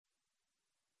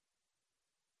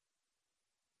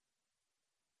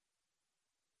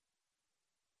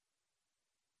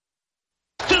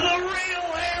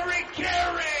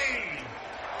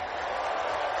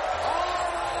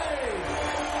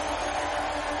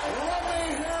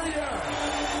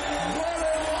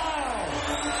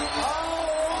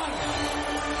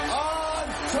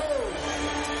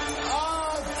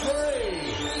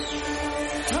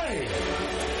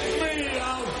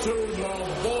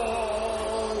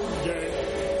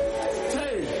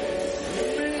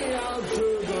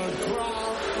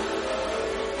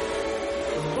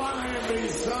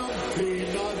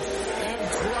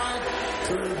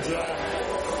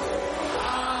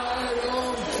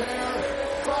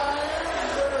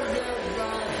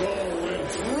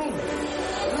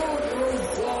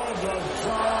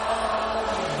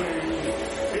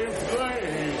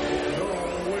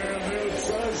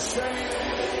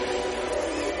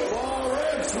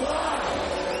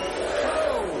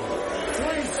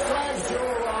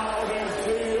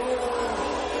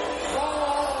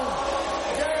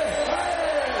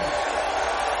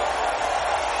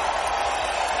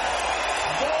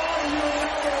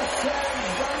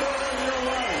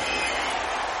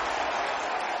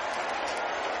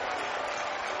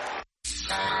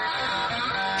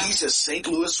to St.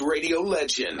 Louis radio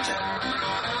legend.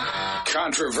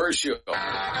 Controversial.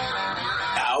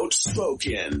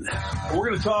 Outspoken. We're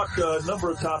going to talk a number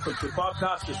of topics with Bob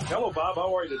Costas. Hello, Bob.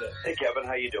 How are you today? Hey, Kevin.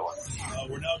 How you doing?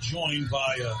 We're now joined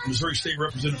by Missouri State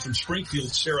Representative from Springfield,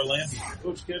 Sarah Lampe.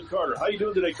 Coach Ken Carter. How you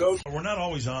doing today, Coach? We're not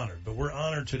always honored, but we're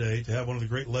honored today to have one of the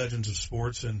great legends of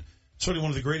sports and certainly one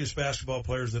of the greatest basketball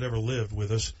players that ever lived with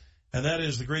us, and that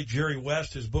is the great Jerry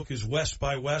West. His book is West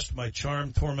by West, My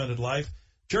Charmed, Tormented Life.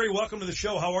 Jerry, welcome to the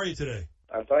show. How are you today?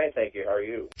 I'm fine, thank you. How are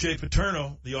you? Jay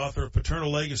Paterno, the author of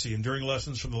Paternal Legacy, Enduring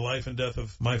Lessons from the Life and Death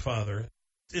of My Father.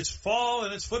 It's fall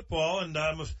and it's football, and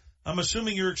I'm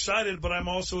assuming you're excited, but I'm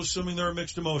also assuming there are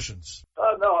mixed emotions.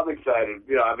 No, I'm excited.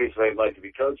 Obviously I'd like to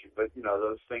be coaching, but,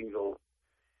 those things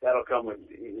that'll come with,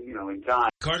 in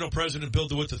time. Cardinal President Bill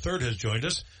DeWitt III has joined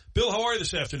us. Bill, how are you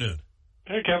this afternoon?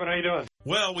 Hey, Kevin, how you doing?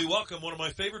 Well, we welcome one of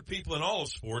my favorite people in all of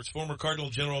sports, former Cardinal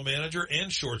general manager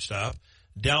and shortstop,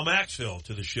 Dal Maxfield,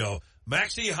 to the show.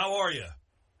 Maxie, how are you?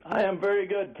 I am very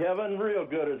good, Kevin. Real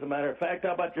good, as a matter of fact.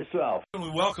 How about yourself? We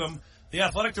welcome the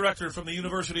athletic director from the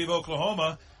University of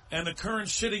Oklahoma and the current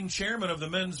sitting chairman of the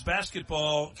men's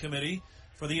basketball committee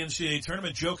for the NCAA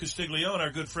tournament, Joe Castiglione,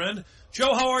 our good friend.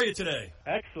 Joe, how are you today?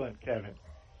 Excellent, Kevin.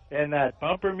 And that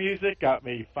bumper music got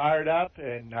me fired up,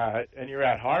 and you're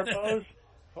at Harpo's?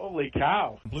 Holy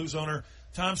cow. Blues owner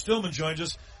Tom Stillman joins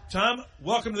us. Tom,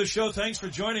 welcome to the show. Thanks for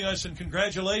joining us, and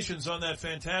congratulations on that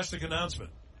fantastic announcement.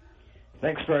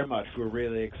 Thanks very much. We're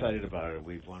really excited about it.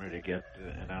 We've wanted to get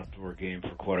an outdoor game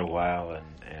for quite a while,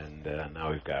 and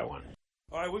now we've got one.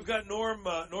 All right, we've got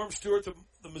Norm Stewart, the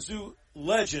Mizzou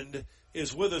legend,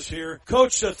 is with us here.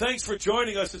 Coach, thanks for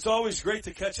joining us. It's always great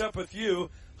to catch up with you.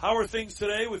 How are things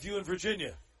today with you in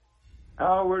Virginia?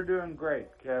 Oh, we're doing great,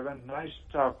 Kevin. Nice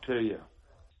to talk to you.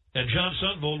 And John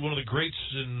Suttonvold, one of the greats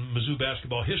in Mizzou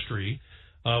basketball history,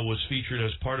 was featured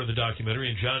as part of the documentary,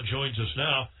 and John joins us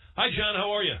now. Hi, John.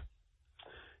 How are you?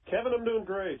 Kevin, I'm doing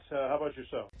great. How about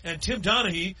yourself? And Tim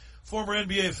Donaghy, former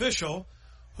NBA official,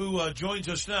 who joins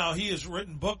us now. He has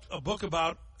written a book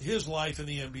about his life in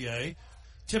the NBA.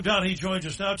 Tim Donaghy joins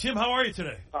us now. Tim, how are you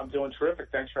today? I'm doing terrific.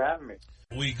 Thanks for having me.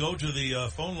 We go to the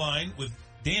phone line with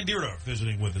Dan Dierdorf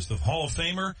visiting with us, the Hall of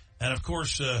Famer, and, of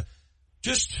course,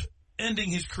 just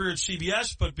ending his career at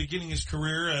CBS, but beginning his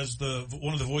career as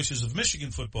one of the voices of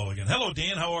Michigan football again. Hello,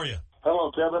 Dan. How are you?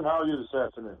 Hello, Kevin. How are you this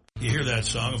afternoon? You hear that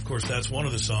song. Of course, that's one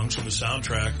of the songs from the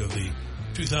soundtrack of the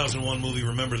 2001 movie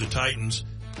Remember the Titans.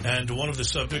 And one of the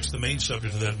subjects, the main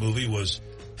subject of that movie, was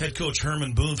head coach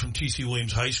Herman Boone from T.C.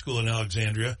 Williams High School in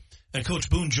Alexandria. And Coach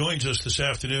Boone joins us this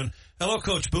afternoon. Hello,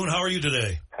 Coach Boone. How are you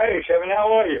today? Hey, Kevin.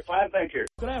 How are you? Fine, thank you.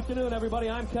 Good afternoon, everybody.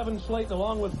 I'm Kevin Slaten,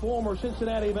 along with former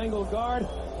Cincinnati Bengal guard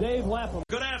Dave Lapham.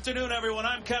 Good afternoon, everyone.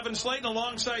 I'm Kevin Slaten,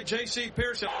 alongside J.C.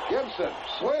 Pearson. Gibson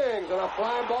swings and a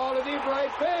fly ball to deep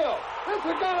right field. This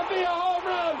is going to be a home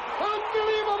run.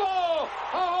 Unbelievable!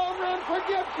 A home run for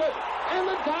Gibson.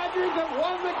 And the Dodgers have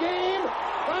won the game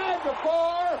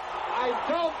 5-4. I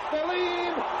don't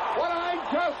believe what I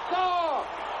just saw.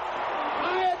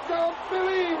 I don't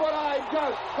believe what I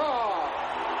just saw.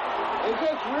 Is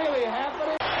this really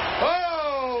happening?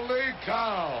 Holy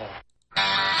cow!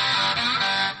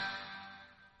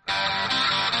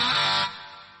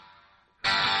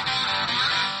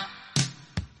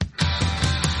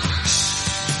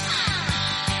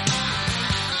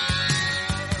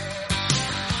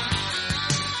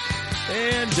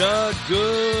 And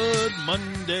good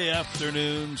Monday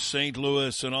afternoon, St.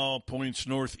 Louis and all points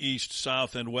north, east,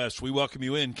 south, and west. We welcome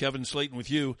you in. Kevin Slaten with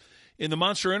you in the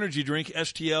Monster Energy Drink,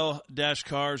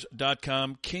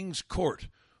 STL-Cars.com, Kings Court.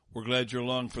 We're glad you're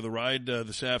along for the ride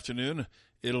this afternoon.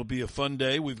 It'll be a fun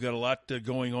day. We've got a lot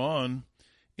going on,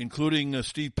 including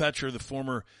Steve Petcher, the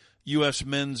former U.S.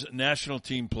 men's national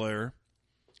team player,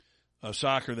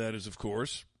 soccer that is, of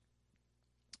course,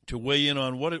 to weigh in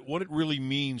on what it really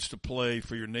means to play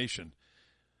for your nation.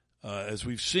 As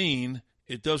we've seen,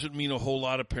 it doesn't mean a whole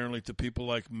lot, apparently, to people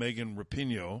like Megan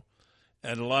Rapinoe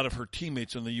and a lot of her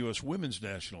teammates on the U.S. women's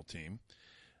national team,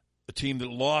 a team that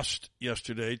lost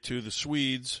yesterday to the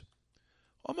Swedes,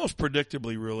 almost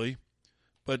predictably, really,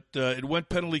 but it went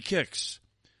penalty kicks.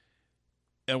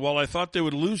 And while I thought they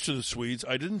would lose to the Swedes,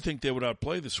 I didn't think they would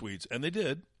outplay the Swedes, and they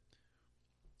did.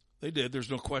 They did. There's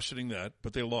no questioning that,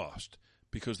 but they lost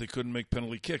because they couldn't make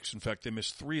penalty kicks. In fact, they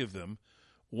missed 3 of them,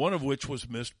 one of which was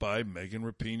missed by Megan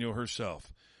Rapinoe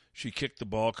herself. She kicked the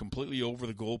ball completely over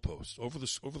the goalpost, over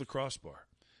the crossbar.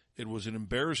 It was an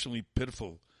embarrassingly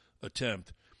pitiful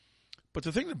attempt. But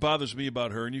the thing that bothers me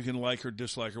about her, and you can like her,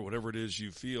 dislike her, whatever it is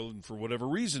you feel, and for whatever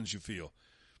reasons you feel,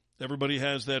 everybody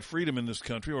has that freedom in this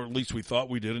country, or at least we thought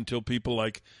we did until people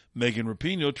like Megan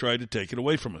Rapinoe tried to take it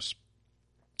away from us.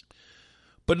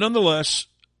 But nonetheless,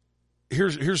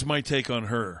 here's my take on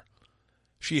her.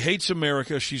 She hates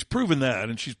America. She's proven that,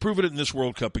 and she's proven it in this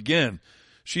World Cup again.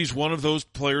 She's one of those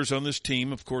players on this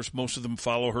team, of course, most of them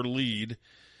follow her lead,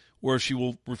 where she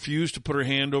will refuse to put her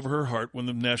hand over her heart when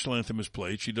the national anthem is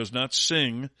played. She does not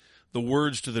sing the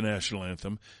words to the national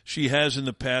anthem. She has in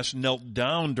the past knelt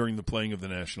down during the playing of the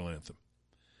national anthem.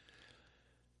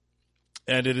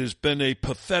 And it has been a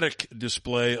pathetic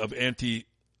display of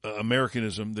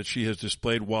anti-Americanism that she has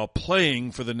displayed while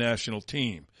playing for the national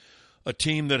team, a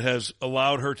team that has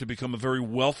allowed her to become a very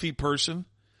wealthy person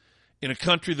in a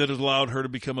country that has allowed her to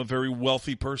become a very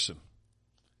wealthy person.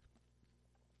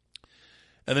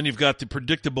 And then you've got the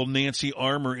predictable Nancy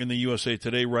Armour in the USA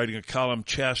Today writing a column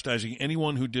chastising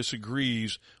anyone who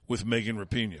disagrees with Megan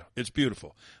Rapinoe. It's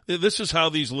beautiful. This is how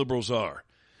these liberals are.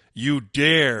 You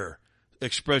dare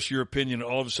express your opinion,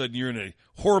 all of a sudden you're in a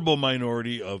horrible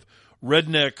minority of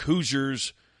redneck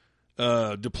Hoosiers,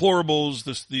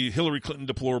 deplorables, the Hillary Clinton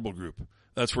deplorable group.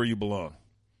 That's where you belong.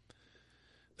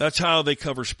 That's how they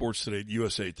cover sports today at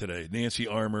USA Today. Nancy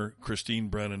Armour, Christine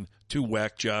Brennan, two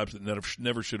whack jobs that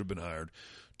never should have been hired.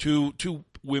 Two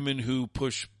women who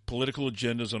push political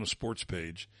agendas on a sports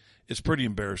page. It's pretty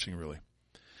embarrassing, really.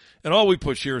 And all we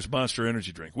push here is Monster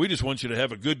Energy drink. We just want you to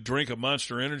have a good drink of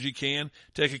Monster Energy can.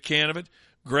 Take a can of it,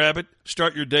 grab it,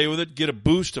 start your day with it, get a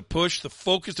boost, a push, the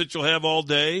focus that you'll have all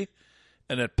day,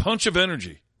 and that punch of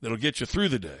energy that'll get you through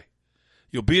the day.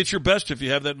 You'll be at your best if you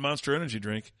have that Monster Energy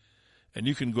drink. And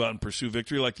you can go out and pursue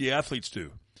victory like the athletes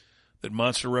do that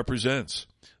Monster represents.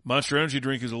 Monster Energy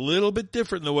drink is a little bit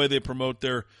different in the way they promote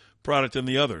their product than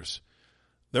the others.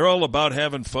 They're all about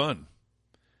having fun.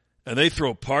 And they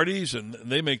throw parties and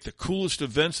they make the coolest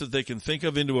events that they can think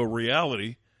of into a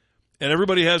reality. And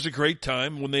everybody has a great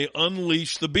time when they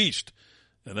unleash the beast.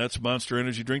 And that's Monster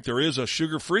Energy drink. There is a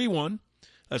sugar-free one.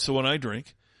 That's the one I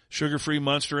drink. Sugar-free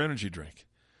Monster Energy drink.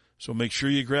 So make sure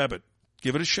you grab it.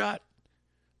 Give it a shot.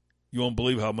 You won't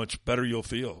believe how much better you'll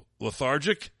feel.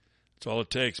 Lethargic? That's all it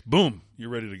takes. Boom, you're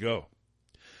ready to go.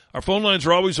 Our phone lines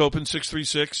are always open,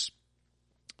 636-348-4460,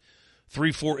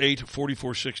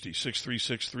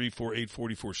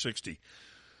 636-348-4460.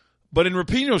 But in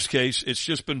Rapinoe's case, it's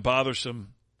just been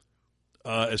bothersome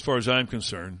as far as I'm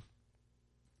concerned,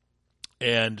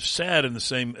 and sad in the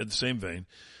same vein.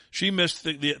 She missed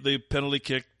the penalty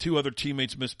kick. Two other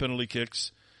teammates missed penalty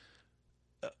kicks.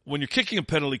 When you're kicking a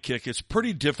penalty kick, it's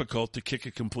pretty difficult to kick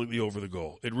it completely over the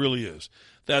goal. It really is.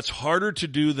 That's harder to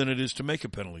do than it is to make a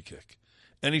penalty kick.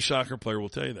 Any soccer player will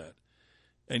tell you that.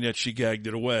 And yet she gagged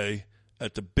it away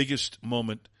at the biggest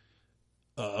moment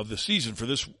of the season for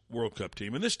this World Cup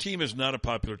team. And this team is not a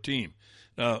popular team.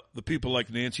 Now, the people like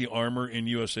Nancy Armour in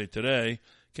USA Today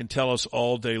can tell us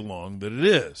all day long that it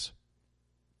is.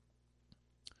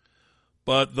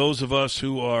 But those of us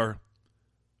who are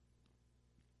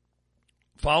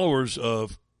followers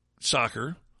of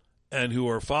soccer and who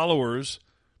are followers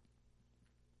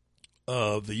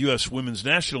of the U.S. women's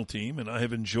national team, and I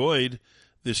have enjoyed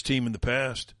this team in the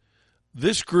past,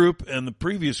 this group and the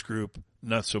previous group,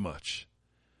 not so much.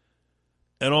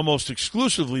 And almost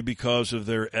exclusively because of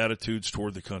their attitudes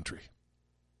toward the country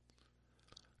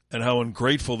and how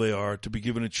ungrateful they are to be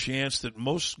given a chance that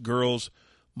most girls,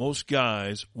 most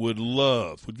guys would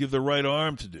love, would give their right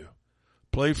arm to do.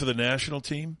 Play for the national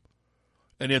team.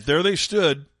 And yet there they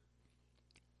stood,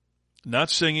 not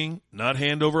singing, not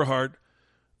hand over heart.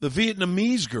 The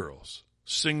Vietnamese girls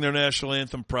sing their national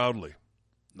anthem proudly,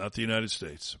 not the United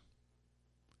States.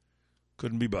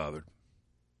 Couldn't be bothered.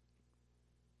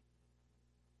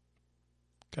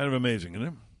 Kind of amazing, isn't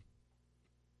it?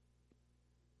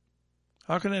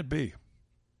 How can that be?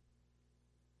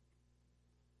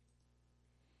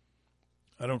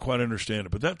 I don't quite understand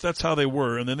it, but that's how they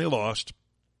were, and then they lost,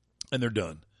 and they're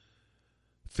done.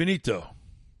 Finito.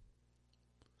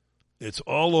 It's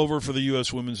all over for the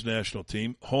U.S. women's national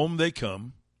team. Home they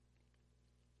come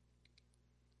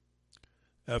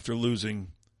after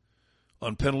losing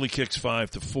on penalty kicks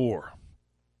 5-4.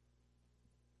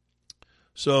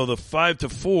 So the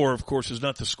 5-4, of course, is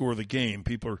not the score of the game.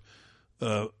 People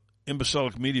are,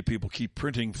 imbecilic media people keep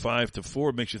printing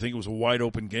 5-4. It makes you think it was a wide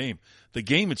open game. The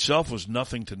game itself was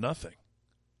 0-0.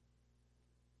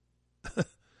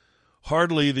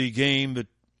 Hardly the game that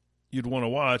you'd want to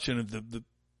watch, and the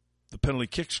penalty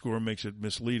kick score makes it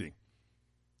misleading.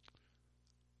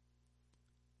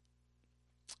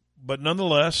 But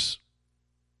nonetheless,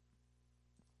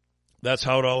 that's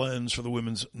how it all ends for the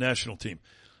women's national team.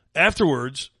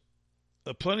 Afterwards,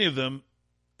 plenty of them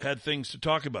had things to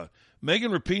talk about.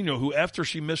 Megan Rapinoe, who after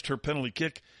she missed her penalty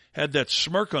kick, had that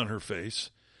smirk on her face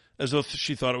as though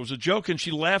she thought it was a joke, and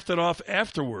she laughed it off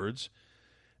afterwards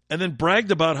and then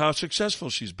bragged about how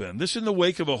successful she's been. This in the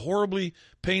wake of a horribly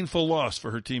painful loss for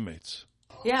her teammates.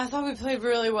 Yeah, I thought we played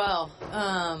really well.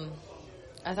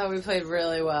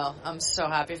 I'm so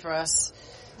happy for us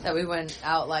that we went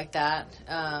out like that,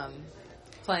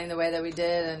 playing the way that we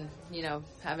did and,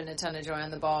 having a ton of joy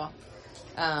on the ball.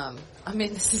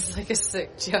 This is like a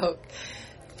sick joke.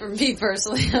 For me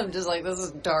personally, I'm just like, this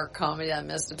is dark comedy. I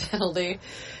missed a penalty.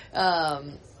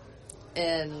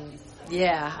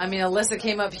 Alyssa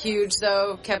came up huge,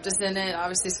 though, kept us in it,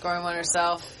 obviously scoring one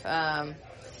herself.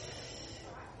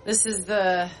 This is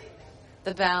the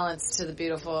balance to the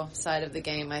beautiful side of the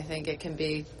game. I think it can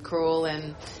be cruel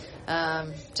and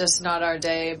just not our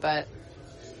day, but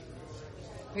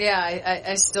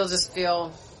I still just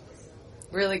feel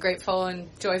really grateful and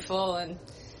joyful, and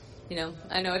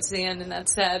I know it's the end and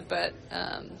that's sad, but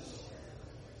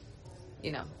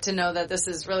to know that this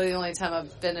is really the only time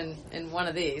I've been in one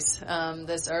of these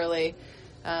this early,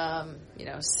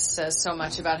 says so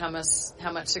much about how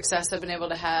much success I've been able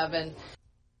to have, and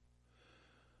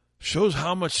shows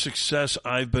how much success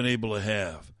I've been able to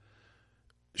have.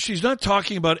 She's not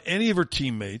talking about any of her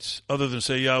teammates other than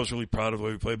say, I was really proud of the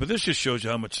way we played, but this just shows you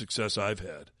how much success I've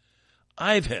had.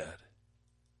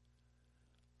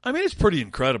 It's pretty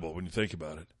incredible when you think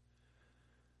about it.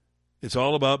 It's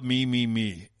all about me, me,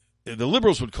 me. The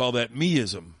liberals would call that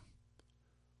meism.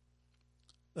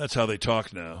 That's how they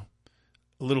talk now.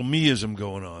 A little meism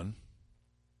going on.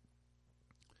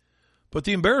 But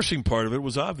the embarrassing part of it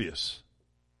was obvious.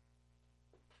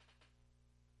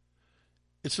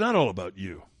 It's not all about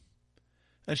you.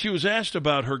 And she was asked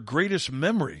about her greatest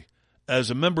memory as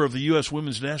a member of the U.S.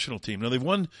 women's national team. Now, they've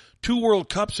won 2 World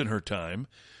Cups in her time.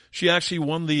 She actually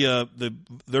won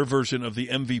their version of the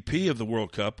MVP of the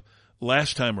World Cup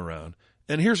last time around.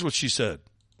 And here's what she said.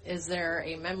 Is there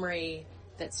a memory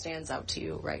that stands out to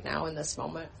you right now in this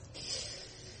moment?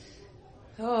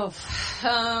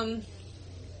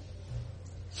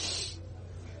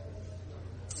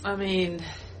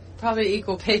 Probably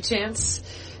equal pay chance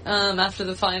after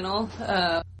the final.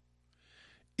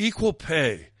 Equal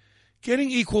pay.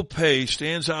 Getting equal pay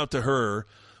stands out to her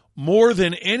more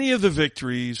than any of the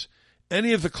victories,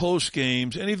 any of the close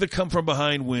games, any of the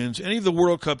come-from-behind wins, any of the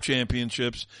World Cup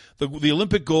championships, the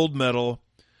Olympic gold medal.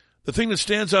 The thing that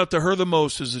stands out to her the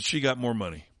most is that she got more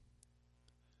money.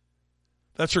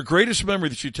 That's her greatest memory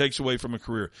that she takes away from a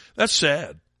career. That's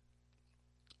sad.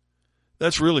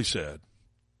 That's really sad.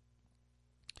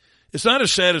 It's not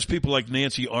as sad as people like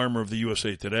Nancy Armour of the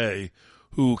USA Today,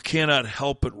 who cannot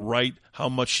help but write how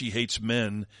much she hates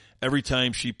men every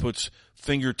time she puts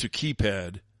finger to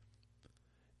keypad.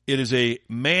 It is a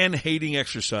man-hating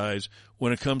exercise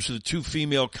when it comes to the 2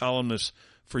 female columnists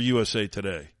for USA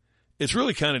Today. It's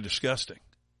really kind of disgusting.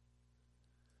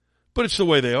 But it's the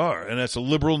way they are, and that's a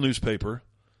liberal newspaper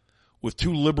with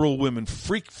 2 liberal women,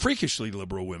 freakishly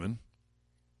liberal women.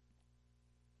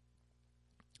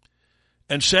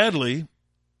 And sadly,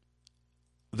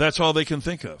 that's all they can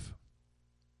think of.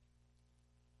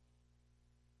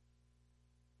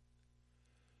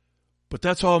 But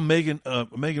that's all Megan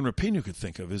Rapinoe could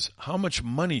think of, is how much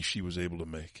money she was able to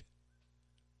make.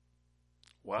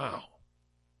 Wow.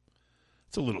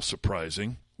 It's a little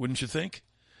surprising, wouldn't you think?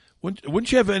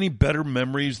 Wouldn't you have any better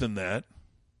memories than that?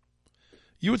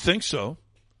 You would think so,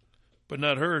 but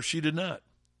not her. She did not.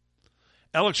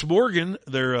 Alex Morgan,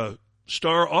 their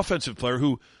star offensive player,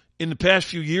 who in the past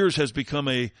few years has become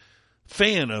a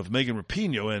fan of Megan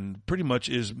Rapinoe and pretty much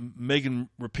is Megan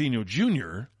Rapinoe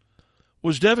Jr.,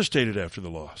 was devastated after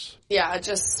the loss. Yeah,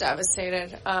 just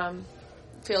devastated.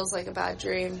 Feels like a bad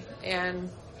dream. And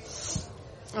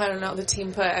I don't know, the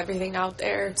team put everything out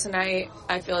there tonight.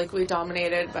 I feel like we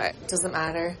dominated, but it doesn't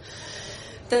matter.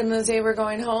 Then the day we're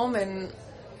going home, and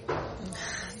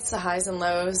it's the highs and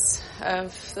lows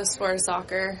of the sport of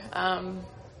soccer.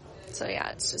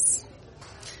 It's just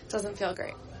doesn't feel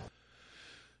great.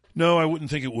 No, I wouldn't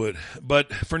think it would.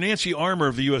 But for Nancy Armour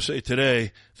of the USA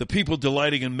Today, the people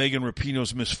delighting in Megan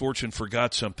Rapinoe's misfortune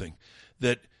forgot something,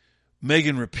 that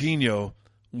Megan Rapinoe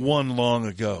won long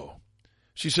ago.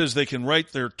 She says they can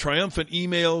write their triumphant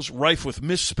emails rife with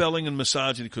misspelling and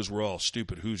misogyny because we're all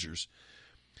stupid Hoosiers.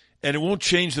 And it won't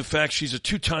change the fact she's a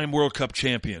 2-time World Cup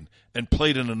champion and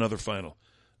played in another final.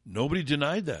 Nobody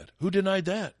denied that. Who denied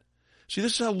that? See,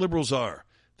 this is how liberals are.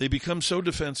 They become so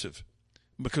defensive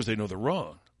because they know they're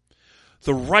wrong.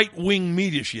 The right-wing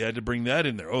media, she had to bring that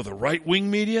in there. Oh, the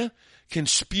right-wing media can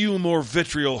spew more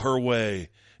vitriol her way,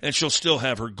 and she'll still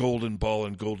have her golden ball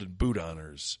and golden boot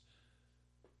honors.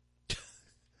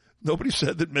 Nobody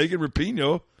said that Megan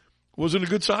Rapinoe wasn't a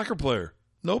good soccer player.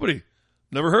 Nobody.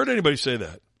 Never heard anybody say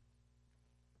that.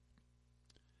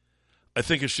 I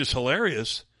think it's just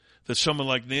hilarious that someone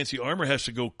like Nancy Armour has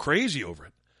to go crazy over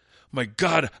it. My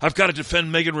God, I've got to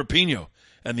defend Megan Rapinoe.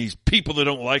 And these people that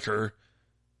don't like her,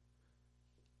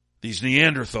 these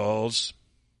Neanderthals.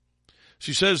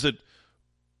 She says that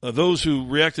those who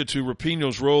reacted to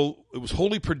Rapinoe's role, it was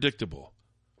wholly predictable.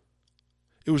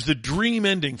 It was the dream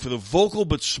ending for the vocal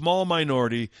but small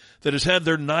minority that has had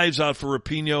their knives out for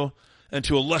Rapinoe and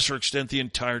to a lesser extent the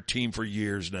entire team for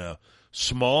years now.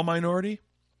 Small minority?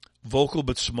 Vocal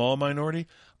but small minority?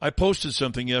 I posted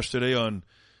something yesterday on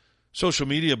social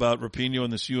media about Rapinoe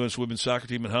and this U.S. women's soccer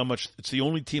team and how much it's the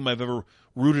only team I've ever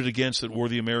rooted against that wore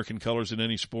the American colors in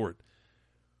any sport.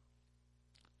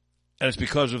 And it's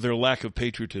because of their lack of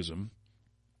patriotism.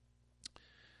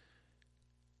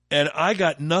 And I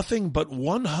got nothing but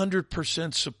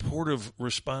 100% supportive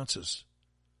responses.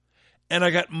 And I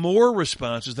got more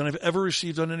responses than I've ever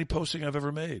received on any posting I've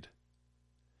ever made.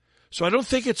 So I don't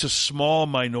think it's a small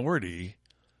minority.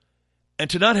 And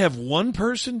to not have one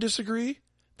person disagree,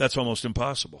 that's almost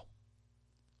impossible.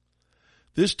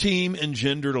 This team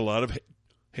engendered a lot of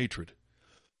hatred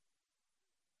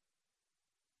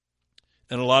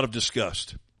and a lot of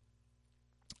disgust.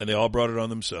 And they all brought it on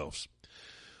themselves.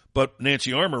 But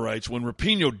Nancy Armour writes, when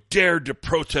Rapinoe dared to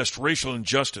protest racial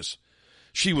injustice,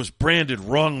 she was branded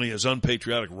wrongly as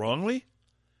unpatriotic. Wrongly?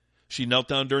 She knelt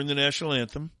down during the national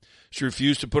anthem. She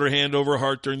refused to put her hand over her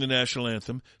heart during the national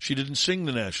anthem. She didn't sing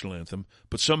the national anthem.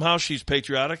 But somehow she's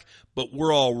patriotic, but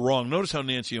we're all wrong. Notice how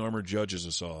Nancy Armour judges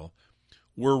us all.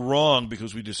 We're wrong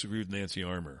because we disagree with Nancy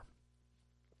Armour.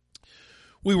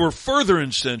 We were further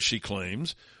incensed, she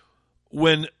claims,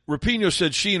 when Rapinoe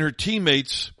said she and her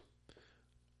teammates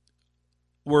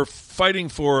were fighting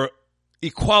for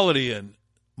equality and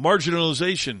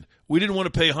marginalization. We didn't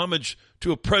want to pay homage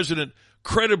to a president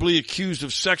credibly accused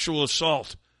of sexual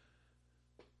assault.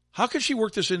 How could she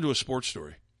work this into a sports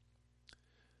story?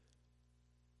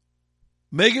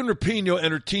 Megan Rapinoe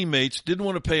and her teammates didn't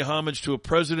want to pay homage to a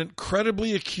president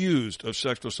credibly accused of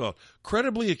sexual assault.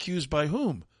 Credibly accused by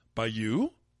whom? By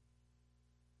you?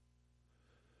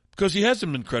 Because he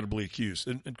hasn't been credibly accused.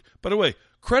 And by the way,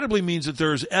 credibly means that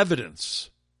there is evidence.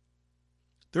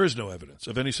 There is no evidence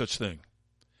of any such thing.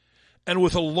 And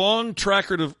with a long track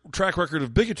record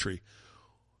of bigotry,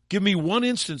 give me one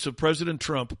instance of President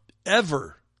Trump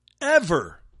ever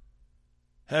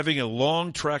having a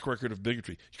long track record of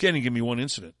bigotry. You can't even give me one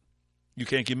incident. You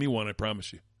can't give me one, I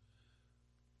promise you.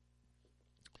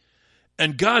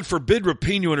 And God forbid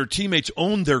Rapinoe and her teammates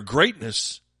owned their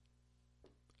greatness.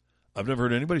 I've never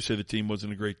heard anybody say the team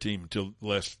wasn't a great team until the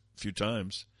last few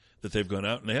times that they've gone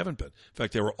out, and they haven't been. In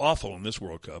fact, they were awful in this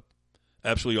World Cup.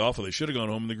 Absolutely awful. They should have gone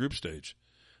home in the group stage.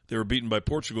 They were beaten by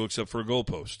Portugal except for a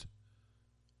goalpost.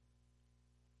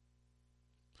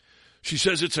 She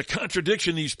says it's a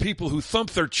contradiction, these people who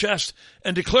thump their chest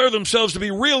and declare themselves to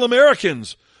be real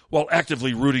Americans while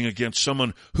actively rooting against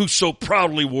someone who so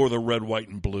proudly wore the red, white,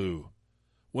 and blue.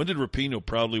 When did Rapinoe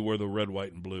proudly wear the red,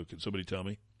 white, and blue? Can somebody tell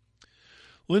me?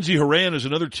 Lindsey Horan is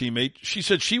another teammate. She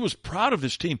said she was proud of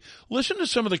this team. Listen to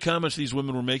some of the comments these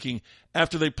women were making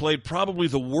after they played probably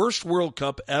the worst World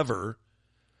Cup ever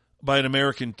by an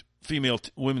American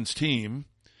women's team.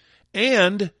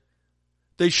 And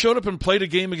they showed up and played a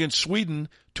game against Sweden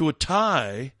to a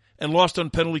tie and lost on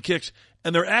penalty kicks.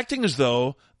 And they're acting as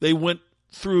though they went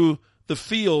through the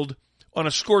field on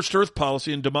a scorched earth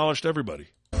policy and demolished everybody.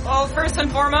 Well, first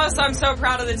and foremost, I'm so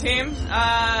proud of the team.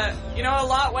 A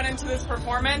lot went into this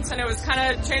performance, and it was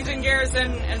kind of changing gears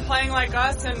and playing like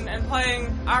us and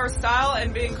playing our style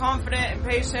and being confident and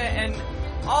patient and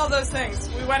all those things.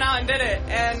 We went out and did it,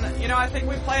 and, I think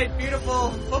we played beautiful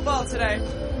football today.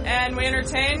 And we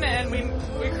entertained, and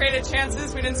we created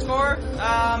chances. We didn't score.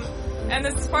 And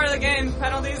this is part of the game.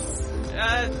 Penalties,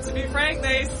 to be frank,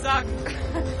 they suck.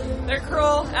 They're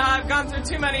cruel. I've gone through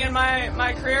too many in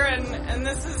my career, and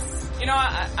this is,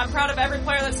 I'm proud of every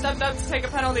player that stepped up to take a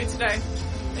penalty today.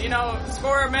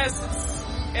 Score or miss,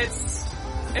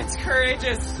 it's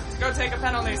courageous to go take a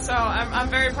penalty. So I'm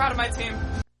very proud of my team.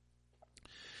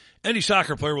 Any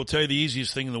soccer player will tell you the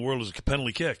easiest thing in the world is a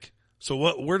penalty kick. So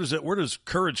where does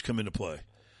courage come into play?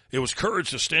 It was courage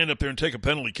to stand up there and take a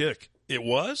penalty kick. It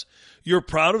was? You're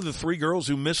proud of the 3 girls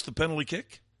who missed the penalty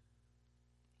kick?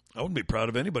 I wouldn't be proud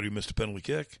of anybody who missed a penalty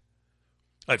kick.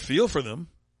 I'd feel for them,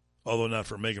 although not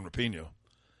for Megan Rapinoe.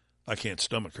 I can't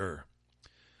stomach her,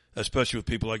 especially with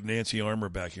people like Nancy Armour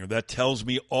backing her. That tells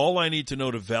me all I need to know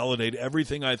to validate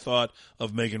everything I thought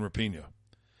of Megan Rapinoe.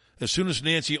 As soon as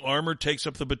Nancy Armour takes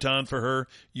up the baton for her,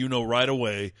 you know right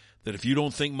away that if you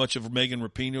don't think much of Megan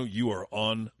Rapinoe, you are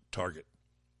on target.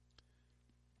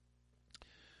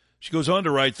 She goes on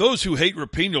to write, those who hate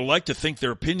Rapinoe like to think their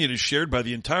opinion is shared by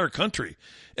the entire country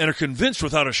and are convinced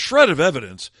without a shred of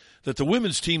evidence that the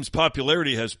women's team's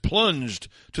popularity has plunged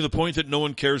to the point that no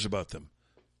one cares about them.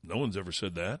 No one's ever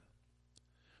said that.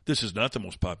 This is not the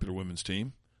most popular women's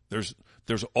team. There's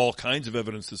all kinds of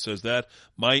evidence that says that.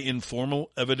 My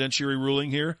informal evidentiary ruling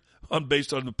here,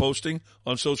 based on the posting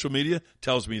on social media,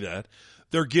 tells me that.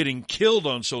 They're getting killed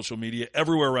on social media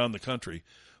everywhere around the country.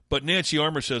 But Nancy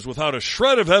Armour says without a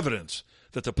shred of evidence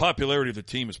that the popularity of the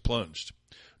team has plunged.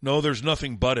 No, there's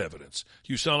nothing but evidence.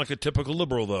 You sound like a typical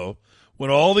liberal, though. When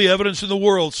all the evidence in the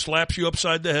world slaps you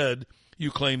upside the head,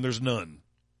 you claim there's none.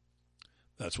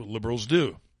 That's what liberals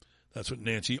do. That's what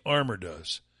Nancy Armour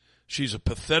does. She's a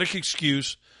pathetic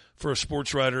excuse for a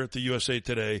sports writer at the USA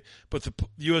Today, but the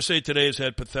USA Today has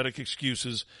had pathetic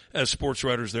excuses as sports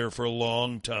writers there for a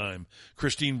long time.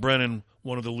 Christine Brennan,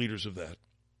 one of the leaders of that.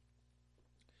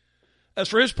 As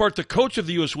for his part, the coach of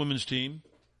the U.S. women's team,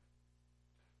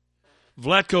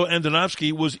 Vlatko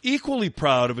Andonovski, was equally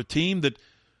proud of a team that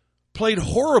played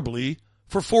horribly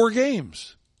for 4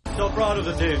 games. So proud of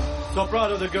the team. So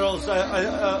proud of the girls,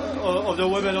 of the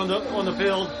women on the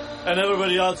field and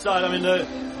everybody outside. I mean,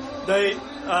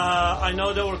 I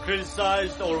know they were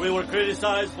criticized, or we were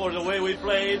criticized for the way we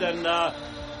played, and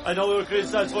I know we were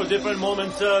criticized for different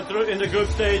moments in the group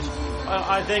stage.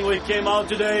 I think we came out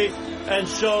today and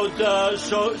showed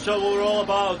what we're all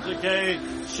about. Okay,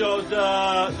 showed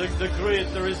the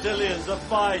grit, the resilience, the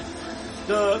fight,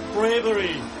 the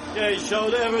bravery. Okay,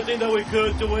 showed everything that we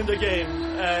could to win the game,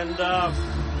 and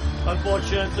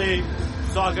unfortunately,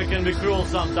 soccer can be cruel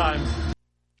sometimes.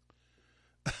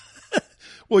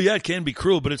 Well, yeah, it can be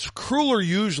cruel, but it's crueler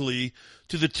usually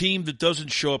to the team that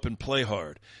doesn't show up and play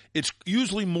hard. It's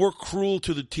usually more cruel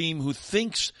to the team who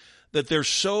thinks that they're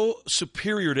so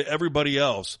superior to everybody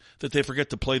else that they forget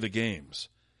to play the games.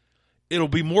 It'll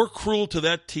be more cruel to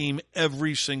that team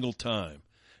every single time,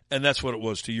 and that's what it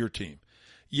was to your team.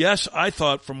 Yes, I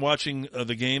thought from watching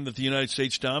the game that the United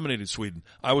States dominated Sweden.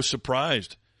 I was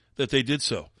surprised that they did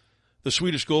so. The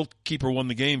Swedish goalkeeper won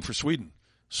the game for Sweden.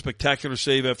 Spectacular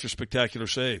save after spectacular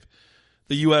save.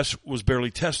 The U.S. was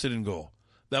barely tested in goal.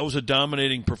 That was a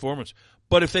dominating performance.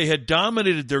 But if they had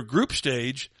dominated their group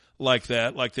stage like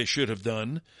that, like they should have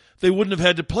done, they wouldn't have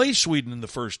had to play Sweden in the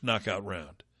first knockout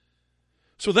round.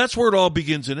 So that's where it all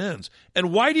begins and ends.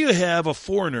 And why do you have a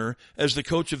foreigner as the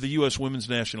coach of the U.S. women's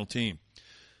national team?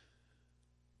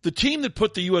 The team that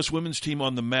put the U.S. women's team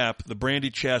on the map, the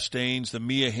Brandi Chastains, the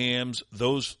Mia Hamms,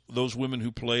 those women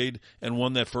who played and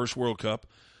won that first World Cup,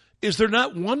 is there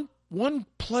not one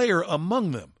player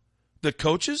among them that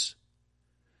coaches?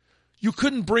 You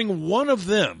couldn't bring one of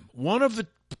them, one of the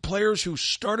players who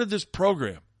started this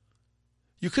program,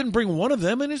 you couldn't bring one of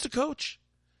them in as a coach?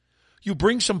 You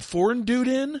bring some foreign dude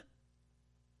in?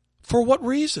 For what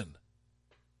reason?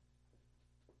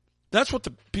 That's what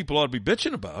the people ought to be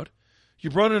bitching about.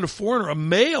 You brought in a foreigner, a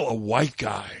male, a white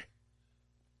guy.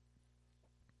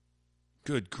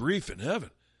 Good grief in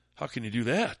heaven. How can you do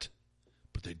that?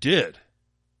 But they did.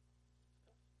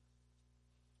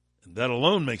 And that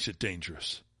alone makes it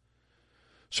dangerous.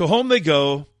 So home they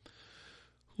go.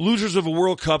 Losers of a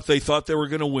World Cup they thought they were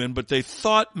going to win, but they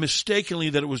thought mistakenly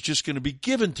that it was just going to be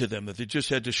given to them, that they just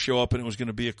had to show up and it was going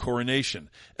to be a coronation.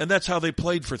 And that's how they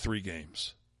played for 3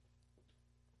 games.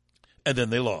 And then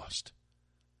they lost.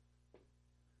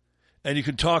 And you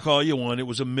can talk all you want. It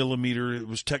was a millimeter. It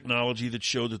was technology that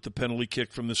showed that the penalty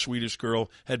kick from the Swedish girl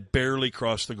had barely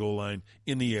crossed the goal line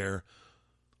in the air,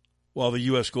 while the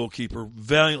U.S. goalkeeper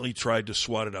valiantly tried to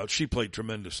swat it out. She played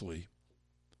tremendously.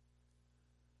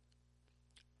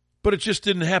 But it just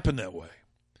didn't happen that way.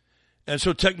 And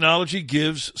so technology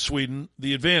gives Sweden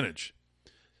the advantage.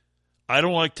 I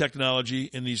don't like technology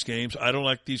in these games. I don't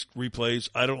like these replays.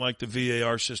 I don't like the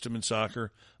VAR system in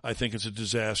soccer. I think it's a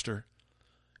disaster.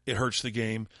 It hurts the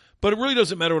game. But it really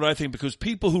doesn't matter what I think, because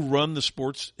people who run the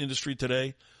sports industry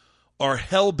today are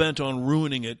hell-bent on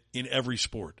ruining it in every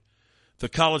sport. The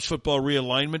college football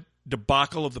realignment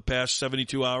debacle of the past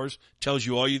 72 hours tells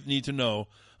you all you need to know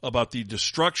about the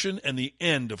destruction and the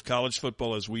end of college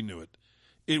football as we knew it.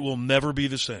 It will never be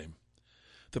the same.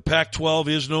 The Pac-12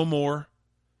 is no more.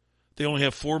 They only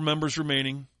have 4 members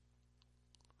remaining.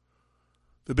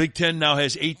 The Big Ten now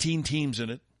has 18 teams in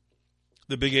it.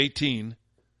 The Big 18.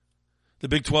 The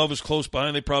Big 12 is close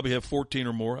behind. They probably have 14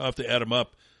 or more. I'll have to add them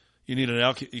up. You need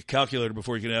a calculator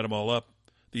before you can add them all up.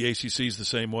 The ACC is the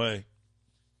same way.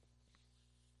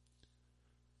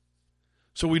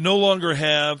 So we no longer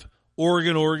have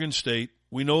Oregon State.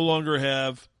 We no longer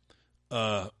have,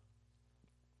 we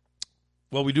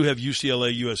do have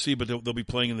UCLA, USC, but they'll be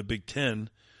playing in the Big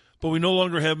Ten. But we no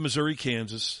longer have Missouri,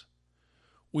 Kansas.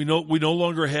 We no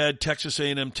longer had Texas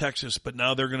A&M, Texas, but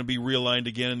now they're going to be realigned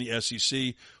again in the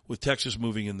SEC with Texas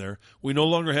moving in there. We no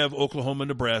longer have Oklahoma,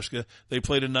 Nebraska. They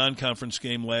played a non-conference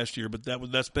game last year, but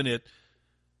that's been it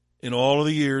in all of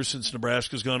the years since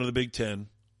Nebraska's gone to the Big Ten.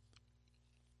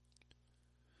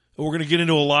 We're going to get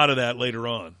into a lot of that later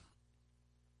on.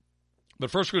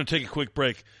 But first we're going to take a quick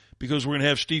break because we're going to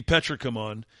have Steve Petcher come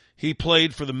on. He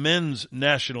played for the men's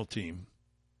national team.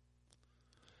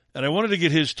 And I wanted to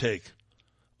get his take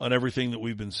on everything that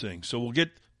we've been seeing. So we'll get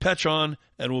Petch on,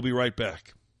 and we'll be right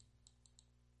back.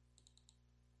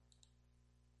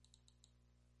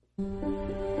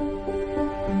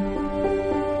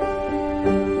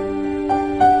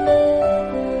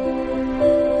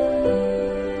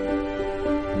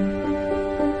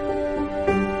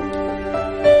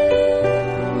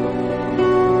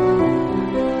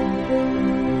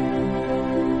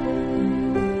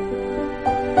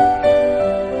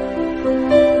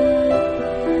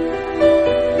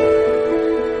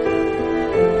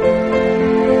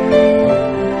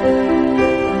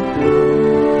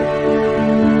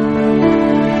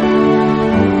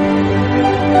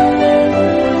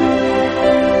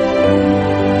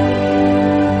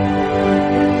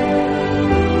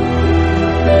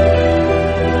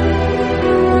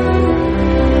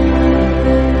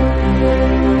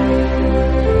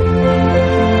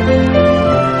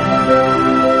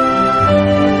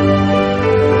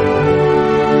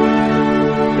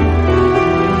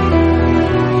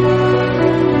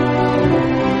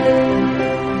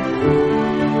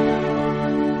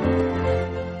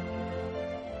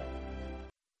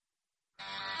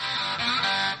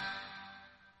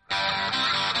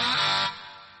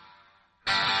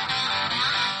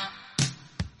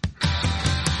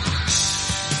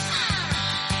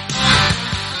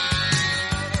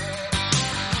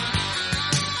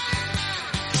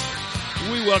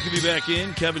 Welcome you back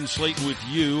in. Kevin Slaten with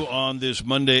you on this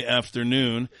Monday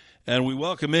afternoon. And we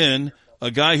welcome in a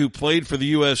guy who played for the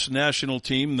U.S. national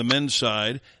team, the men's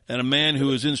side, and a man who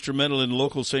is instrumental in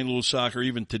local St. Louis soccer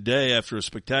even today after a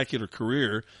spectacular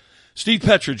career. Steve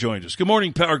Petcher joined us. Good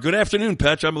morning, or good afternoon,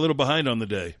 Petch. I'm a little behind on the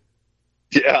day.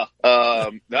 Yeah.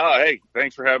 No, hey,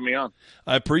 thanks for having me on.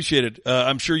 I appreciate it.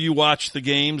 I'm sure you watched the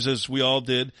games as we all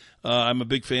did. I'm a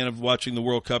big fan of watching the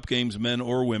World Cup games, men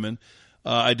or women.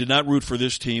 I did not root for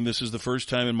this team. This is the first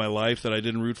time in my life that I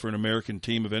didn't root for an American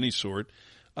team of any sort.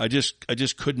 I just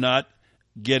could not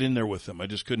get in there with them. I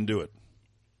just couldn't do it.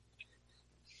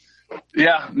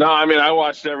 Yeah, no, I mean, I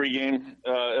watched every game.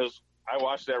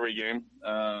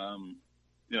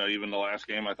 Even the last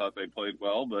game, I thought they played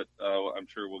well, but I'm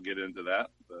sure we'll get into that.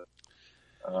 But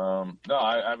no,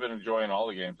 I've been enjoying all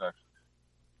the games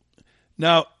actually.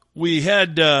 Now, we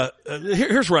had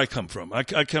here's where I come from. I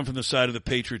come from the side of the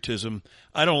patriotism.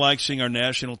 I don't like seeing our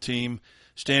national team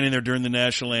standing there during the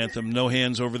national anthem, no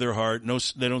hands over their heart. No,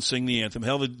 they don't sing the anthem.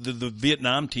 Hell, the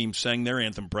Vietnam team sang their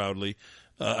anthem proudly.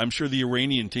 I'm sure the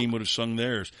Iranian team would have sung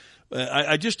theirs.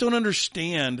 I just don't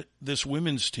understand this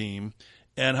women's team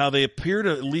and how they appear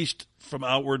to, at least from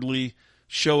outwardly,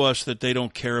 show us that they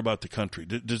don't care about the country.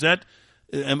 Does that?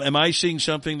 Am I seeing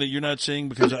something that you're not seeing?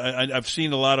 Because I've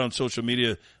seen a lot on social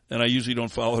media, and I usually don't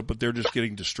follow it, but they're just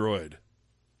getting destroyed.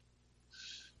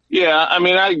 Yeah, I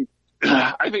mean,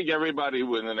 I think everybody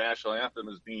when the national anthem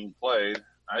is being played,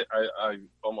 I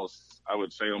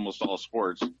would say almost all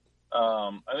sports.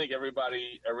 I think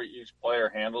each player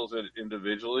handles it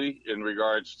individually in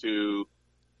regards to,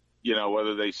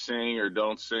 whether they sing or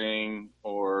don't sing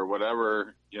or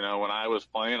whatever. When I was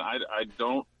playing, I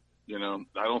don't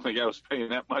think I was paying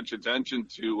that much attention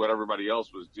to what everybody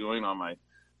else was doing on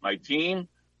my team,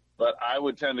 but I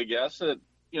would tend to guess that,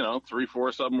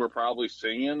 3/4 of them were probably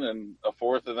singing and a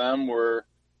fourth of them were,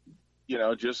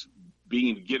 just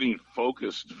getting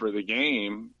focused for the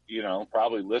game,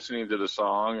 probably listening to the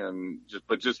song and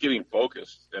just getting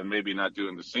focused and maybe not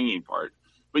doing the singing part.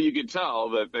 But you could tell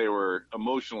that they were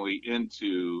emotionally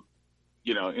into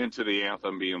the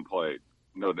anthem being played,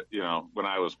 when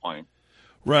I was playing.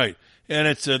 Right. And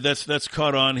it's that's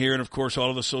caught on here, and of course all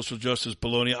of the social justice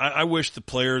baloney. I wish the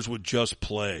players would just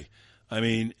play. I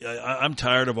mean, I'm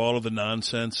tired of all of the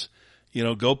nonsense.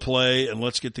 Go play and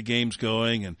let's get the games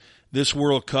going. And this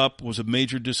World Cup was a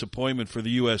major disappointment for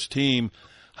the U.S. team.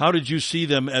 How did you see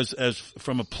them as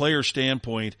from a player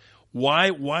standpoint?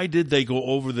 Why did they go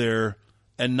over there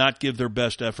and not give their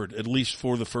best effort, at least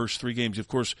for the first three games? Of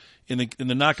course, in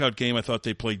the knockout game, I thought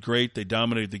they played great. They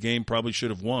dominated the game, probably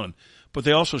should have won. But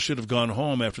they also should have gone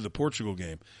home after the Portugal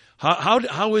game.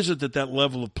 How is it that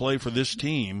level of play for this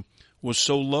team was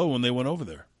so low when they went over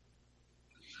there?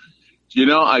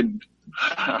 I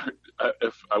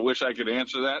wish I could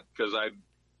answer that because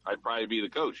I'd probably be the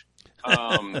coach.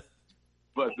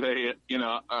 But they,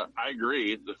 I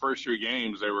agree. The first 3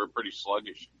 games, they were pretty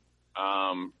sluggish.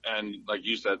 And like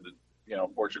you said,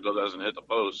 Portugal doesn't hit the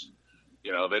post.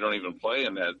 They don't even play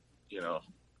in that,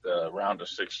 the round of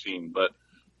 16. But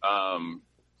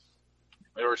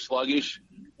they were sluggish.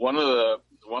 One of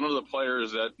the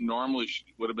players that normally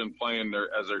would have been playing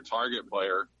as their target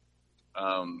player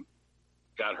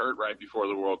got hurt right before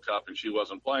the World Cup, and she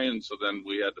wasn't playing. So then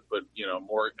we had to put,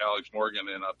 Alex Morgan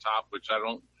in up top, which I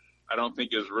don't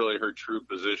think is really her true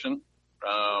position,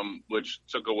 which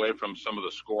took away from some of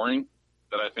the scoring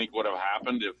that I think would have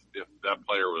happened if that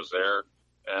player was there.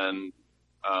 And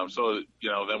so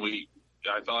then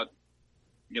I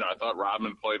thought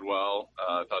Rodman played well.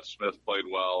 I thought Smith played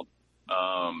well.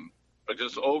 But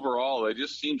just overall, they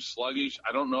just seemed sluggish.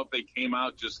 I don't know if they came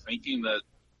out just thinking that,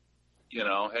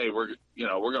 hey, we're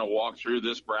going to walk through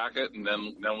this bracket and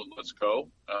then let's go.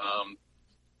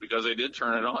 Because they did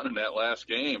turn it on in that last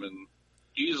game and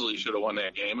easily should have won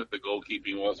that game if the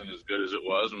goalkeeping wasn't as good as it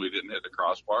was and we didn't hit the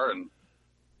crossbar. And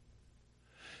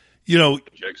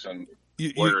Jackson,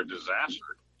 what a disaster.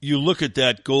 You look at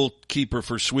that goalkeeper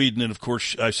for Sweden, and of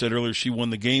course, I said earlier she won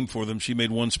the game for them. She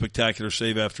made one spectacular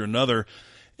save after another,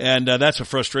 and that's a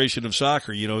frustration of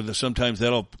soccer. Sometimes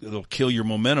it'll kill your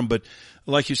momentum. But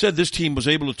like you said, this team was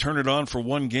able to turn it on for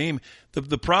one game.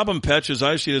 The problem, Petch, as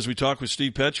I see it, as we talk with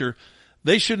Steve Petcher,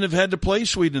 they shouldn't have had to play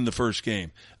Sweden in the first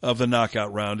game of the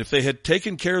knockout round. If they had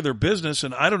taken care of their business,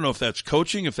 and I don't know if that's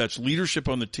coaching, if that's leadership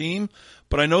on the team,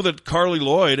 but I know that Carly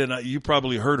Lloyd, and you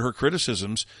probably heard her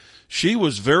criticisms, she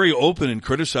was very open in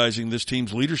criticizing this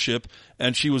team's leadership,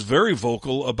 and she was very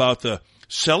vocal about the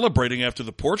celebrating after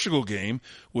the Portugal game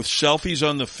with selfies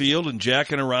on the field and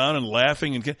jacking around and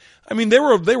laughing. And I mean, they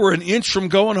were an inch from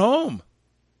going home.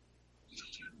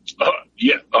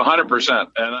 Yeah, 100%.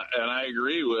 And I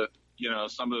agree with,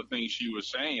 some of the things she was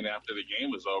saying after the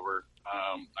game was over.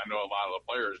 I know a lot of the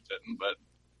players didn't, but,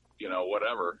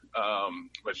 whatever.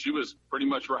 But she was pretty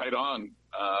much right on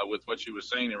with what she was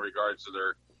saying in regards to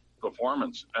their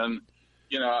performance. And,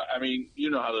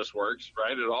 how this works,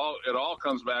 right? It all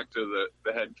comes back to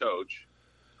the head coach.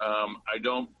 I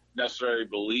don't necessarily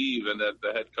believe in that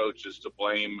the head coach is to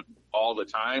blame all the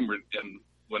time and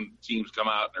when teams come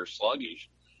out and they're sluggish.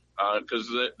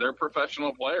 Because they're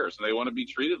professional players and they want to be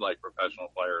treated like professional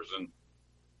players. And,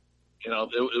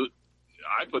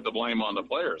 I put the blame on the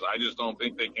players. I just don't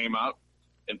think they came out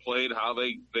and played how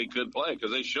they could play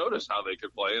because they showed us how they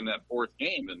could play in that 4th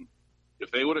game. And if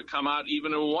they would have come out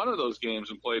even in one of those games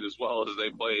and played as well as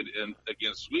they played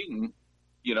against Sweden,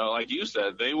 like you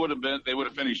said, they would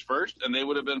have finished first and they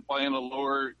would have been playing a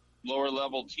lower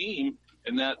level team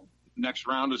in that next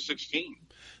round of 16.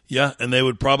 Yeah, and they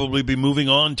would probably be moving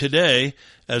on today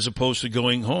as opposed to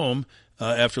going home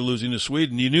after losing to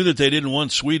Sweden. You knew that they didn't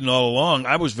want Sweden all along.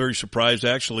 I was very surprised,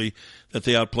 actually, that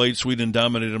they outplayed Sweden and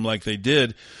dominated them like they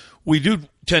did. We do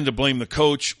tend to blame the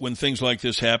coach when things like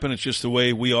this happen. It's just the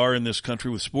way we are in this country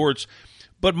with sports.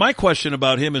 But my question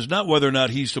about him is not whether or not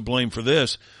he's to blame for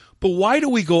this, but why do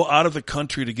we go out of the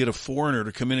country to get a foreigner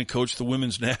to come in and coach the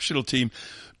women's national team?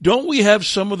 Don't we have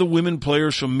some of the women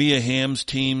players from Mia Hamm's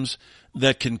teams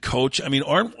that can coach? I mean,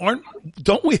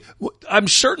 don't we? I'm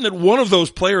certain that one of those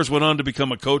players went on to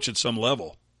become a coach at some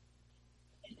level.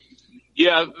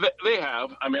 Yeah, they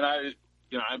have. I mean,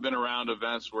 I've been around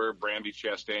events where Brandy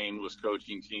Chastain was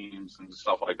coaching teams and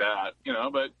stuff like that,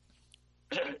 but,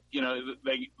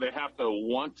 they have to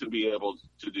want to be able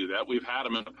to do that. We've had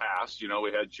them in the past.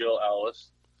 We had Jill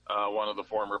Ellis, one of the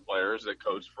former players that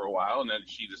coached for a while, and then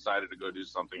she decided to go do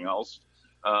something else.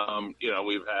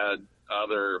 We've had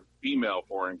other female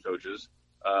foreign coaches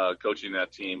coaching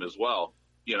that team as well.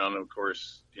 And of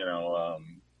course,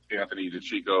 Anthony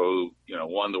DeCicco,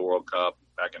 won the World Cup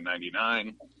back in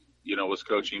 '99, was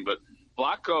coaching. But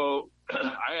Vlatko,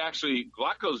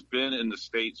 Vlatko's been in the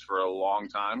States for a long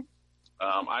time.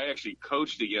 I actually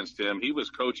coached against him. He was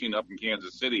coaching up in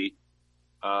Kansas City,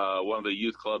 one of the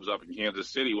youth clubs up in Kansas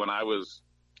City when I was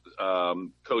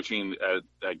coaching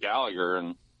at Gallagher,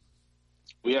 and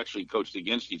we actually coached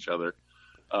against each other.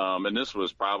 And this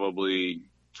was probably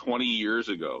 20 years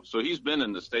ago. So he's been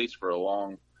in the States for a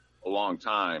long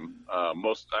time. I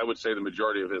would say the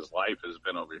majority of his life has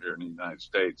been over here in the United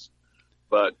States.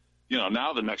 But,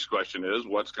 now the next question is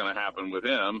what's going to happen with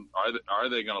him? Are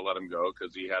they going to let him go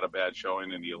because he had a bad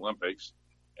showing in the Olympics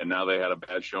and now they had a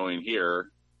bad showing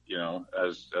here?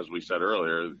 As we said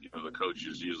earlier, the coach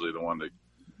is usually the one that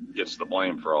gets the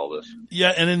blame for all this. Yeah,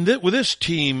 and with this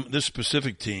team, this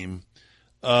specific team,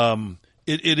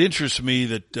 it interests me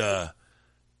that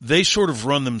they sort of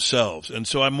run themselves. And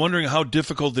so I'm wondering how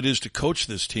difficult it is to coach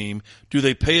this team. Do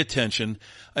they pay attention?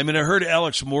 I mean, I heard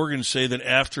Alex Morgan say that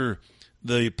after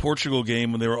the Portugal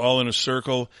game when they were all in a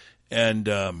circle and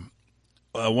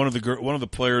one of the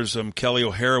players, Kelly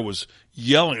O'Hara, was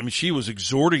yelling. I mean, she was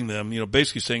exhorting them,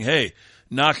 basically saying, "Hey,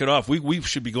 knock it off. We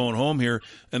should be going home here."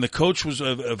 And the coach of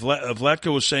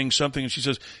Vlatko was saying something, and she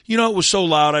says, "It was so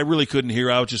loud, I really couldn't hear.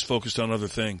 I was just focused on other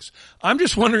things." I'm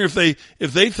just wondering if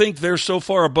they think they're so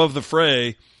far above the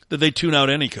fray that they tune out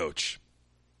any coach.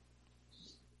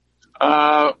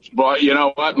 Well, you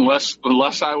know what?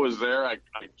 Unless I was there, I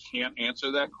can't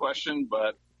answer that question.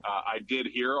 But I did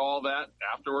hear all that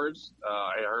afterwards.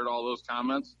 I heard all those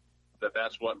comments.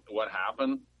 That's what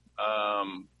happened.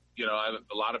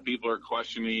 A lot of people are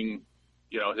questioning,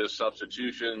 his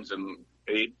substitutions and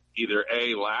either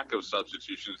lack of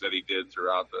substitutions that he did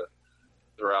throughout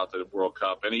the World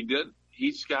Cup, and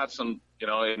he's got some,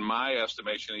 in my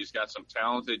estimation, he's got some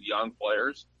talented young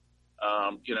players.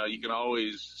 You can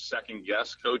always second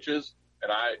guess coaches,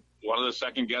 and one of the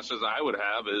second guesses I would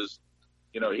have is,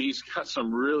 he's got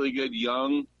some really good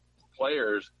young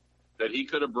players that he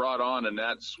could have brought on in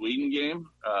that Sweden game,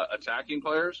 attacking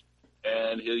players,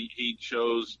 and he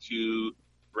chose to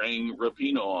bring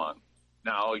Rapinoe on.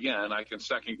 Now, again, I can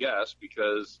second guess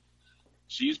because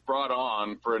she's brought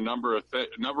on for a number of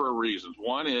reasons.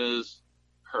 One is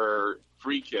her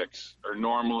free kicks are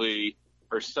normally,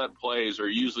 her set plays are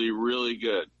usually really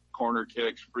good. Corner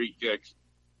kicks, free kicks,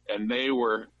 and they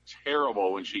were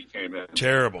terrible when she came in.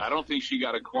 Terrible. I don't think she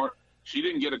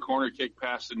didn't get a corner kick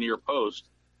past the near post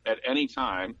at any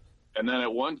time. And then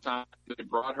at one time, they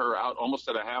brought her out almost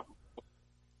at a half.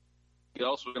 He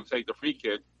else was going to take the free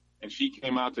kick, and she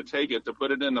came out to take it, to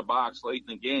put it in the box late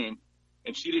in the game,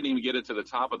 and she didn't even get it to the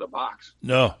top of the box.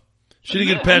 No. She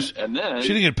didn't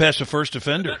get past the first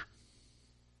defender.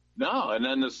 No, and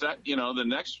then the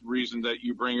next reason that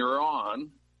you bring her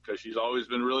on, because she's always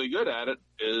been really good at it,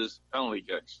 is penalty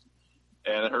kicks.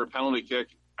 And her penalty kick,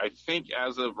 I think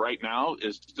as of right now,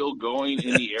 is still going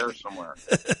in the air somewhere.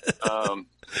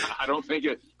 I don't think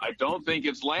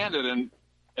it's landed, and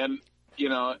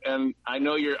I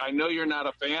know you're not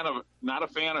a fan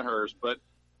of hers, but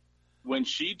when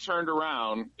she turned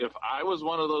around, if I was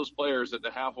one of those players at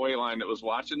the halfway line that was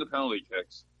watching the penalty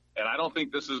kicks, and I don't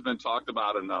think this has been talked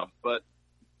about enough, but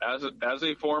as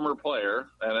a former player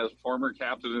and as former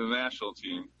captain of the national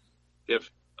team,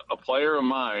 if a player of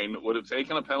mine would have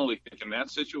taken a penalty kick in that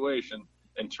situation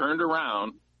and turned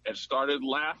around and started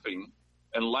laughing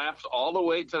and laughed all the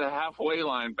way to the halfway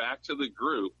line back to the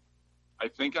group, I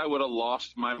think I would have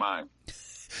lost my mind.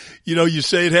 You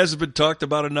say it hasn't been talked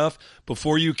about enough.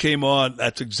 Before you came on,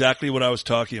 that's exactly what I was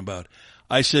talking about.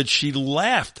 I said she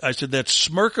laughed. I said that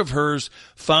smirk of hers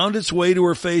found its way to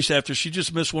her face after she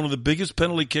just missed one of the biggest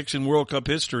penalty kicks in World Cup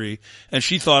history, and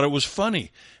she thought it was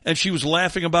funny. And she was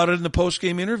laughing about it in the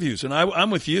post-game interviews. And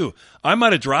I'm with you. I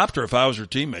might have dropped her if I was her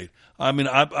teammate. I mean,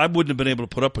 I wouldn't have been able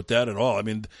to put up with that at all. I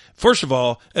mean, first of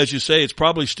all, as you say, it's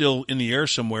probably still in the air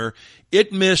somewhere.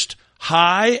 It missed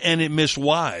high and it missed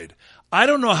wide. I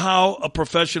don't know how a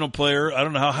professional player, I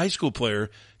don't know how a high school player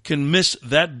can miss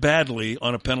that badly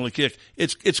on a penalty kick.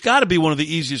 It's got to be one of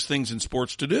the easiest things in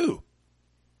sports to do.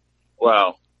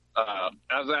 Well,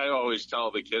 as I always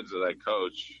tell the kids that I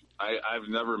coach, I've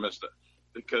never missed it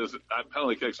because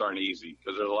penalty kicks aren't easy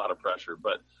because there's a lot of pressure.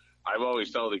 But I've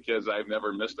always tell the kids I've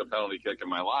never missed a penalty kick in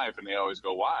my life, and they always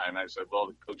go, "Why?" And I said, "Well,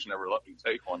 the coach never let me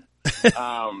take one."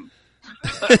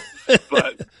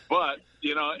 But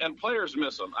and players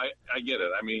miss them. I get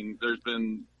it. I mean, there's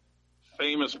been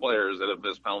famous players that have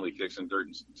missed penalty kicks in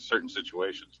certain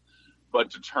situations.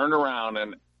 But to turn around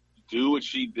and do what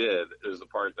she did is the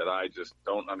part that I just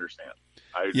don't understand.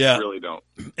 I really don't.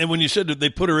 And when you said that they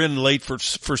put her in late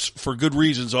for good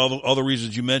reasons, all the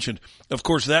reasons you mentioned, of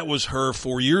course, that was her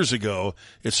 4 years ago.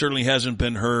 It certainly hasn't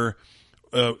been her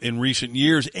in recent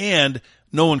years, and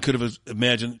no one could have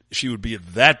imagined she would be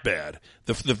that bad.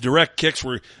 The direct kicks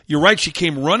were, you're right, she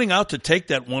came running out to take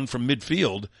that one from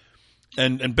midfield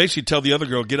and basically tell the other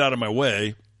girl, get out of my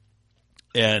way,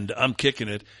 and I'm kicking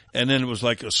it. And then it was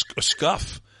like a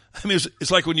scuff. I mean,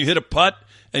 it's like when you hit a putt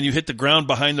and you hit the ground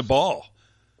behind the ball.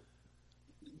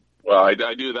 Well, I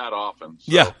do that often.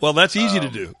 So, yeah, well, that's easy to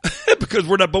do because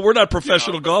we're not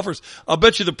professional golfers. I'll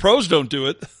bet you the pros don't do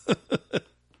it.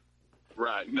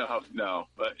 Right. No.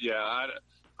 But yeah,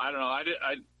 I don't know.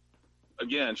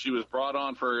 Again, she was brought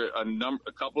on for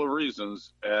a couple of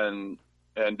reasons and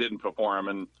didn't perform,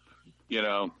 and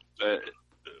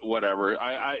whatever.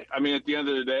 I mean, at the end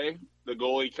of the day, the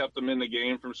goalie kept them in the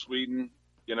game from Sweden.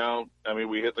 I mean,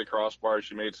 we hit the crossbar.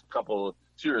 She made 2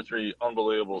 or 3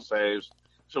 unbelievable saves.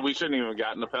 So we shouldn't even have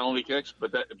gotten the penalty kicks.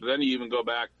 But then you even go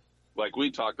back, like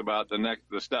we talked about, the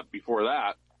step before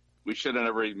that, we should have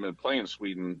never even been playing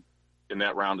Sweden in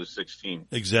that round of 16.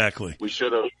 Exactly. We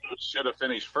should have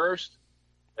finished first,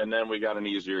 and then we got an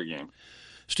easier game.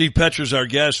 Steve Petr's our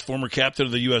guest, former captain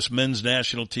of the U.S. men's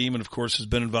national team, and, of course, has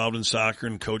been involved in soccer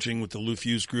and coaching with the Lou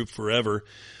Fuse group forever.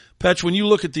 Petch, when you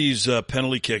look at these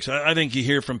penalty kicks, I think you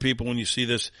hear from people when you see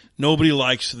this, nobody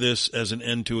likes this as an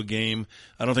end to a game.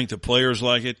 I don't think the players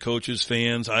like it, coaches,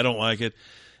 fans. I don't like it.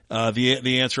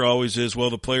 The answer always is,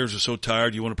 well, the players are so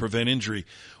tired, you want to prevent injury.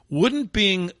 Wouldn't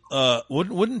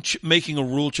making a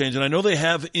rule change, and I know they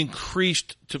have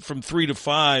increased from 3 to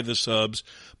 5 the subs,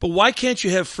 but why can't you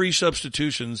have free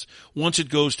substitutions once it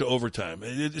goes to overtime?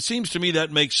 It seems to me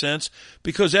that makes sense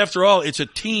because, after all, it's a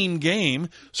team game,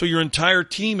 so your entire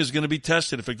team is going to be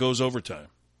tested if it goes overtime.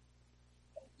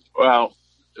 Well,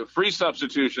 free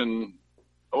substitution,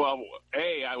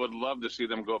 I would love to see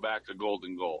them go back to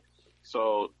golden goal.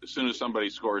 So as soon as somebody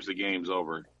scores, the game's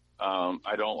over.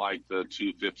 I don't like the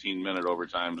 2 15-minute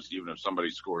overtimes, even if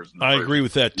somebody scores. I agree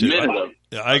with that, too.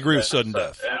 I agree with sudden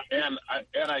death. And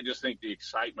I just think the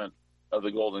excitement of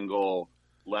the golden goal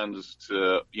lends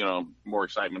to, more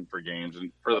excitement for games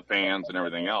and for the fans and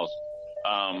everything else.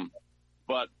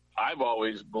 But I've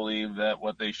always believed that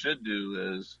what they should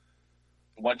do is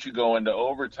once you go into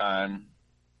overtime,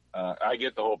 I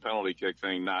get the whole penalty kick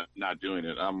thing, not doing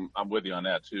it. I'm with you on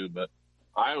that, too. But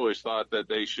I always thought that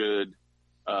they should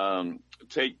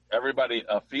take everybody,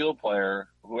 a field player,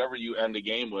 whoever you end the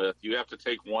game with, you have to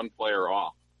take one player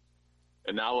off.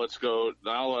 And now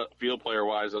field player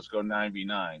wise, let's go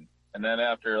 9v9. And then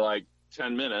after like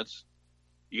 10 minutes,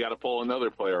 you got to pull another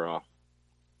player off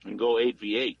and go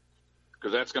 8v8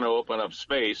 because that's going to open up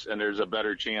space and there's a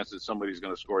better chance that somebody's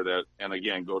going to score that. And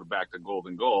again, go back to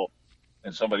golden goal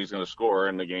and somebody's going to score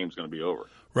and the game's going to be over.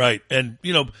 Right. And,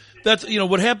 that's,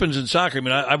 what happens in soccer. I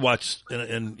mean, I watch,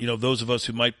 and those of us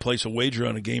who might place a wager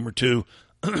on a game or two,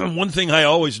 one thing I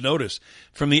always notice,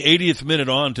 from the 80th minute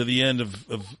on to the end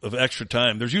of extra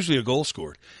time, there's usually a goal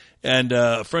scored. And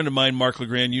a friend of mine, Mark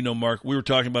LeGrand, Mark, we were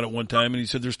talking about it one time, and he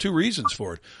said there's 2 reasons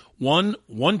for it.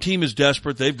 One team is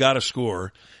desperate, they've got to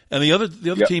score, and the other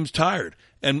team's tired.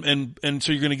 And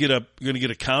so you're going to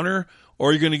get a counter,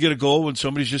 or you're going to get a goal when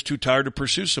somebody's just too tired to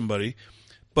pursue somebody.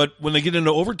 But when they get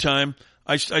into overtime,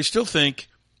 I still think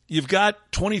you've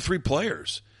got 23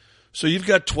 players. So you've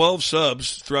got 12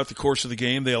 subs throughout the course of the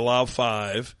game. They allow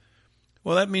 5.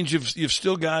 Well, that means you've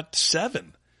still got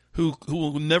 7 who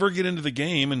will never get into the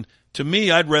game. And to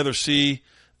me, I'd rather see,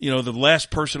 the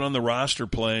last person on the roster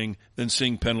playing than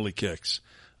seeing penalty kicks.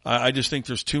 I just think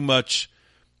there's too much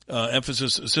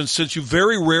emphasis since you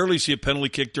very rarely see a penalty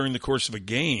kick during the course of a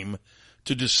game.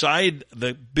 To decide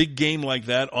the big game like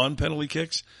that on penalty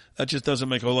kicks, that just doesn't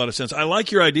make a whole lot of sense. I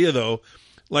like your idea, though.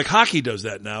 Like hockey does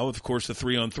that now, of course, the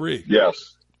 3-on-3.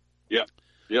 Yes. Yep.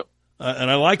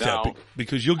 And I like that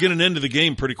because you'll get an end to the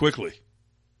game pretty quickly.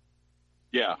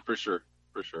 Yeah, for sure.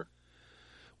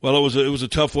 Well, it was a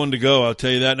tough one to go, I'll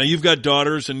tell you that. Now, you've got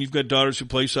daughters who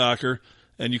play soccer,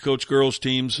 and you coach girls'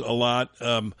 teams a lot.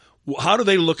 How do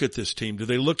they look at this team? Do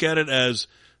they look at it as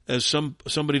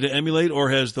somebody to emulate, or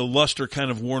has the luster kind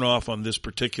of worn off on this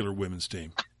particular women's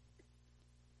team?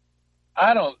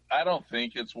 I don't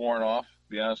think it's worn off, to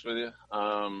be honest with you.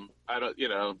 When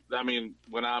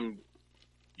I'm,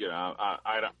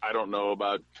 I don't know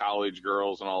about college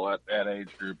girls and all that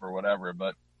age group or whatever,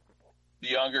 but the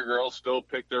younger girls still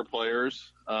pick their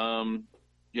players, and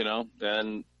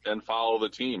follow the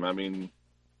team. I mean,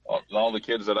 all the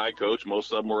kids that I coach,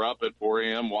 most of them were up at 4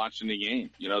 a.m. watching the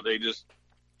game. They just,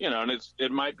 and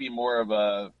it might be more of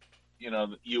a,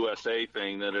 the USA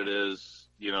thing than it is,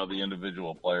 the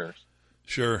individual players.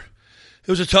 Sure. It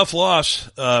was a tough loss.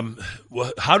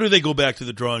 How do they go back to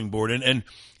the drawing board? And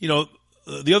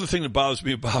the other thing that bothers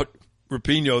me about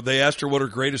Rapinoe, they asked her what her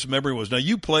greatest memory was. Now,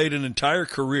 you played an entire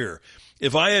career.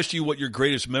 If I asked you what your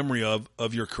greatest memory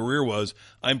of your career was,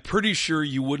 I'm pretty sure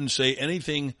you wouldn't say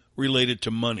anything related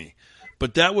to money.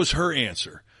 But that was her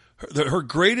answer. Her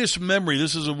greatest memory,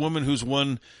 this is a woman who's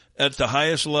won at the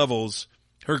highest levels,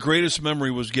 her greatest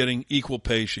memory was getting equal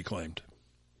pay, she claimed.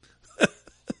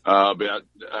 Let's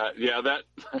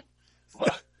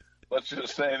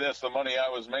just say this, the money I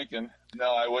was making,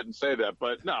 no, I wouldn't say that.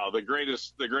 But no, the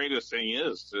greatest thing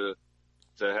is to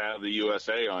have the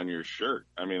USA on your shirt.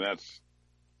 I mean, I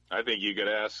think you could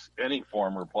ask any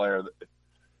former player,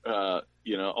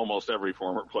 almost every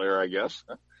former player, I guess.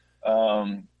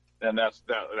 And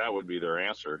that would be their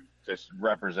answer, just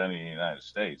representing the United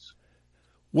States.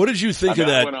 What did you think of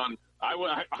that?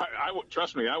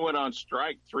 Trust me, I went on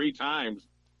strike 3 times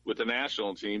with the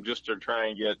national team just to try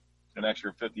and get an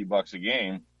extra $50 a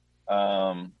game.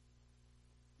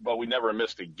 But we never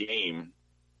missed a game.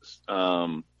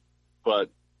 But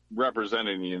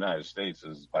representing the United States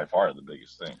is by far the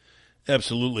biggest thing.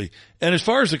 Absolutely. And as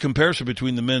far as the comparison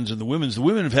between the men's and the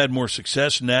women have had more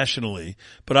success nationally,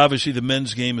 but obviously the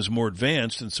men's game is more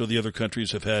advanced, and so the other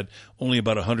countries have had only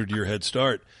about a 100-year head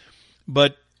start.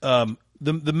 But the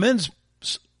men's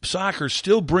soccer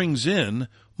still brings in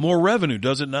more revenue,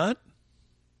 does it not?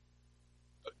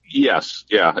 Yes,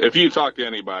 yeah. If you talk to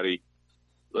anybody,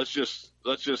 let's just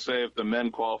say if the men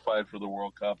qualified for the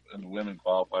World Cup and the women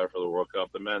qualify for the World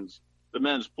Cup, the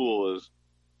men's pool is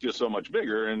just so much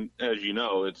bigger, and as you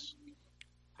know, it's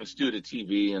due to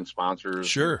TV and sponsors,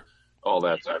 sure, all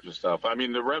that type of stuff. I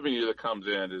mean, the revenue that comes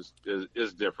in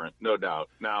is different, no doubt.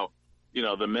 Now,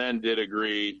 the men did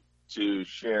agree to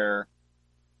share,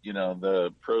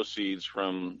 the proceeds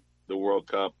from the World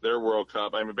Cup, their World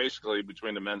Cup. I mean, basically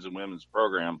between the men's and women's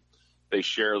program, they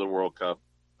share the World Cup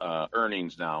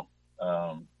earnings now,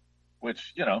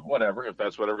 which whatever, if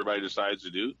that's what everybody decides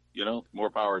to do, more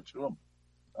power to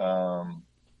them.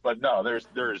 But no, there's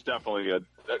definitely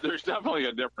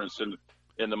a difference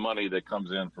in the money that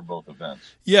comes in for both events.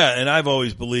 Yeah, and I've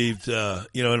always believed, and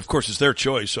of course it's their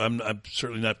choice. So I'm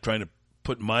certainly not trying to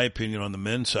put my opinion on the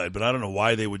men's side, but I don't know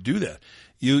why they would do that.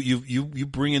 You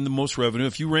bring in the most revenue.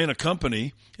 If you ran a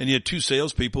company and you had two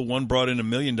salespeople, one brought in $1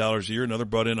 million a year, another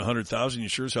brought in $100,000, you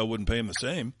sure as hell wouldn't pay them the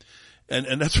same.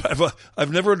 And that's why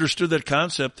I've never understood that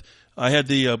concept. I had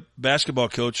the basketball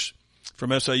coach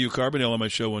from SIU Carbondale on my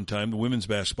show one time, the women's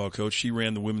basketball coach. She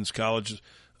ran the Women's College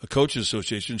Coaches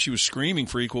Association. She was screaming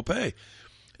for equal pay.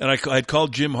 And I'd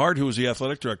called Jim Hart, who was the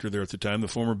athletic director there at the time, the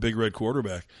former Big Red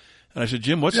quarterback. And I said,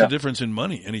 Jim, what's the difference in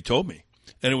money? And he told me.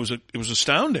 And it was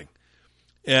astounding.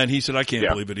 And he said, I can't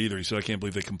believe it either. He said, I can't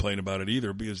believe they complain about it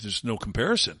either because there's no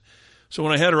comparison. So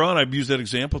when I had her on, I used that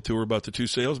example to her about the two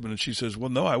salesmen, and she says, well,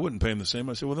 no, I wouldn't pay them the same.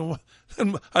 I said, well,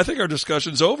 then I think our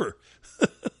discussion's over.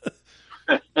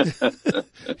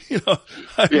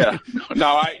 Yeah.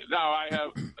 Now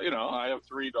I have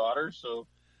 3 daughters, so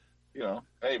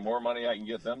hey, more money I can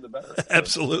get them, the better.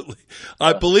 Absolutely.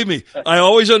 Believe me, I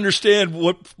always understand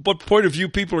what point of view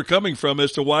people are coming from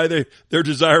as to why their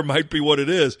desire might be what it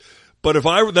is. But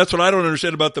that's what I don't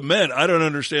understand about the men. I don't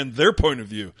understand their point of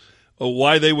view.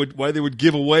 Why they would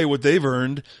give away what they've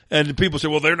earned. And people say,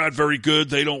 well, they're not very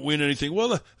good. They don't win anything.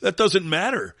 Well, that doesn't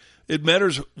matter. It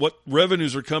matters what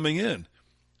revenues are coming in.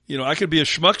 I could be a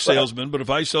schmuck salesman, but if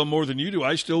I sell more than you do,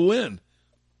 I still win.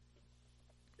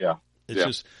 Yeah.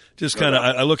 It's just kind of,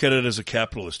 I look at it as a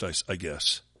capitalist, I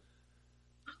guess.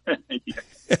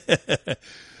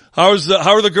 How are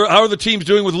the teams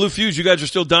doing with Lou Fuse? You guys are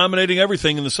still dominating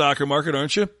everything in the soccer market,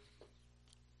 aren't you?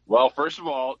 Well, first of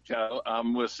all,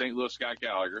 I'm with St. Louis Scott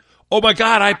Gallagher. Oh my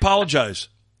God, I apologize.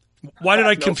 Why did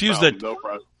I confuse that? No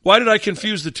problem. Why did I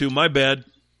confuse the two? My bad.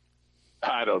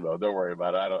 I don't know. Don't worry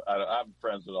about it. I'm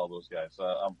friends with all those guys, so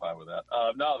I'm fine with that.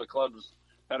 No, the club's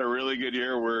had a really good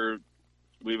year.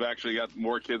 We've actually got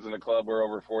more kids in the club. We're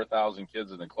over 4,000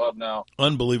 kids in the club now.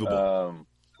 Unbelievable.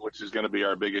 Which is going to be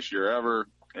our biggest year ever.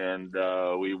 And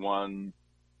we won,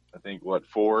 I think,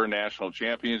 4 national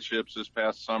championships this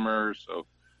past summer. So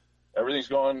everything's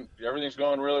going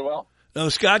really well. Now,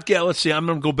 the Scott Gallagher, let's see, I'm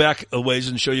going to go back a ways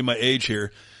and show you my age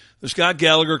here. The Scott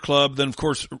Gallagher Club, then, of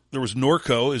course, there was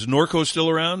Norco. Is Norco still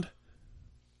around?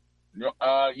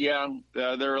 Yeah,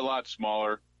 they're a lot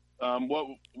smaller.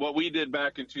 What we did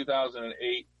back in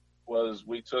 2008 was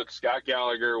we took Scott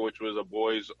Gallagher, which was a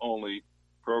boys-only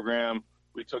program.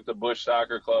 We took the Bush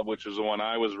Soccer Club, which was the one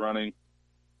I was running,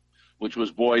 which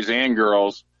was boys and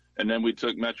girls. And then we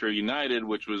took Metro United,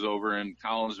 which was over in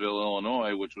Collinsville,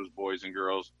 Illinois, which was boys and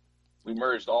girls. We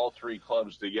merged all 3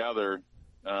 clubs together.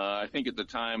 I think at the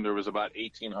time there was about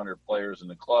 1,800 players in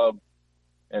the club.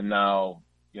 And now,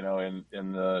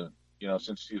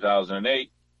 since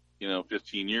 2008,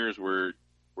 15 years, we're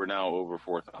now over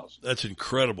 4,000. That's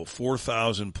incredible.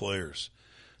 4,000 players.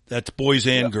 That's boys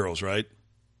and girls, right?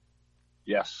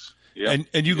 Yes. Yep.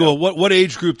 And you go, what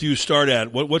age group do you start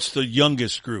at? What's the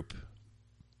youngest group?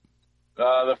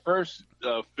 The first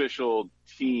official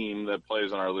team that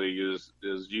plays in our league is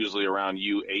usually around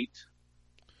U8.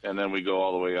 And then we go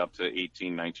all the way up to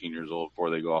 18, 19 years old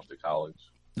before they go off to college.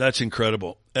 That's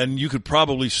incredible. And you could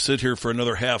probably sit here for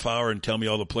another half hour and tell me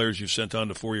all the players you've sent on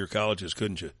to 4-year colleges,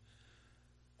 couldn't you?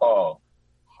 Oh,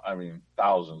 I mean,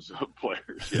 thousands of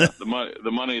players. Yeah,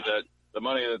 the money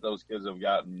that those kids have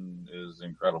gotten is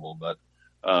incredible. But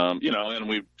and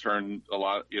we've turned a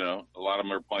lot of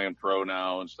them are playing pro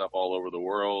now and stuff all over the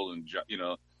world, and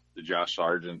the Josh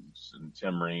Sargents and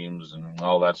Tim Reams and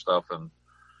all that stuff, and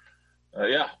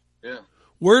Yeah.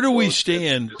 Where do we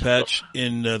stand, Patch,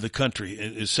 in the country?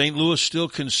 Is St. Louis still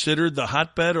considered the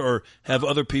hotbed, or have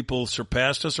other people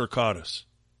surpassed us or caught us?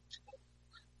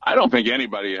 I don't think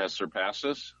anybody has surpassed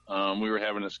us. We were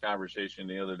having this conversation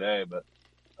the other day, but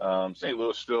St.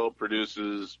 Louis still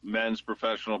produces men's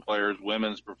professional players,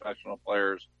 women's professional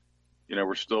players. You know,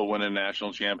 we're still winning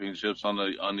national championships on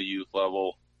the youth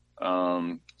level.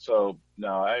 So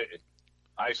no,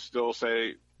 I still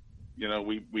say, you know,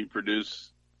 we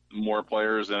produce more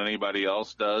players than anybody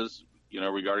else does, you know,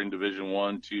 regarding Division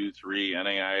 1, 2, 3,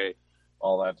 NAIA,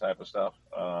 all that type of stuff,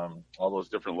 all those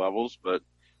different levels. But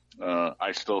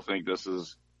I still think this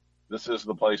is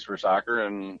the place for soccer.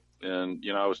 And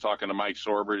you know, I was talking to Mike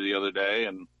Sorber the other day,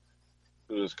 and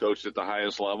who has coached at the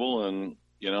highest level, and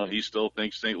you know, he still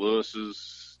thinks St. Louis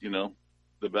is, you know,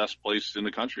 the best place in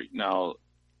the country. Now,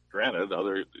 granted,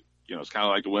 you know, it's kind of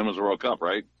like the Women's World Cup,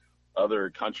 right? Other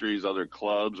countries, other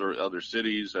clubs, or other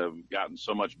cities have gotten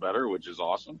so much better, which is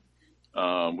awesome,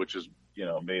 which has, you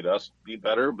know, made us be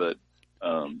better. But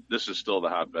this is still the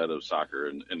hotbed of soccer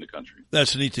in the country.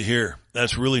 That's neat to hear.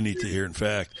 That's really neat to hear, in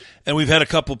fact. And we've had a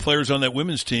couple of players on that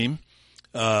women's team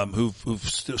who've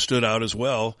stood out as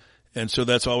well. And so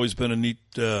that's always been a neat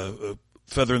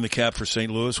feather in the cap for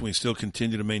St. Louis. We still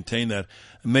continue to maintain that.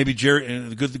 And maybe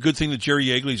the good thing that Jerry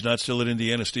Yeagley's not still at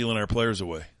Indiana stealing our players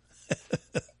away.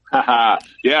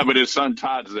 Yeah, but his son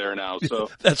Todd's there now, so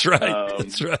that's right.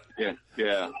 That's right.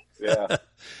 Yeah.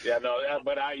 No,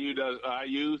 but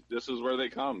IU. This is where they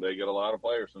come. They get a lot of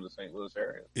players from the St. Louis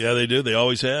area. Yeah, they do. They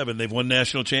always have, and they've won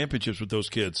national championships with those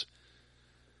kids.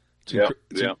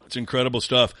 It's incredible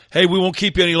stuff. Hey, we won't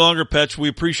keep you any longer, Petch. We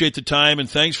appreciate the time, and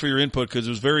thanks for your input, because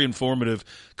it was very informative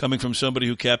coming from somebody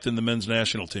who captained the men's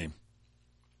national team.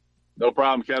 No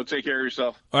problem, Kevin. Take care of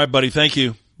yourself. All right, buddy. Thank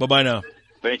you. Bye-bye now.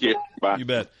 Thank you. Bye. You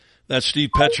bet. That's Steve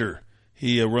Petcher.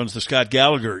 He runs the Scott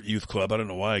Gallagher Youth Club. I don't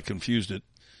know why I confused it.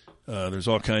 There's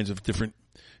all kinds of different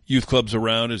youth clubs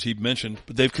around, as he mentioned,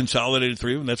 but they've consolidated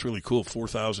 3 of them. That's really cool.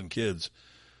 4,000 kids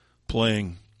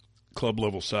playing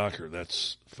club-level soccer.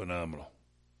 That's phenomenal.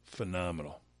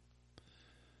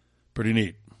 Pretty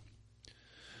neat.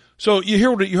 So you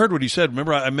heard what he said.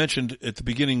 Remember, I mentioned at the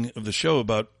beginning of the show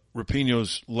about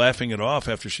Rapinoe's laughing it off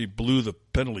after she blew the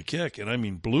penalty kick, and I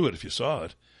mean blew it if you saw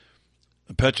it.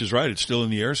 And Petch is right. It's still in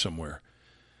the air somewhere.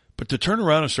 But to turn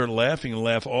around and start laughing and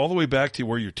laugh all the way back to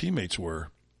where your teammates were,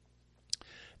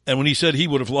 and when he said he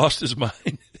would have lost his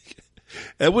mind,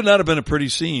 that would not have been a pretty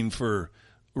scene for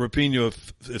Rapinoe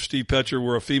if Steve Petcher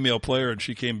were a female player and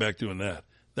she came back doing that.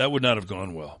 That would not have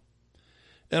gone well.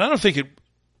 And I don't think it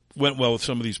went well with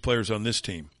some of these players on this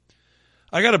team.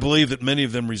 I got to believe that many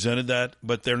of them resented that,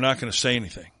 but they're not going to say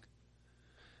anything.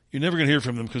 You're never going to hear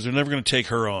from them because they're never going to take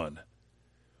her on,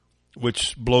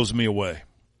 which blows me away.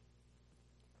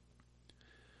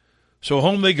 So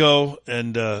home they go,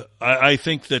 and I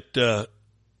think that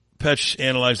Petch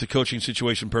analyzed the coaching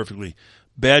situation perfectly.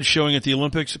 Bad showing at the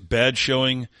Olympics, bad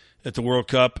showing at the World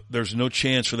Cup. There's no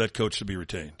chance for that coach to be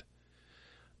retained.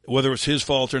 Whether it's his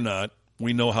fault or not,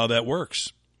 we know how that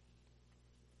works.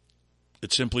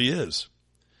 It simply is.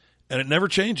 And it never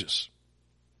changes.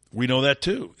 We know that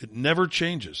too. It never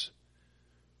changes.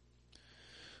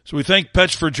 So we thank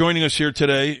Petch for joining us here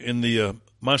today in the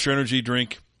Monster Energy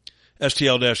drink,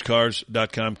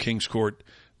 STL-cars.com, Kings Court.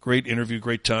 Great interview,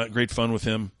 great time, great fun with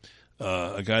him.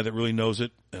 A guy that really knows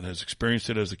it and has experienced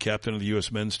it as the captain of the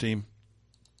U.S. men's team.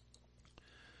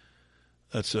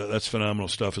 That's phenomenal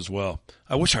stuff as well.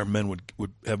 I wish our men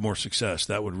would have more success.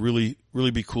 That would really,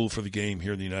 really be cool for the game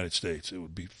here in the United States. It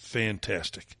would be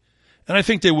fantastic. And I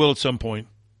think they will at some point.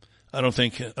 I don't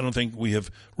think we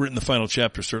have written the final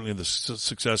chapter, certainly of the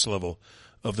success level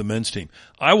of the men's team.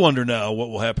 I wonder now what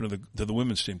will happen to the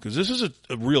women's team, because this is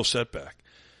a real setback.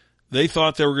 They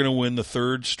thought they were going to win the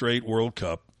 3rd straight World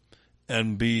Cup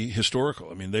and be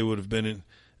historical. I mean, they would have been in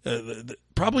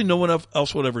probably no one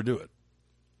else would ever do it.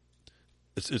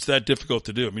 It's that difficult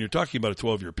to do. I mean, you're talking about a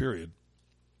 12-year period.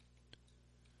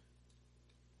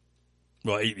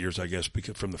 Well, 8 years, I guess,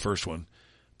 from the first one.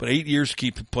 But 8 years to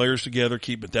keep the players together,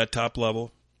 keep at that top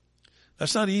level,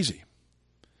 that's not easy.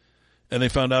 And they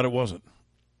found out it wasn't.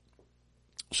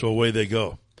 So away they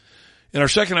go. In our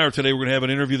second hour today, we're going to have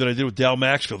an interview that I did with Dal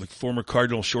Maxfield, the former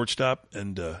Cardinal shortstop,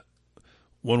 and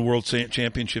won World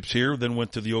Championships here, then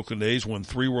went to the Oakland A's, won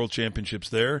 3 World Championships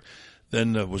there,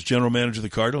 then was general manager of the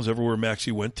Cardinals. Everywhere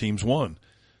Maxie went, teams won.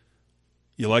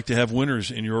 You like to have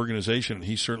winners in your organization, and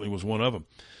he certainly was one of them.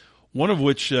 One of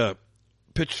which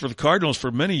pitched for the Cardinals for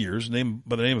many years, named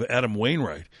by the name of Adam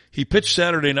Wainwright. He pitched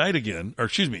Friday night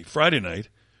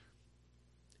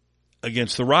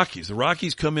against the Rockies. The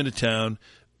Rockies come into town.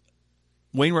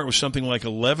 Wainwright was something like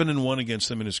 11-1 against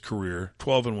them in his career,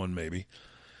 12-1 maybe.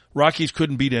 Rockies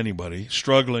couldn't beat anybody,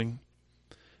 struggling.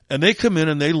 And they come in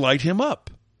and they light him up.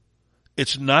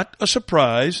 It's not a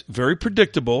surprise, very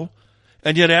predictable.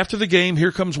 And yet after the game,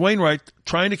 here comes Wainwright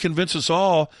trying to convince us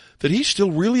all that he's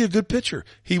still really a good pitcher.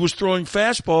 He was throwing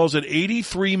fastballs at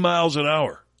 83 miles an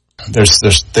hour.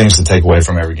 There's things to take away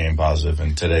from every game positive.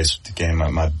 And today's game,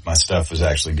 my stuff was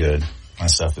actually good. My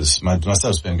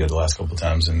stuff's been good the last couple of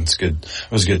times, and it's good.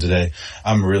 It was good today.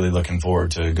 I'm really looking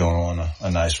forward to going on a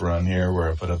nice run here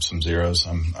where I put up some zeros.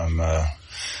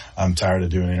 I'm tired of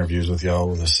doing interviews with y'all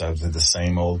with the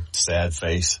same old sad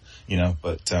face,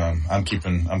 but I'm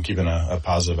keeping a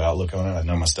positive outlook on it. I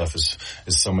know my stuff is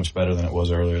so much better than it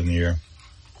was earlier in the year,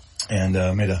 and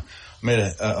made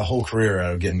a whole career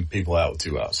out of getting people out with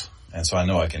 2 outs. And so I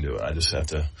know I can do it. I just have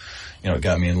to, it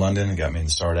got me in London, it got me in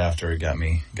the start after, it got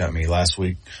me last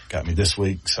week, got me this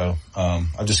week. So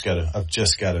I've just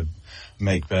gotta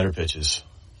make better pitches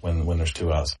when there's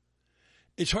 2 outs.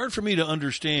 It's hard for me to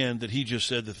understand that he just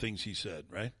said the things he said,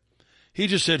 right? He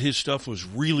just said his stuff was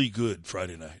really good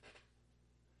Friday night.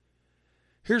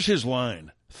 Here's his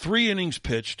line. 3 innings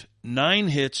pitched, 9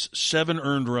 hits, 7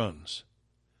 earned runs.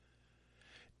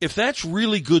 If that's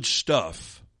really good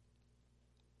stuff,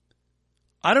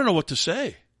 I don't know what to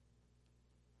say.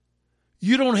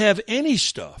 You don't have any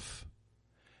stuff.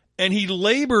 And he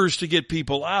labors to get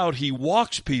people out. He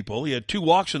walks people. He had 2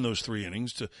 walks in those 3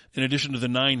 innings in addition to the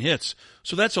 9 hits.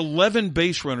 So that's 11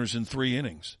 base runners in 3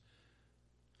 innings.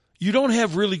 You don't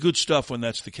have really good stuff when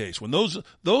that's the case, when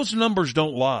those numbers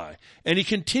don't lie. And he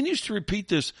continues to repeat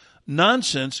this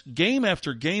nonsense game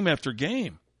after game after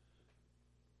game.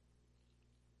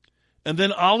 And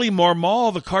then Ali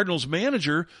Marmol, the Cardinals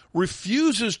manager,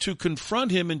 refuses to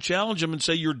confront him and challenge him and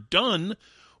say, you're done.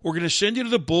 We're going to send you to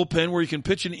the bullpen where you can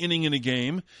pitch an inning in a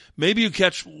game. Maybe you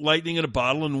catch lightning in a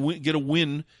bottle and get a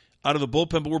win out of the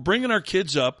bullpen. But we're bringing our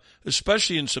kids up,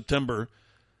 especially in September,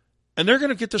 and they're going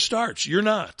to get the starts. You're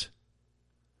not.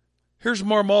 Here's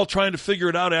Marmol trying to figure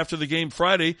it out after the game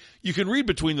Friday. You can read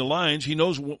between the lines. He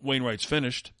knows Wainwright's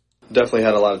finished. Definitely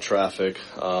had a lot of traffic.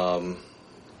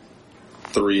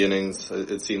 3 innings,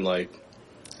 it seemed like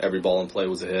every ball in play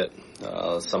was a hit,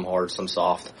 some hard, some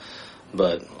soft,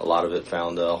 but a lot of it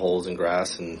found holes in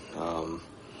grass, and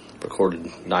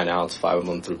recorded 9 outs, 5 of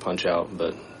them through punch out,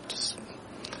 but just a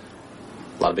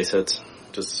lot of base hits.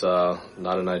 Just not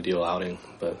an ideal outing,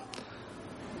 but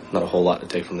not a whole lot to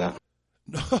take from that.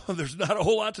 No, there's not a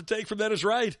whole lot to take from that is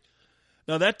right.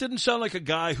 Now, that didn't sound like a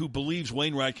guy who believes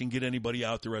Wainwright can get anybody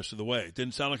out the rest of the way. It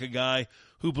didn't sound like a guy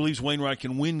who believes Wainwright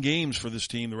can win games for this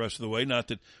team the rest of the way. Not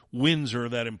that wins are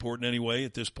that important anyway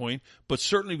at this point, but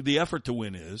certainly the effort to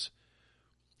win is.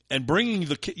 And bringing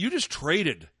you just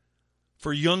traded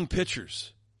for young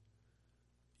pitchers.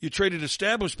 You traded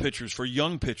established pitchers for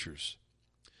young pitchers.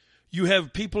 You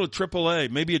have people at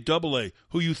AAA, maybe at AA,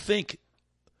 who you think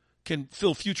can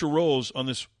fill future roles in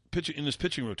this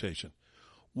pitching rotation.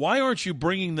 Why aren't you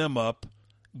bringing them up,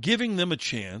 giving them a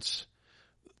chance?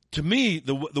 To me,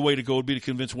 the way to go would be to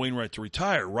convince Wainwright to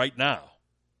retire right now.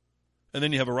 And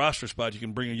then you have a roster spot. You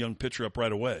can bring a young pitcher up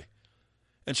right away.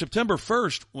 And September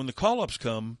 1st, when the call-ups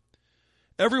come,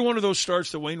 every one of those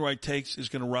starts that Wainwright takes is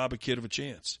going to rob a kid of a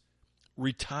chance.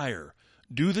 Retire.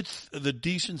 Do the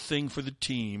decent thing for the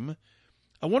team.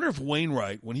 I wonder if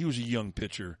Wainwright, when he was a young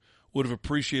pitcher, would have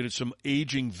appreciated some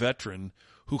aging veteran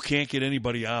who can't get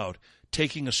anybody out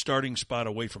taking a starting spot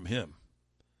away from him.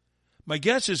 My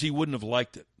guess is he wouldn't have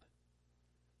liked it.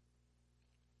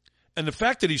 And the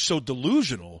fact that he's so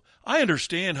delusional, I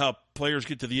understand how players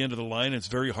get to the end of the line and it's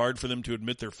very hard for them to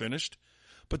admit they're finished.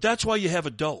 But that's why you have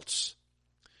adults.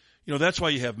 That's why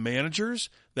you have managers.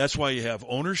 That's why you have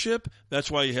ownership.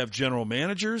 That's why you have general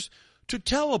managers to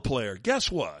tell a player, guess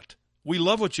what? We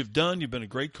love what you've done. You've been a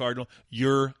great Cardinal.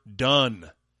 You're done.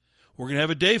 We're going to have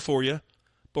a day for you.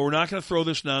 But we're not going to throw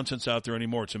this nonsense out there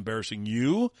anymore. It's embarrassing.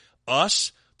 You,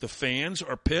 us, the fans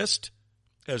are pissed,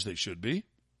 as they should be.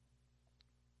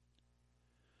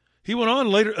 He went on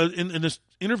later in this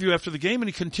interview after the game, and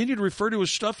he continued to refer to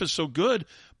his stuff as so good,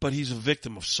 but he's a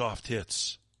victim of soft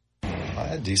hits. I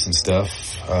had decent stuff.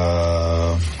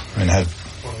 And had,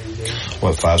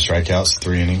 5 strikeouts,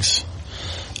 3 innings.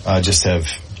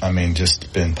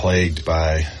 Just been plagued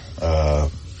by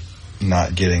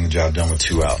not getting the job done with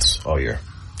 2 outs all year.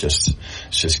 It's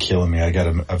just killing me. I've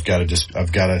got to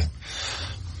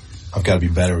be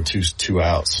better with two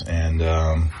outs. And,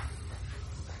 I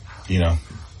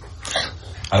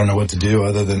don't know what to do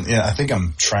other than, I think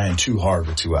I'm trying too hard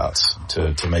with 2 outs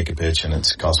to make a pitch, and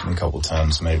it's cost me a couple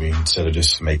times maybe instead of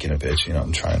just making a pitch.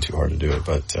 I'm trying too hard to do it,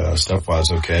 but, stuff wise,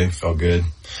 okay. Felt good.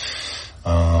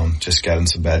 Just got in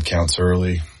some bad counts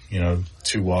early.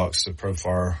 2 walks to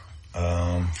Profar.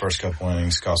 First couple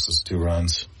innings cost us 2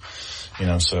 runs.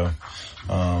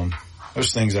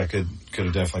 There's things I could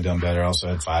have definitely done better. I also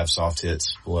had 5 soft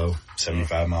hits below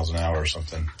 75 miles an hour or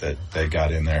something that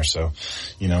got in there. So,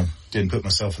 didn't put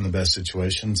myself in the best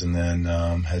situations, and then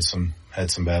had some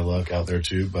bad luck out there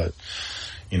too. But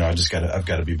I've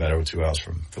got to be better with 2 outs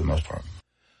for the most part.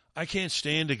 I can't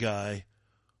stand a guy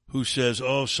who says,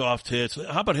 "Oh, soft hits."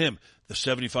 How about him? The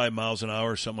 75 miles an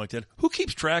hour or something like that. Who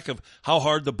keeps track of how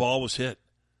hard the ball was hit?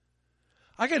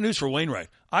 I got news for Wainwright.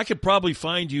 I could probably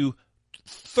find you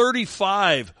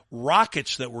 35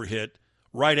 rockets that were hit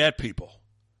right at people,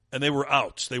 and they were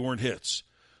outs. They weren't hits.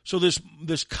 So this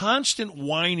constant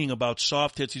whining about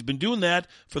soft hits, he's been doing that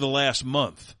for the last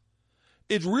month.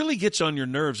 It really gets on your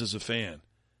nerves as a fan.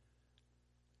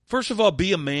 First of all,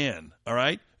 be a man, all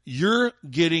right? You're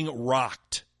getting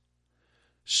rocked.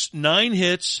 9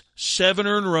 hits, 7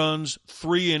 earned runs,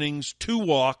 3 innings, 2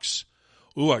 walks.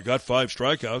 Ooh, I got 5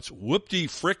 strikeouts.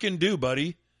 Whoop-de-frickin-do,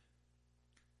 buddy.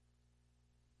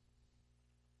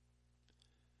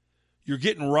 You're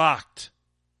getting rocked.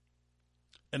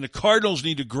 And the Cardinals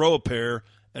need to grow a pair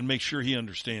and make sure he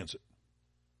understands it.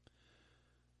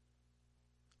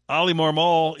 Oli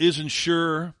Marmol isn't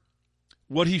sure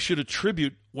what he should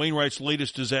attribute Wainwright's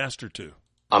latest disaster to.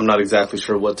 I'm not exactly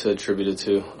sure what to attribute it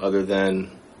to, other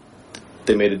than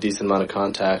they made a decent amount of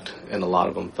contact, and a lot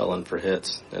of them fell in for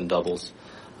hits and doubles.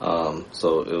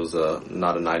 So it was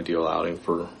not an ideal outing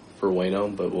for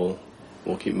Waino, but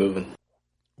we'll keep moving.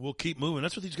 We'll keep moving.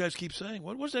 That's what these guys keep saying.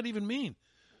 What does that even mean?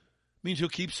 It means he'll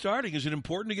keep starting. Is it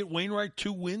important to get Wainwright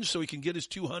 2 wins so he can get his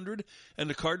 200 and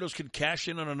the Cardinals can cash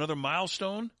in on another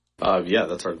milestone? Yeah,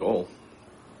 that's our goal.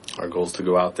 Our goal is to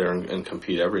go out there and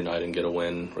compete every night and get a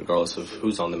win, regardless of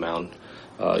who's on the mound.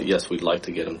 Yes, we'd like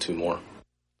to get him 2 more.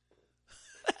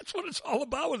 That's what it's all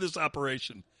about with this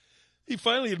operation. He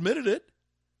finally admitted it.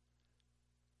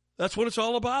 That's what it's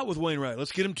all about with Wainwright.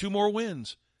 Let's get him 2 more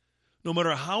wins. No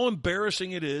matter how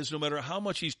embarrassing it is, no matter how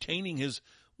much he's tainting his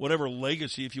whatever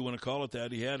legacy, if you want to call it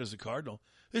that, he had as a Cardinal,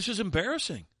 this is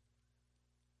embarrassing.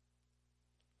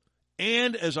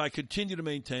 And as I continue to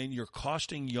maintain, you're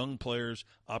costing young players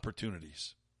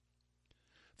opportunities.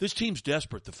 This team's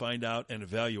desperate to find out and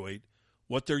evaluate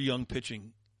what their young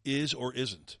pitching is or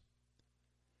isn't.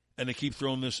 And they keep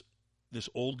throwing this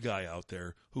old guy out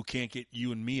there who can't get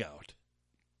you and me out.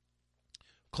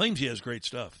 Claims he has great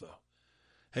stuff, though.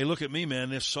 Hey, look at me, man.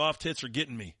 This soft hits are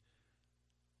getting me.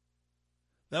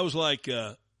 That was like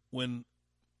when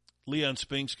Leon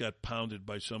Spinks got pounded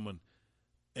by someone.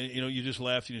 And, you just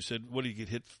laughed and you said, what, did he get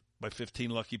hit by 15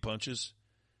 lucky punches?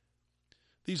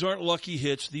 These aren't lucky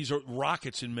hits. These are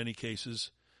rockets in many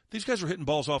cases. These guys were hitting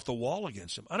balls off the wall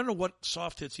against him. I don't know what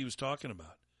soft hits he was talking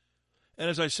about. And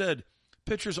as I said,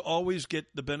 pitchers always get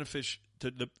the benefit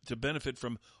to benefit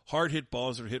from hard hit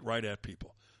balls that are hit right at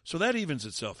people. So that evens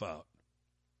itself out.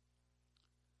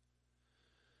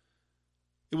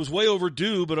 It was way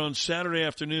overdue, but on Saturday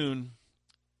afternoon,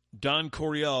 Don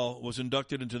Coryell was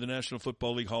inducted into the National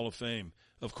Football League Hall of Fame.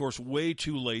 Of course, way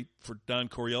too late for Don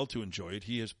Coryell to enjoy it.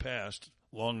 He has passed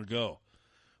long ago.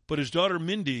 But his daughter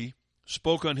Mindy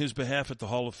spoke on his behalf at the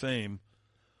Hall of Fame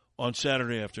on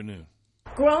Saturday afternoon.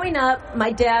 Growing up,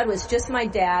 my dad was just my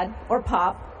dad, or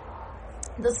Pop.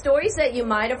 The stories that you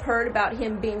might have heard about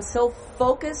him being so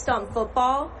focused on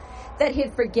football that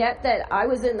he'd forget that I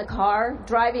was in the car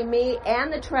driving me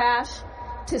and the trash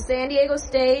to San Diego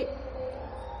State,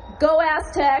 go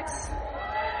Aztecs,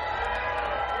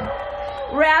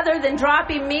 rather than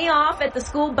dropping me off at the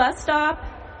school bus stop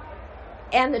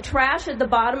and the trash at the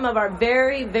bottom of our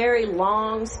very, very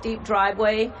long, steep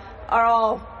driveway are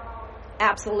all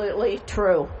absolutely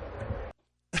true.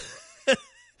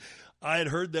 I had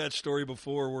heard that story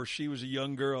before where she was a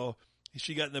young girl.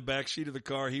 She got in the back seat of the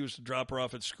car. He was to drop her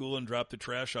off at school and drop the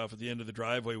trash off at the end of the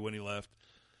driveway when he left.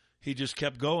 He just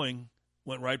kept going,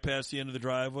 went right past the end of the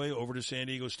driveway over to San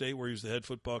Diego State where he was the head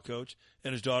football coach,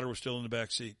 and his daughter was still in the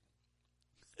back seat.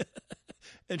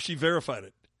 And she verified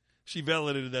it. She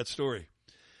validated that story.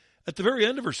 At the very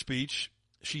end of her speech,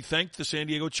 she thanked the San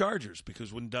Diego Chargers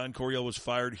because when Don Coryell was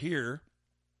fired here,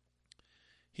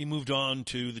 he moved on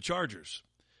to the Chargers.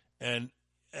 And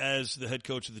as the head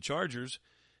coach of the Chargers,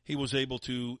 he was able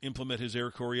to implement his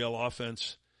Eric Coryell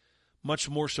offense much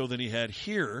more so than he had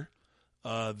here.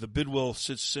 The Bidwell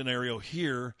scenario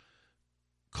here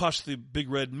cost the Big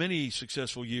Red many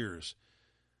successful years.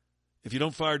 If you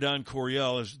don't fire Don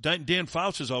Coryell, as Dan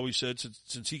Fouts has always said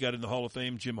since he got in the Hall of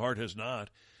Fame, Jim Hart has not.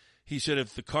 He said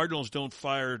if the Cardinals don't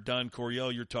fire Don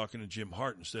Coryell, you're talking to Jim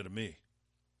Hart instead of me.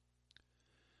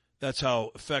 That's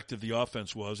how effective the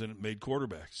offense was, and it made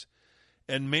quarterbacks.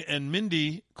 And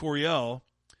Mindy Coryell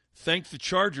thanked the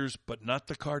Chargers, but not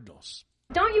the Cardinals.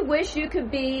 Don't you wish you could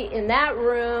be in that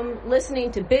room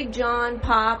listening to Big John,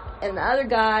 Pop, and the other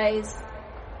guys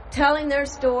telling their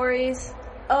stories?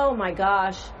 Oh my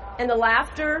gosh. And the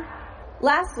laughter.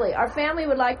 Lastly, our family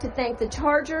would like to thank the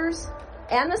Chargers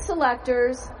and the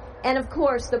selectors and, of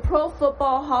course, the Pro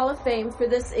Football Hall of Fame for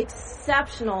this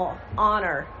exceptional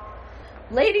honor.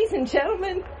 Ladies and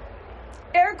gentlemen,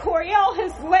 Air Coryell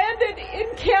has landed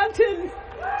in Canton.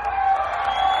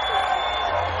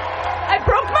 I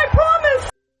broke my promise.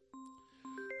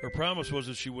 Her promise was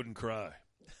that she wouldn't cry.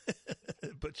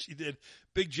 But she did.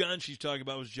 Big John she's talking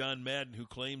about was John Madden, who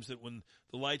claims that when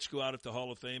the lights go out at the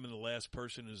Hall of Fame and the last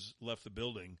person has left the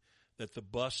building, that the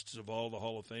busts of all the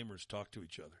Hall of Famers talk to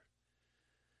each other.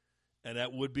 And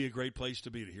that would be a great place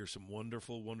to be, to hear some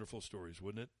wonderful, wonderful stories,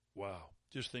 wouldn't it? Wow.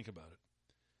 Just think about it.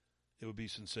 It would be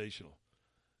sensational.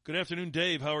 Good afternoon,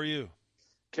 Dave. How are you?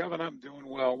 Kevin, I'm doing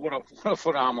well. What a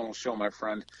phenomenal show, my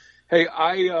friend. Hey,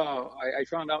 I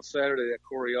found out Saturday that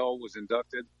Coryell was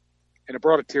inducted, and it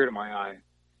brought a tear to my eye.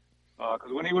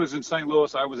 Because when he was in St.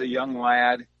 Louis, I was a young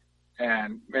lad,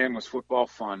 and, man, was football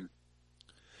fun.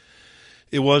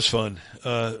 It was fun.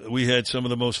 We had some of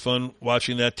the most fun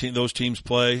watching those teams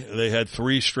play. They had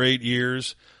 3 straight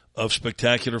years of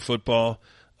spectacular football.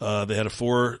 They had a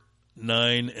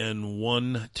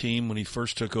 4-9-1 team when he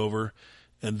first took over,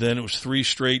 and then it was 3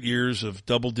 straight years of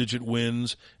double-digit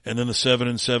wins, and then the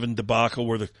 7-7 debacle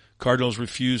where the Cardinals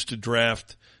refused to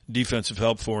draft defensive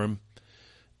help for him,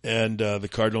 and the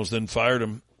Cardinals then fired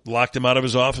him, locked him out of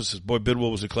his offices. Boy,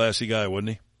 Bidwell was a classy guy,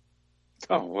 wasn't he?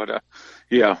 Oh,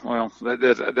 yeah, well,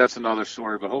 that's another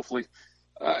story, but hopefully,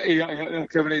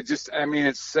 Kevin,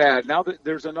 it's sad. Now that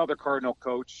there's another Cardinal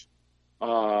coach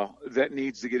that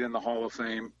needs to get in the Hall of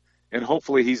Fame, and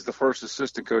hopefully he's the first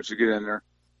assistant coach to get in there.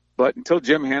 But until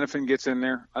Jim Hannafin gets in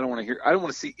there, I don't want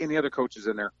to see any other coaches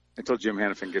in there until Jim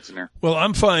Hannafin gets in there. Well,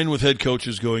 I'm fine with head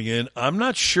coaches going in. I'm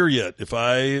not sure yet if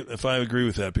I agree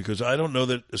with that, because I don't know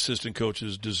that assistant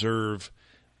coaches deserve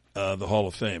the Hall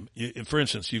of Fame. For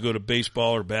instance, you go to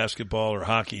baseball or basketball or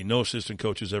hockey, no assistant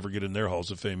coaches ever get in their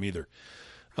Halls of Fame either.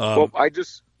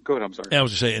 Go ahead, I'm sorry. I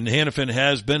was just saying, and Hannafin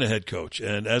has been a head coach,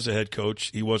 and as a head coach,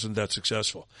 he wasn't that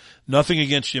successful. Nothing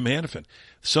against Jim Hannafin.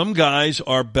 Some guys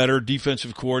are better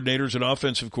defensive coordinators and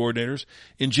offensive coordinators.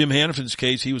 In Jim Hannafin's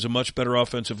case, he was a much better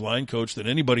offensive line coach than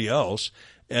anybody else,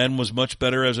 and was much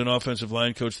better as an offensive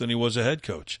line coach than he was a head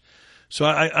coach. So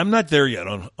I'm not there yet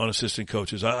on assistant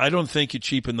coaches. I don't think you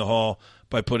cheapen the Hall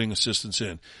by putting assistants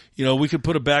in. You know, we could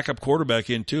put a backup quarterback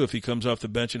in too if he comes off the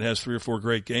bench and has 3 or 4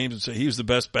 great games and say he was the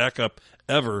best backup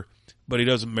ever, but he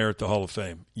doesn't merit the Hall of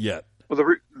Fame yet. Well,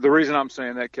 the reason I'm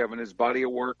saying that, Kevin, is body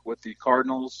of work with the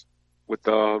Cardinals, with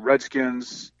the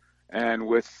Redskins, and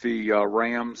with the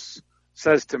Rams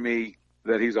says to me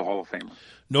that he's a Hall of Famer.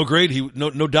 No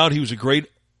doubt he was a great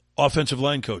offensive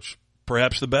line coach,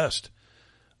 perhaps the best,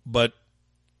 but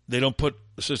they don't put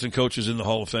assistant coaches in the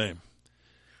Hall of Fame.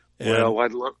 And,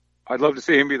 well, I'd love to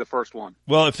see him be the first one.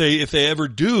 Well, if they ever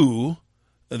do,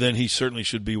 then he certainly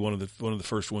should be one of the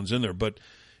first ones in there. But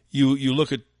you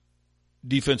look at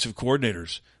defensive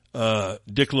coordinators,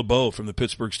 Dick LeBeau from the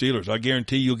Pittsburgh Steelers. I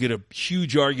guarantee you'll get a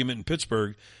huge argument in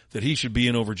Pittsburgh that he should be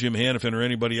in over Jim Hannafin or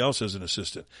anybody else as an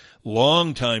assistant.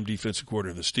 Long-time defensive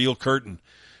coordinator, the Steel Curtain.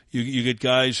 You get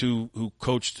guys who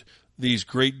coached these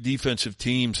great defensive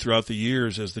teams throughout the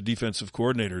years as the defensive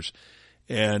coordinators,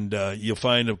 and you'll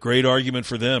find a great argument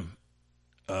for them.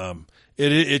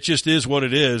 It just is what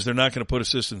it is. They're not going to put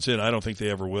assistants in. I don't think they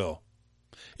ever will.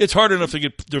 It's hard enough to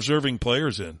get deserving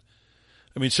players in.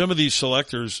 I mean, some of these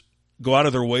selectors go out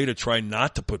of their way to try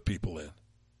not to put people in.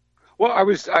 Well,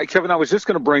 Kevin, I was just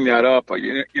going to bring that up.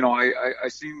 I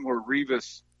seen where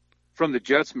Revis from the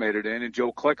Jets made it in, and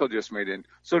Joe Klecko just made it in.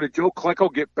 So did Joe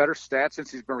Klecko get better stats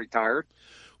since he's been retired?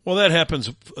 Well, that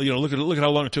happens. You know, look at how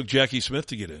long it took Jackie Smith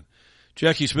to get in.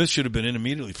 Jackie Smith should have been in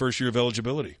immediately, first year of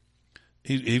eligibility.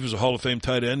 He was a Hall of Fame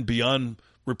tight end beyond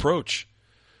reproach.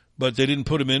 But they didn't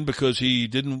put him in because he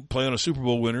didn't play on a Super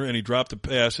Bowl winner and he dropped a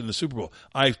pass in the Super Bowl.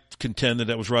 I contend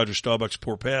that was Roger Staubach's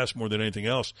poor pass more than anything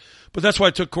else. But that's why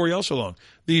it took Coryell so long.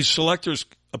 These selectors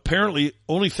apparently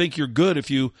only think you're good if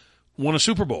you won a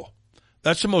Super Bowl.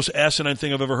 That's the most asinine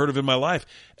thing I've ever heard of in my life.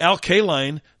 Al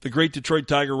Kaline, the great Detroit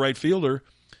Tiger right fielder,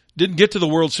 didn't get to the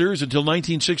World Series until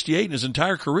 1968 in his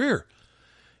entire career.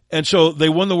 And so they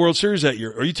won the World Series that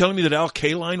year. Are you telling me that Al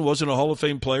Kaline wasn't a Hall of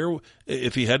Fame player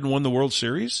if he hadn't won the World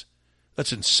Series?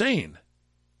 That's insane.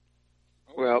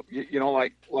 Well,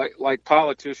 like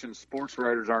politicians, sports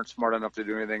writers aren't smart enough to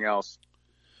do anything else.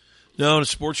 No, it's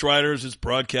sports writers, it's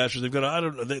broadcasters. They've got, I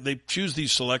don't know, they choose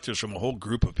these selectors from a whole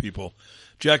group of people.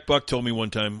 Jack Buck told me one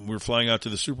time, we were flying out to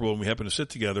the Super Bowl and we happened to sit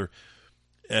together,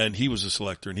 and he was a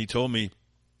selector, and he told me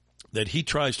that he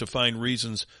tries to find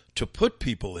reasons to put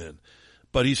people in.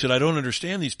 But he said, I don't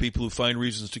understand these people who find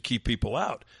reasons to keep people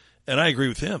out. And I agree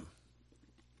with him.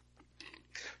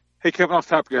 Hey, Kevin, off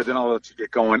topic, then I'll let you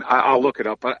get going. I'll look it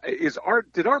up. But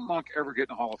did Art Monk ever get in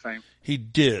the Hall of Fame? He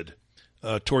did.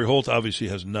 Torrey Holt obviously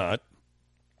has not.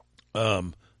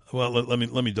 Well, let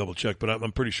me double check, but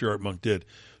I'm pretty sure Art Monk did.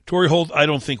 Torrey Holt, I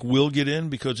don't think will get in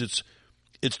because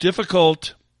it's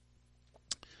difficult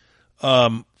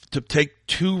to take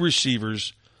two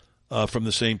receivers from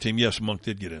the same team. Yes, Monk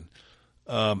did get in.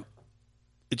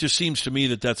 It just seems to me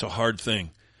that that's a hard thing.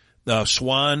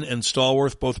 Swan and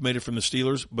Stallworth both made it from the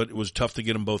Steelers, but it was tough to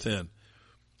get them both in.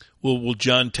 Will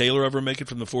John Taylor ever make it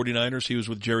from the 49ers? He was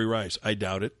with Jerry Rice. I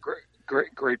doubt it.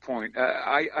 Great point.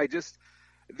 I just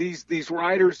these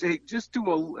writers, they just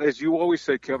do as you always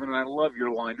say, Kevin, and I love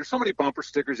your line. There's so many bumper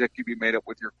stickers that can be made up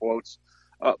with your quotes,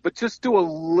 but just do a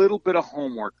little bit of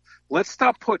homework. Let's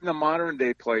stop putting a modern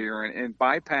day player and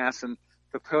bypassing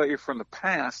the player from the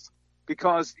past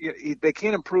because they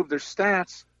can't improve their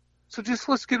stats. So just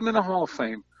let's get them in the Hall of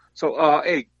Fame. So,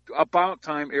 hey, about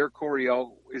time Eric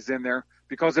Coryell is in there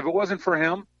because if it wasn't for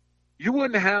him, you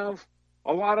wouldn't have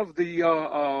a lot of the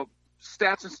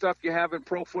stats and stuff you have in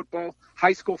pro football,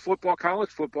 high school football,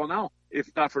 college football now,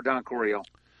 if not for Don Coryell.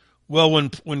 Well,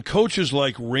 when coaches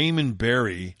like Raymond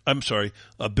Berry,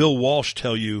 Bill Walsh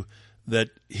tell you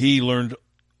that he learned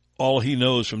all he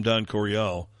knows from Don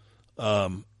Coryell,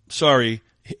 sorry,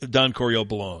 Don Coryell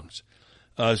belongs.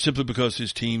 Simply because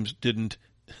his teams didn't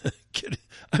get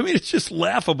 – I mean, it's just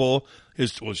laughable.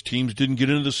 His teams didn't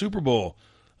get into the Super Bowl,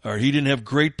 or he didn't have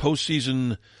great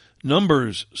postseason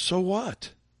numbers. So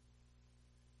what?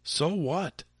 So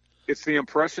what? It's the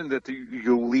impression that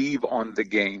you leave on the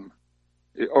game.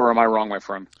 Or am I wrong, my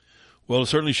friend? Well, it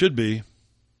certainly should be.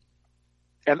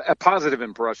 And a positive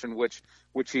impression, which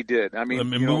he did. I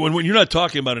mean when you're not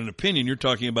talking about an opinion, you're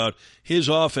talking about his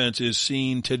offense is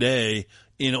seen today –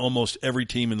 in almost every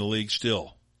team in the league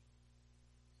still.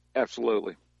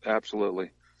 Absolutely.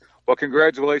 Well,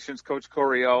 congratulations, Coach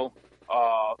Coryell.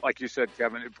 Like you said,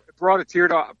 Kevin, it brought a tear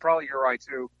to probably your eye,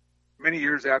 too, many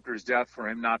years after his death for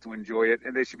him not to enjoy it,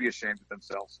 and they should be ashamed of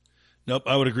themselves. Nope,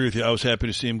 I would agree with you. I was happy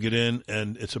to see him get in,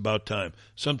 and it's about time.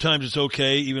 Sometimes it's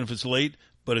okay, even if it's late,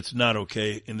 but it's not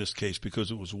okay in this case because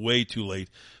it was way too late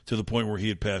to the point where he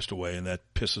had passed away, and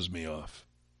that pisses me off.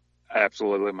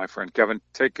 Absolutely, my friend. Kevin,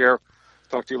 take care.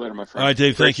 Talk to you later, my friend. All right,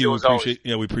 Dave, thank you.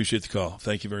 We appreciate the call.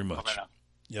 Thank you very much.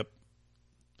 Yep.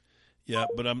 Yeah,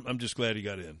 but I'm just glad he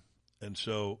got in. And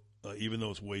so, even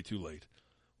though it's way too late.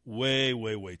 Way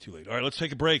too late. All right, let's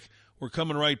take a break. We're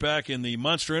coming right back in the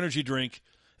Monster Energy drink,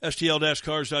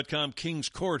 STL-Cars.com, Kings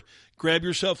Court. Grab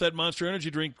yourself that Monster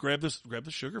Energy drink. Grab the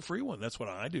sugar-free one. That's what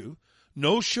I do.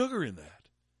 No sugar in that.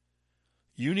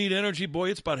 You need energy, boy.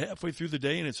 It's about halfway through the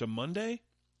day, and it's a Monday.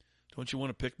 Don't you want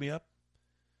to pick me up?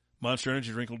 Monster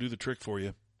Energy drink will do the trick for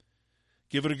you.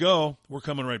 Give it a go. We're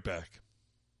coming right back.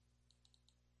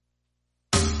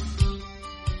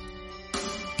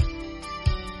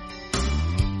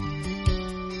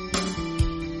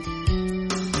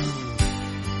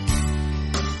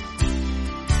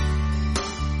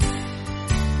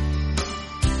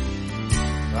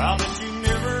 I bet you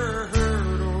never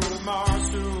heard old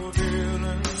Marshall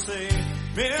Dillon say,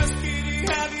 Miss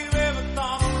Kitty, have you ever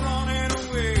thought of running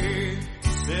away?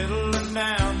 Settling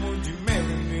down, would you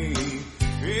marry me?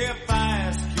 If I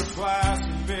ask you twice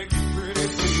and beg you pretty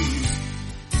please.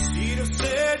 She'd have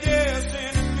said yes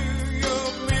in a New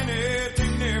York minute. They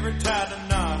never tied a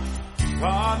knot.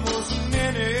 God wasn't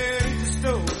in it. He just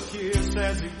stole a kiss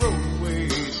as he rode away.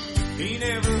 He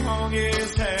never hung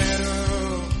his hat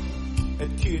up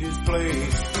at Kitty's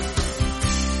place.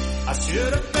 I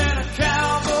should have been a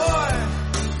cowboy.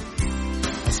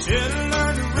 I should have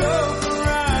learned to rope and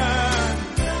ride.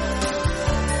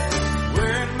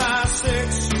 Wearing my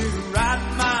six shoe,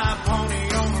 riding my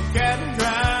pony on a cattle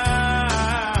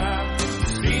drive.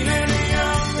 Stealing a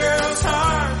young girl's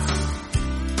heart,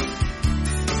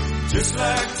 just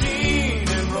like Gene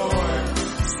and Roy,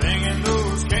 singing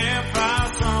those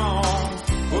campfire songs.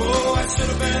 Oh, I should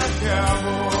have been a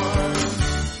cowboy.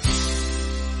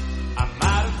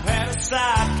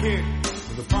 Sidekick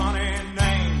with a funny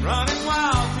name, running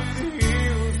wild through the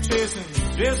hills, chasing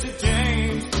Jesse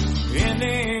James,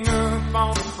 ending up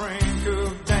on the brink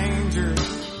of danger,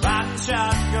 riding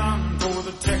shotgun for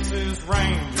the Texas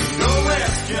Rangers. Go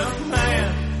west, young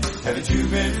man, haven't you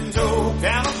been told?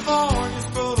 California's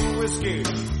full of whiskey,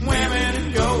 women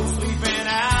and gold sleeping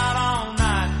out on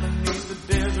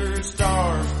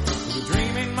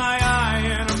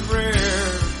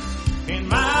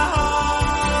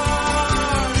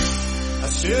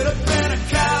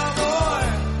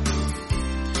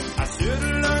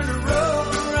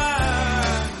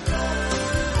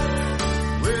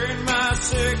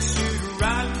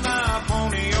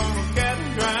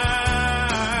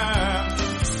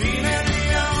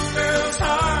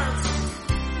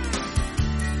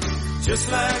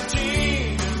just like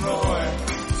Gene and Roy,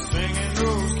 singing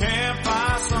those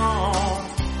campfire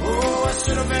songs. Oh, I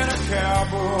should have been a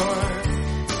cowboy.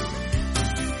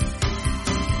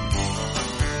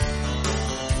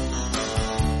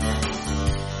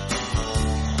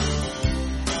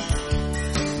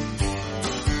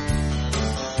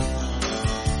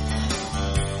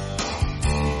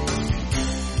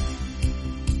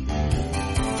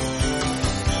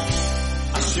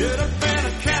 Should have been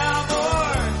a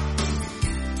cowboy.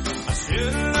 I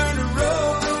should have learned to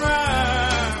roll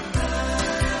around.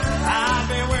 I'd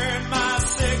be wearing my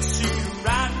 6-shoe,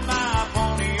 riding my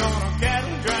pony on a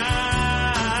cattle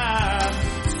drive,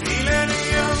 stealing a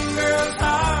young girl's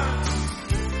heart,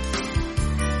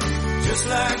 just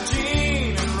like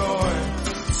Gene and Roy,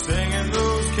 singing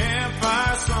those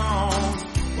campfire songs.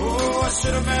 Oh, I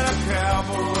should have been a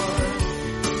cowboy.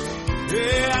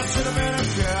 Yeah, I should have been a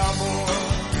cowboy.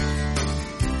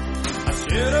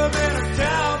 Should have been a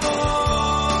cowboy.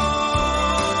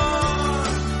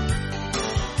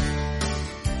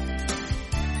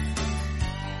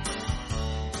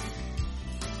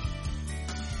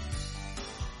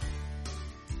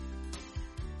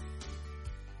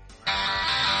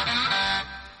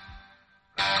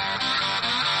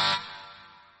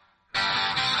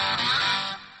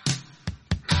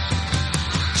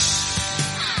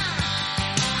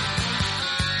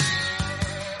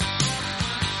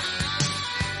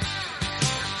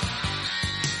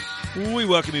 We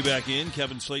welcome you back in.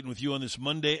 Kevin Slaten with you on this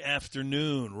Monday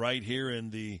afternoon right here in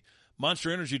the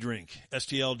Monster Energy Drink,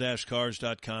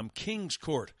 STL-Cars.com, Kings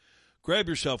Court. Grab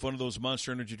yourself one of those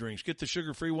Monster Energy drinks. Get the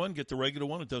sugar-free one, get the regular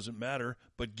one. It doesn't matter,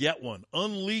 but get one.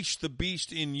 Unleash the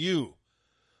beast in you.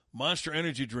 Monster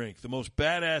Energy Drink, the most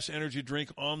badass energy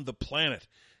drink on the planet.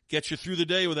 Gets you through the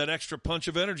day with that extra punch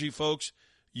of energy, folks.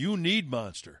 You need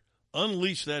Monster.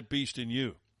 Unleash that beast in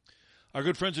you. Our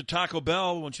good friends at Taco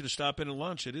Bell want you to stop in at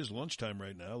lunch. It is lunchtime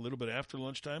right now. A little bit after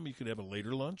lunchtime, you could have a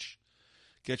later lunch.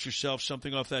 Get yourself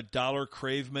something off that $1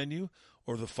 Crave menu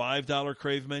or the $5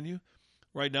 Crave menu.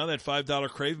 Right now, that $5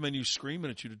 Crave menu is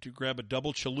screaming at you to grab a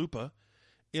double chalupa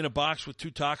in a box with 2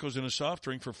 tacos and a soft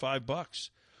drink for $5,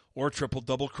 or a triple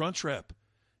double crunch wrap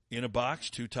in a box,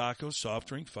 2 tacos, soft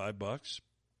drink, $5.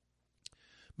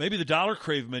 Maybe the $1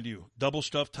 Crave menu, double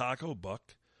stuffed taco, $1.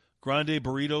 Grande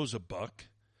burritos, $1.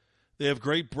 They have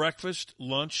great breakfast,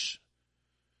 lunch,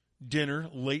 dinner,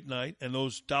 late night, and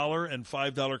those $1 and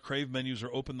 $5 Crave menus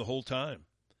are open the whole time.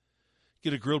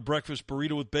 Get a grilled breakfast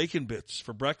burrito with bacon bits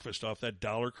for breakfast off that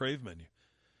 $1 Crave menu.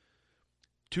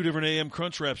 2 different AM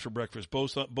Crunch Wraps for breakfast,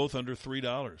 both under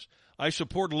 $3. I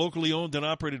support locally owned and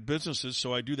operated businesses,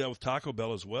 so I do that with Taco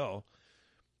Bell as well.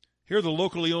 Here are the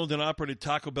locally owned and operated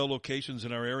Taco Bell locations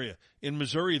in our area. In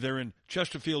Missouri, they're in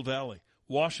Chesterfield Valley,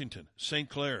 Washington, St.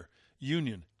 Clair,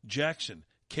 Union, Jackson,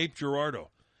 Cape Girardeau.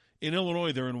 In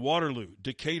Illinois, they're in Waterloo,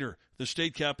 Decatur, the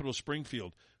state capital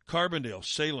Springfield, Carbondale,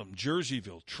 Salem,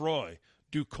 Jerseyville, Troy,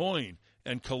 DuQuoin,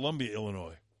 and Columbia,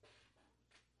 Illinois.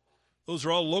 Those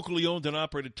are all locally owned and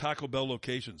operated Taco Bell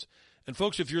locations. And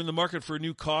folks, if you're in the market for a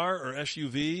new car or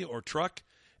SUV or truck,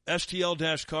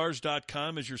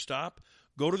 STL-Cars.com is your stop.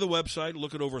 Go to the website,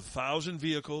 look at over 1,000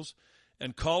 vehicles,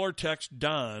 and call or text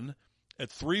Don at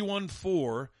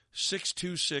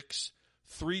 314-626-3251.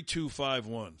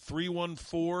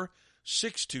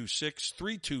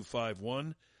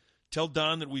 314-626-3251. Tell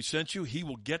Don that we sent you. He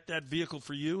will get that vehicle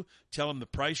for you. Tell him the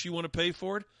price you want to pay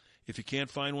for it. If you can't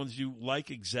find ones you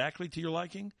like exactly to your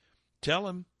liking, tell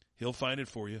him. He'll find it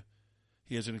for you.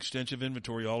 He has an extensive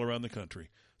inventory all around the country.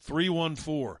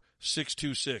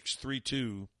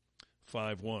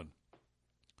 314-626-3251.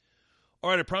 All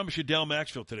right, I promise you Dal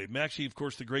Maxfield today. Maxie, of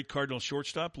course, the great Cardinal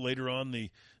shortstop, later on the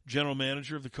general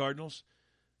manager of the Cardinals.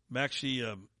 Maxie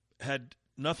had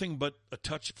nothing but a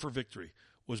touch for victory.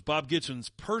 Was Bob Gibson's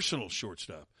personal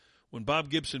shortstop. When Bob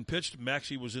Gibson pitched,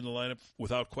 Maxie was in the lineup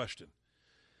without question.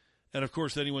 And, of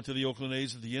course, then he went to the Oakland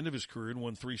A's at the end of his career and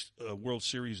won 3 World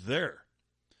Series there.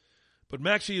 But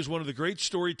Maxie is one of the great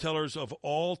storytellers of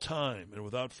all time. And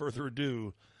without further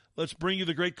ado, let's bring you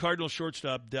the great Cardinal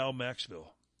shortstop, Dal Maxfield.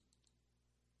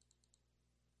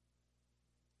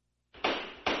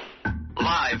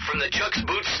 Live from the Chuck's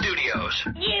Boots Studios.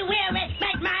 You will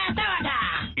respect my authority.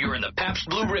 You're in the Pabst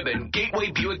Blue Ribbon Gateway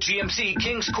Buick GMC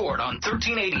Kings Court on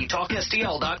 1380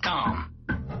 TalkSTL.com.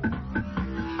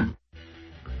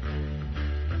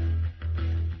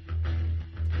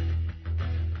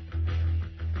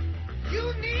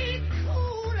 You need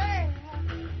cooling,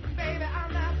 baby,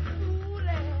 I'm not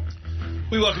fooling.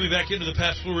 We welcome you back into the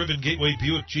Pabst Blue Ribbon Gateway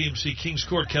Buick GMC Kings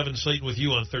Court. Kevin Slaten with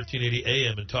you on 1380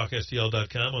 AM and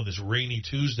TalkSTL.com on this rainy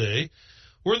Tuesday.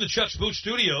 We're in the Chuck's Boot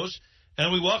Studios,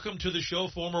 And we welcome to the show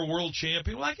former world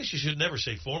champion. Well, I guess you should never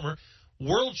say former.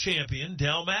 World champion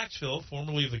Dal Maxfield,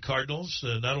 formerly of the Cardinals,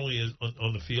 not only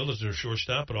on the field as their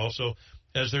shortstop, but also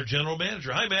as their general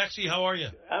manager. Hi, Maxie. How are you?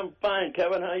 I'm fine,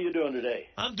 Kevin. How are you doing today?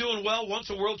 I'm doing well. Once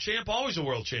a world champ, always a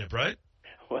world champ, right?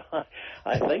 Well,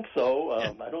 I think so.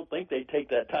 I don't think they take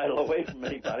that title away from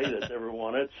anybody that's ever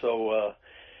won it. So,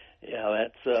 yeah,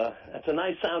 that's a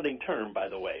nice sounding term, by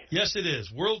the way. Yes, it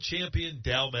is. World champion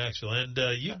Dal Maxfield, and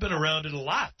you've been around it a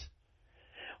lot.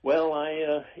 Well,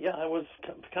 I was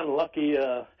kind of lucky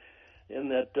in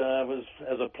that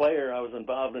as a player, I was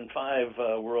involved in 5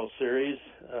 World Series,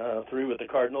 3 with the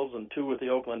Cardinals and 2 with the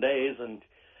Oakland A's, and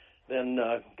then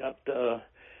got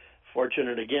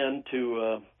fortunate again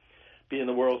to be in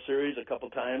the World Series a couple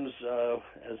times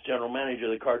as general manager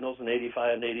of the Cardinals in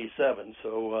 '85 and '87.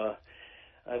 So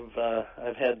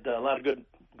I've had a lot of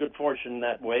good fortune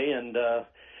that way, and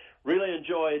really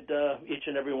enjoyed each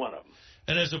and every one of them.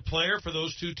 And as a player for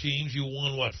those 2 teams, you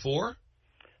won, what, 4?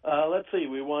 Let's see,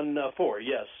 we won 4,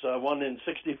 yes. One in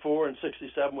 '64 and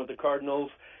 '67 with the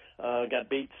Cardinals. Got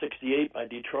beat 68 by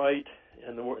Detroit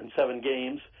in 7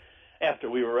 games, after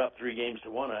we were up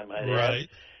 3-1, I might add.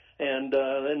 And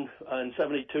then in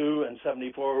 '72 and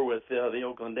 '74 with the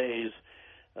Oakland A's,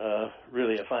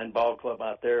 really a fine ball club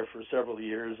out there for several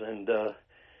years. And,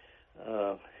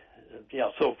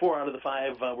 so 4 out of the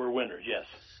 5 were winners, yes.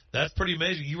 That's pretty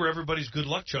amazing. You were everybody's good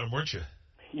luck charm, weren't you?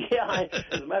 Yeah,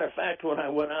 as a matter of fact, when I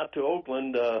went out to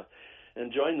Oakland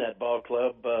and joined that ball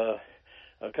club,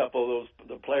 a couple of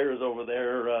the players over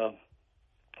there,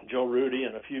 Joe Rudy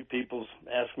and a few people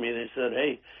asked me, they said,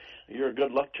 "Hey, you're a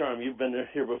good luck charm. You've been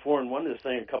here before and won this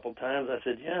thing a couple times." I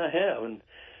said, "Yeah, I have." And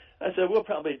I said, "We'll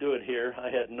probably do it here." I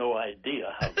had no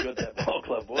idea how good that ball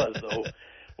club was, though,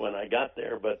 when I got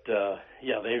there. But,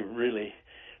 they really,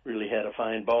 really had a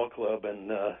fine ball club, and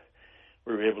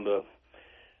we were able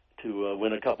to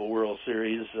win a couple World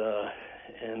Series,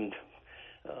 and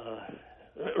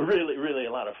really, really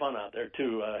a lot of fun out there,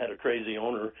 too. I had a crazy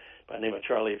owner by the name of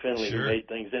Charlie Finley who made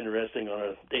things interesting on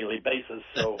a daily basis,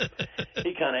 so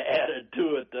he kind of added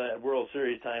to it at World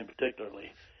Series time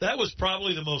particularly. That was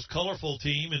probably the most colorful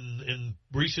team in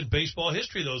recent baseball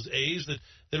history, those A's that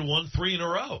won 3 in a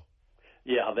row.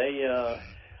 Yeah, they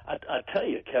I tell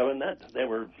you, Kevin, they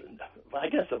were, I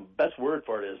guess the best word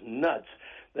for it is nuts.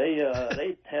 They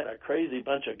had a crazy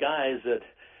bunch of guys that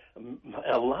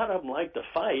a lot of them liked to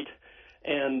fight,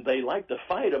 and they liked to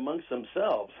fight amongst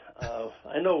themselves.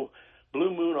 I know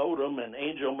Blue Moon Odom and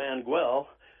Angel Manuel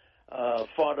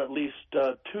fought at least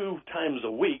 2 times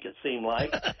a week, it seemed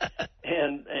like,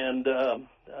 and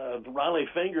Riley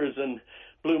Fingers and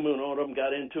Blue Moon Odom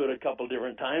got into it a couple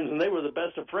different times, and they were the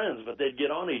best of friends, but they'd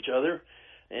get on each other,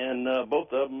 and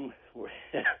both of them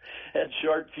had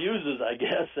short fuses, I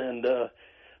guess, and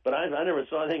but I never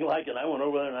saw anything like it. I went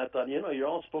over there and I thought, you're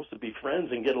all supposed to be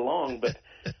friends and get along, but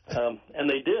and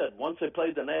they did. Once they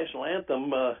played the national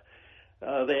anthem,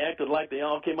 they acted like they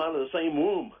all came out of the same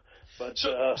womb. But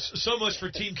so much for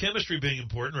team chemistry being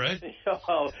important, right?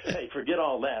 Hey, forget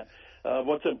all that.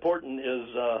 What's important is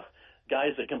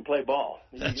guys that can play ball.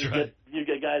 That's right. You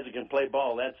get guys that can play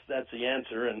ball. That's the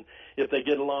answer. And if they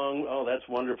get along, that's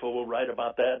wonderful. We'll write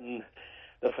about that, and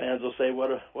the fans will say, what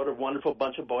a wonderful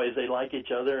bunch of boys. They like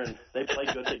each other, and they play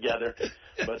good together.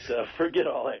 But forget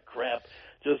all that crap.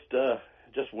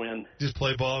 Just win. Just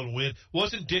play ball and win.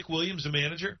 Wasn't Dick Williams the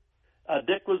manager?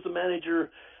 Dick was the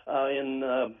manager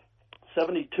in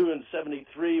 72 and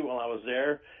 73 while I was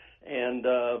there. And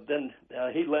then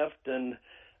he left, and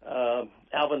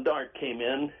Alvin Dart came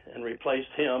in and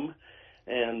replaced him,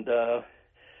 and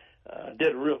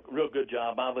did a real good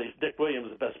job. Obviously, Dick Williams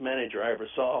was the best manager I ever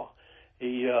saw.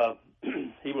 He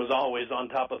was always on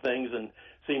top of things and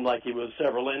seemed like he was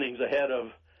several innings ahead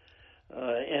of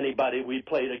anybody we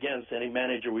played against, any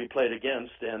manager we played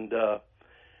against, and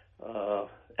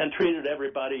treated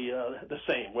everybody the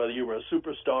same, whether you were a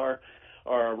superstar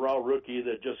or a raw rookie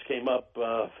that just came up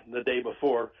the day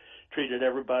before. Treated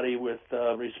everybody with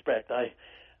respect.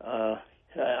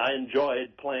 I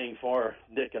enjoyed playing for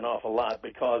Dick an awful lot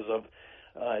because of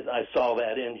I saw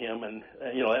that in him, and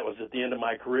that was at the end of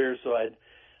my career. So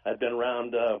I'd been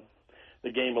around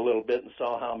the game a little bit and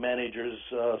saw how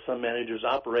some managers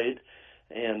operate,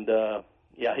 and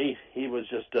he was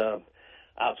just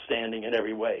outstanding in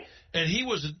every way. And he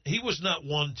was not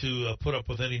one to put up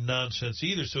with any nonsense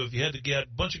either. So if you had to get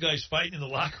a bunch of guys fighting in the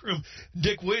locker room,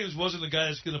 Dick Williams wasn't the guy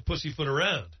that's going to pussyfoot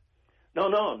around.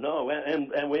 No.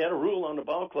 And we had a rule on the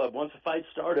ball club. Once a fight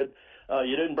started,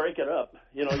 you didn't break it up.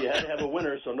 You had to have a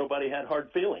winner so nobody had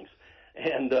hard feelings.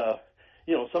 And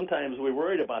sometimes we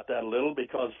worried about that a little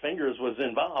because Fingers was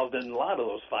involved in a lot of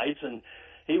those fights, and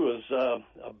he was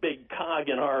a big cog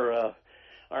in our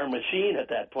machine at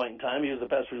that point in time. He was the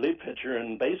best relief pitcher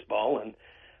in baseball, and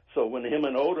so when him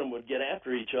and Odom would get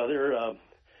after each other,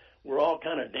 we're all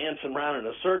kind of dancing around in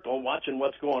a circle watching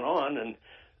what's going on and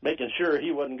making sure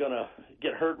he wasn't going to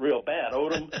get hurt real bad.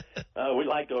 Odom, we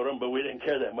liked Odom, but we didn't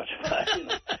care that much about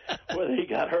whether he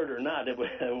got hurt or not.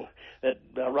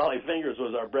 Raleigh Fingers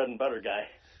was our bread and butter guy.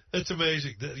 That's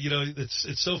amazing.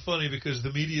 It's so funny because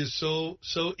the media is so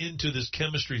into this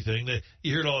chemistry thing that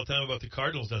you hear it all the time about the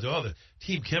Cardinals now. Oh, the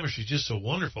team chemistry is just so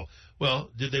wonderful.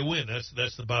 Well, did they win?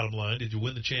 That's the bottom line. Did you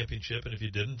win the championship? And if you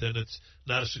didn't, then it's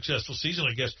not a successful season,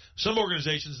 I guess. Some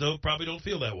organizations, though, probably don't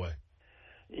feel that way.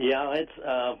 Yeah, it's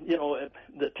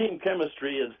the team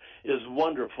chemistry is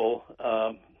wonderful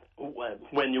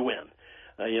when you win.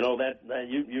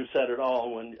 You said it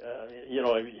all. When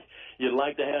you'd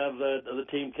like to have the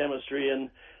team chemistry and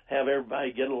have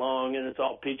everybody get along, and it's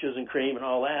all peaches and cream and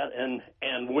all that,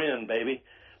 and win, baby.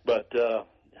 But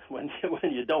when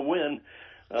you don't win,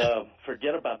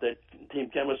 forget about that team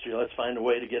chemistry. Let's find a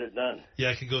way to get it done.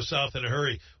 Yeah, it can go south in a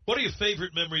hurry. What are your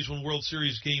favorite memories when World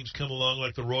Series games come along,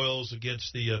 like the Royals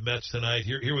against the Mets tonight?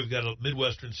 Here we've got a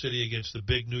Midwestern city against the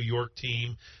big New York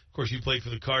team. Of course, you played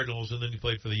for the Cardinals, and then you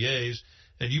played for the A's,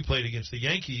 and you played against the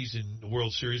Yankees in the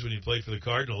World Series when you played for the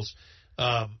Cardinals.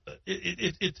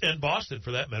 And Boston,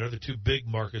 for that matter, the two big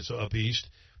markets up east.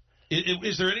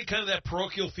 Is there any kind of that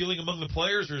parochial feeling among the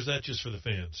players, or is that just for the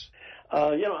fans?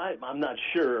 I'm not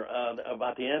sure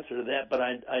about the answer to that, but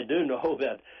I do know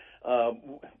that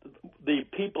the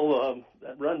people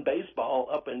that run baseball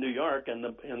up in New York and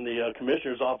in the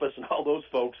commissioner's office and all those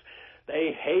folks,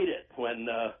 they hate it when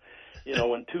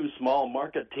when two small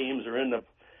market teams are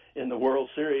in the World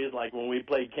Series. Like when we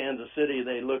played Kansas City,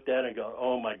 they looked at it and go,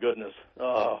 "Oh my goodness!"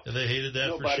 And they hated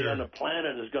that for sure. Nobody on the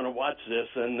planet is going to watch this,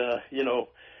 and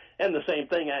and the same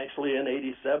thing actually in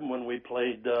 '87 when we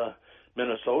played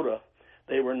Minnesota.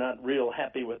 They were not real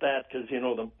happy with that because,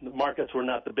 the markets were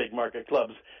not the big market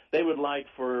clubs. They would like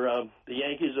for the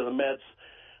Yankees or the Mets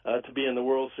to be in the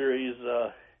World Series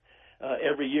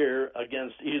every year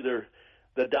against either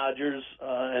the Dodgers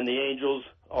and the Angels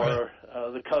or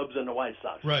the Cubs and the White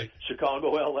Sox. Right.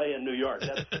 Chicago, L.A., and New York.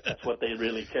 That's what they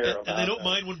really care about. And they don't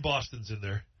mind when Boston's in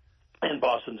there. And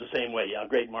Boston's the same way. Yeah,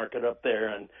 great market up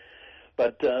there.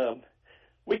 But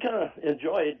we kind of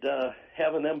enjoyed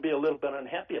having them be a little bit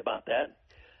unhappy about that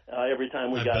every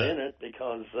time we got in it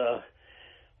because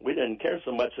we didn't care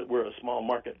so much that we're a small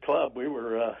market club. We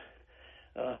were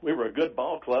a good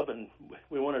ball club, and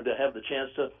we wanted to have the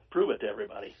chance to prove it to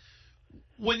everybody.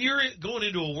 When you're going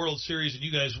into a World Series, and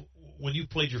you guys, when you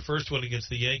played your first one against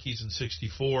the Yankees in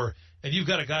 '64, and you've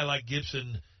got a guy like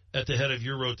Gibson at the head of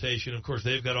your rotation, of course,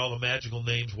 they've got all the magical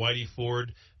names, Whitey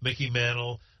Ford, Mickey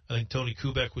Mantle, I think Tony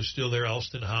Kubek was still there,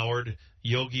 Alston Howard,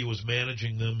 Yogi was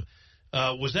managing them.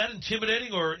 Was that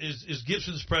intimidating, or is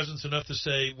Gibson's presence enough to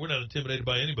say we're not intimidated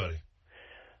by anybody?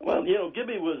 Well,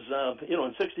 Gibby was,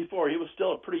 in '64, he was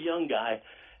still a pretty young guy,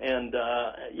 and,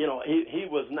 he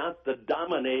was not the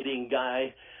dominating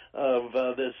guy of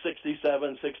the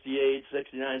 67, 68,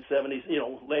 69,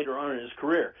 70s, later on in his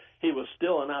career. He was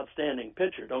still an outstanding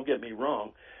pitcher, don't get me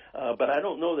wrong, but I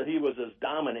don't know that he was as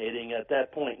dominating at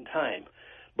that point in time.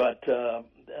 But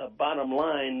bottom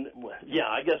line, yeah,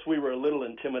 I guess we were a little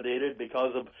intimidated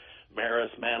because of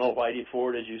Maris, Mantle, Whitey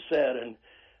Ford, as you said, and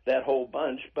that whole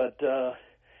bunch. But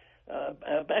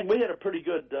back we had a pretty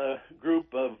good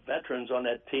group of veterans on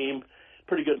that team,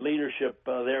 pretty good leadership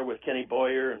there with Kenny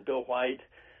Boyer and Bill White,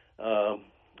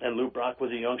 and Lou Brock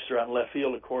was a youngster out in left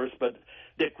field, of course. But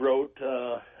Dick Rote,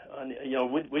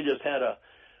 we just had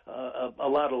a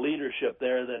lot of leadership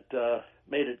there that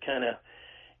made it kind of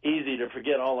easy to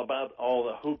forget all about all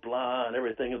the hoopla and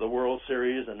everything of the World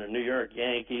Series and the New York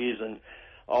Yankees and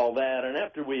all that. And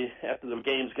after the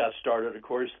games got started, of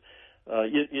course,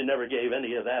 you never gave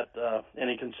any of that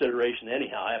any consideration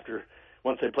anyhow.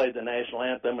 Once they played the national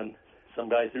anthem and some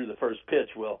guy threw the first pitch,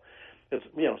 well, it's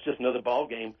just another ball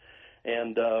game,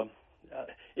 and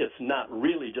it's not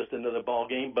really just another ball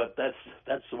game, but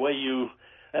that's the way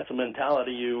that's the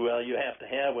mentality you have to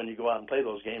have when you go out and play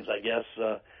those games, I guess.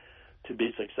 To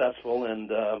be successful, and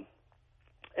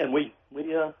we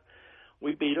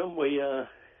beat them.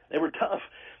 They were tough.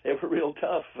 They were real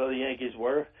tough. The Yankees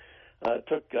were.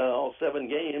 Took all 7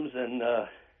 games,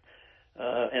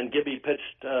 and Gibby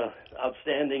pitched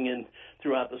outstanding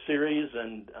throughout the series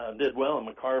and did well. And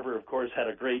McCarver, of course, had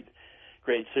a great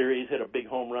series. Hit a big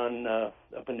home run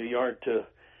up in New York to,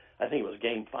 I think it was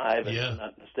Game 5, if I'm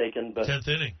not mistaken. But 10th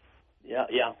inning. Yeah.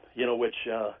 Which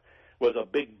was a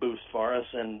big boost for us.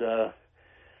 And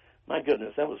my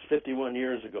goodness, that was 51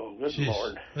 years ago. Good Jeez,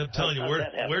 Lord! I'm telling you,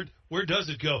 where does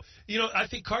it go? You know, I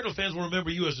think Cardinal fans will remember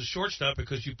you as a shortstop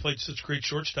because you played such great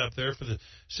shortstop there for the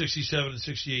 67 and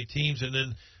 68 teams, and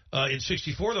then in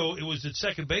 64 though it was at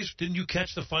second base. Didn't you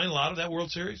catch the final out of that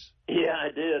World Series? Yeah, I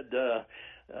did.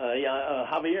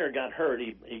 Javier got hurt.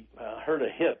 He hurt a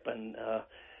hip and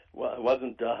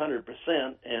wasn't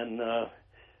 100%. And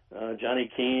Johnny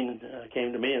Keane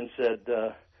came to me and said,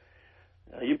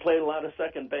 "You played a lot of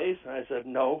second base?" And I said,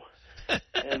 "No."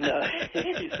 And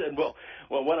he said, "Well,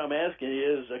 what I'm asking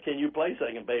you is, can you play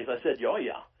second base?" I said, "Oh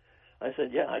yeah." I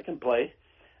said, "Yeah, I can play."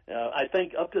 I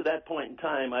think up to that point in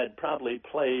time, I'd probably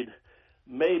played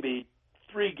maybe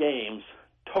 3 games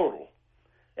total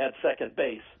at second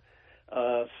base,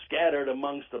 scattered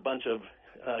amongst a bunch of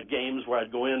games where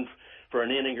I'd go in for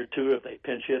an inning or two if they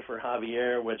pinch hit for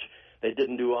Javier, which they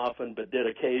didn't do often but did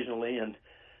occasionally, and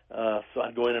so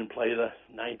I'd go in and play the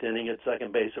 9th inning at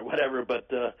second base or whatever.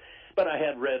 But I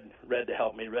had Red to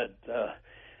help me. Red,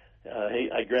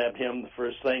 I grabbed him the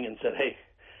first thing and said, "Hey,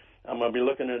 I'm going to be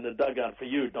looking in the dugout for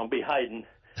you. Don't be hiding.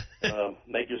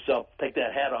 Take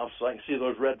that hat off so I can see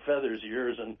those red feathers of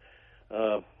yours and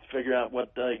figure out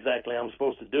what exactly I'm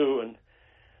supposed to do."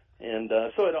 And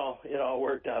so it all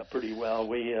worked out pretty well.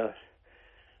 We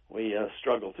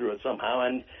struggled through it somehow.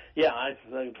 And yeah,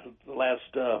 the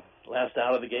last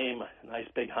out of the game, a nice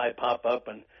big high pop up,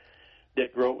 and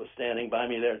Dick Grote was standing by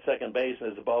me there at second base, and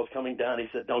as the ball's coming down, he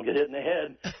said, "Don't get hit in the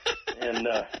head." And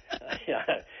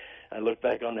I look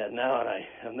back on that now, and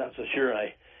I'm not so sure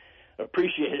I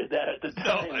appreciated that at the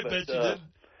time. No, I bet you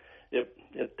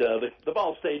didn't. The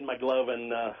ball stayed in my glove,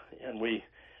 and we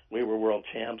were world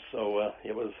champs, so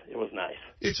it was nice.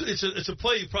 It's a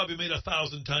play you probably made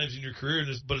 1,000 times in your career,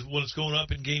 but when it's going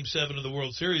up in Game 7 of the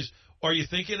World Series, are you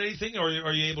thinking anything, or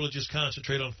are you able to just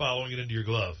concentrate on following it into your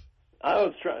glove? I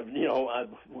was trying.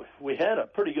 We had a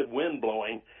pretty good wind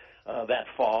blowing that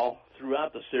fall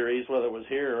throughout the series, whether it was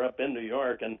here or up in New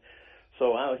York, and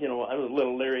so I was a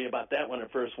little leery about that when it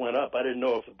first went up. I didn't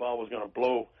know if the ball was going to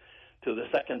blow to the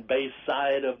second base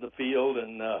side of the field,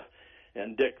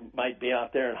 and Dick might be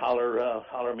out there and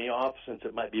holler me off since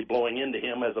it might be blowing into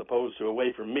him as opposed to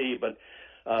away from me. But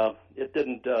it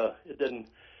didn't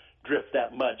drift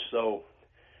that much, so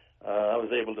I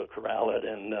was able to corral it,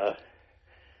 and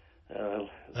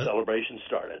celebration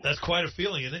started. That's quite a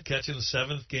feeling, isn't it? Catching the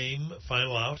 7th game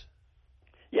final out.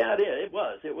 Yeah, it is.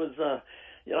 It was.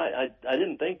 I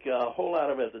didn't think a whole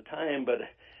lot of it at the time, but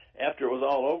after it was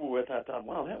all over with, I thought,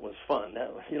 wow, that was fun.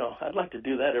 I'd like to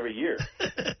do that every year.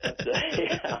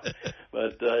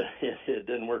 But it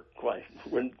didn't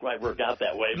wouldn't quite work out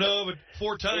that way. No, but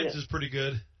 4 times is pretty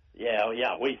good. Yeah,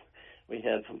 we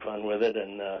had some fun with it,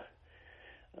 and a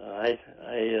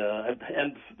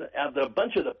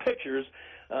bunch of the pictures,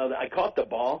 I caught the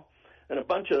ball, and a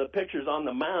bunch of the pictures on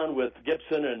the mound with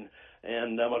Gibson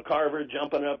and McCarver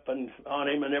jumping up and on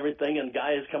him and everything, and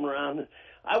guys coming around.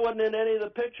 I wasn't in any of the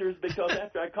pictures because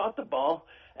after I caught the ball,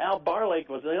 Al Barlake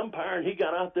was the umpire, and he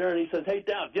got out there and he says, "Hey,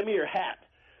 Dowd, give me your hat."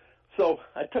 So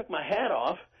I took my hat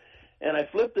off, and I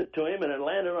flipped it to him, and it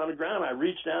landed on the ground. I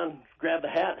reached down, grabbed the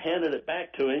hat, handed it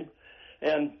back to him,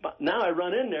 and now I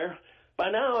run in there. By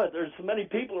now, there's so many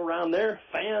people around there,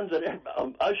 fans and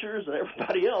ushers and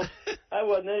everybody else. I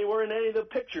wasn't anywhere in any of the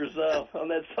pictures on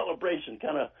that celebration.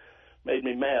 Kind of made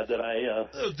me mad that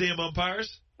those damn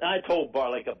umpires. I told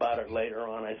Barlick about it later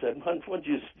on. I said, "What'd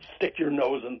you stick your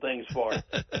nose in things for?"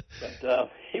 But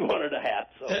he wanted a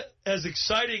hat. So, as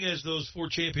exciting as those 4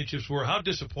 championships were, how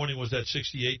disappointing was that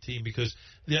 68 team? Because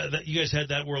you guys had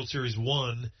that World Series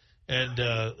won and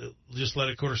just let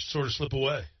it sort of slip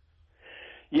away.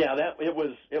 Yeah, it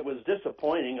was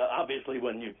disappointing. Obviously,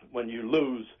 when you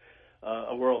lose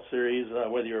a World Series,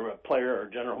 whether you're a player or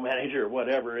general manager or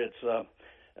whatever, it's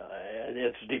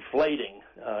deflating,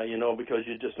 because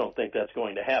you just don't think that's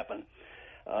going to happen.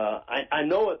 I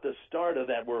know at the start of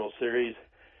that World Series,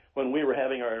 when we were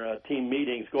having our team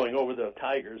meetings going over the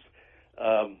Tigers,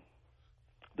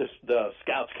 the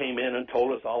scouts came in and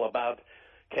told us all about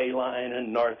K-Line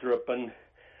and Northrup and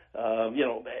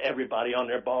everybody on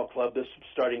their ball club, this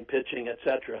starting pitching,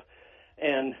 etc.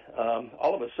 And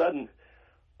all of a sudden,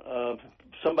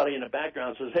 somebody in the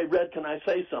background says, "Hey, Red, can I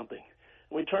say something?"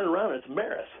 And we turn around, and it's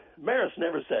Maris. Maris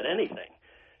never said anything.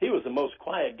 He was the most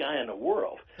quiet guy in the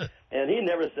world, and he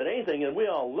never said anything. And we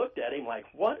all looked at him like,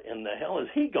 "What in the hell is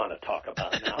he going to talk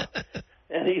about now?"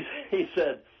 And he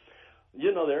said,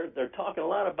 they're talking a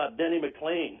lot about Denny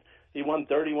McLean. He won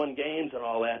 31 games and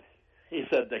all that. He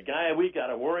said, "The guy we got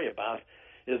to worry about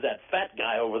is that fat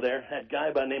guy over there, that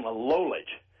guy by the name of Lolich."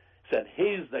 said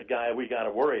he's the guy we got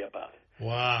to worry about.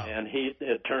 Wow. And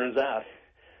it turns out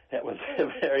it was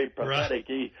very prophetic.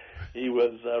 Right. He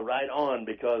was right on,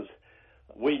 because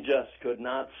we just could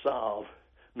not solve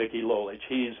Mickey Lolich.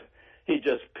 He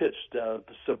just pitched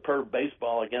superb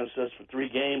baseball against us for 3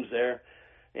 games there,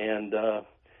 and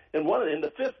in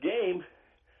the 5th game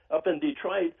up in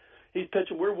Detroit, he's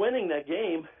pitching. We're winning that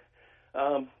game,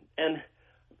 and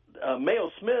Mayo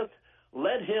Smith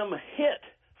let him hit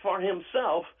for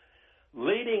himself,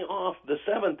 leading off the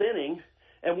 7th inning,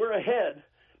 and we're ahead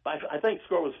by, I think the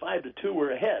score was 5-2.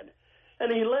 We're ahead,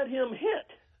 and he let him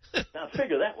hit. Now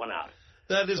figure that one out.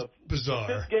 That is bizarre.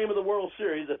 The 5th game of the World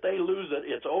Series, if they lose it,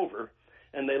 it's over.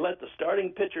 And they let the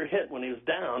starting pitcher hit when he was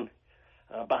down,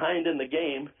 behind in the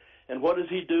game. And what does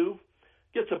he do?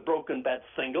 Gets a broken bat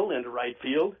single into right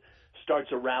field, starts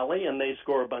a rally, and they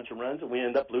score a bunch of runs, and we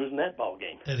end up losing that ball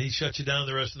game. And he shut you down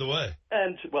the rest of the way.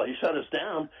 And, well, he shut us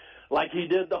down like he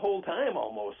did the whole time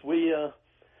almost. He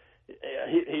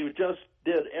just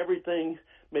did everything,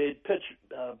 made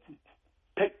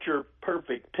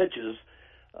picture-perfect pitches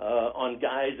on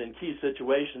guys in key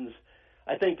situations.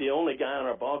 I think the only guy on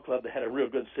our ball club that had a real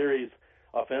good series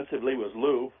offensively was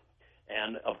Lou.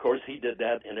 And, of course, he did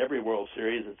that in every World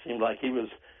Series. It seemed like he was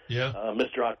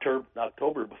Mr.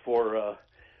 October before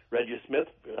Reggie Smith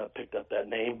picked up that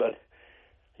name. But,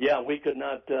 yeah, we could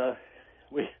not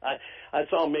I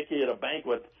saw Mickey at a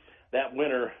banquet that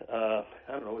winter. I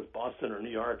don't know, it was Boston or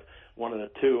New York, one of the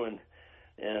two.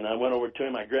 And I went over to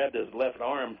him. I grabbed his left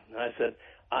arm, and I said,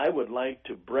 I would like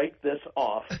to break this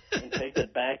off and take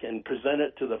it back and present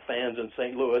it to the fans in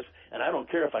St. Louis, and I don't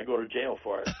care if I go to jail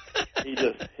for it.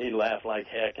 He laughed like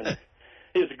heck, and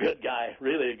he was a good guy,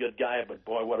 really a good guy, but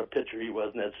boy, what a pitcher he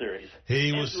was in that series.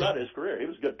 Throughout his career, he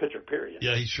was a good pitcher, period.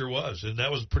 Yeah, he sure was, and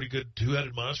that was a pretty good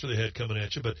two-headed monster they had coming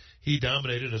at you, but he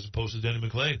dominated as opposed to Denny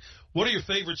McLain. What are your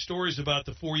favorite stories about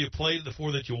the 4 you played, the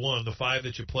 4 that you won, the 5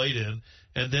 that you played in,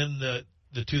 and then the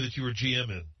 2 that you were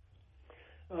GM in?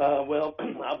 Well,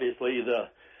 obviously the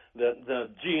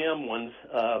GM ones,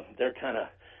 they're kind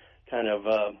of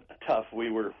tough.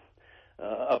 We were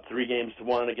up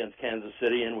 3-1 against Kansas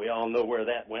City, and we all know where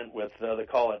that went with the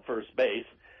call at first base.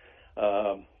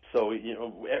 So you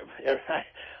know,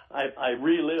 I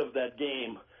relive that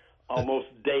game almost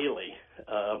daily,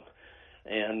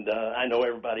 and I know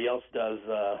everybody else does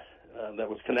that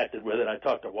was connected with it. I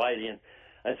talked to Whitey, and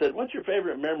I said, "What's your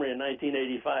favorite memory in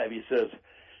 1985?" He says,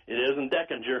 "It isn't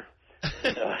Deckinger."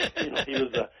 You know, he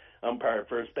was the umpire at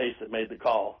first base that made the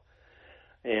call.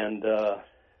 And,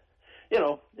 you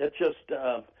know, it's just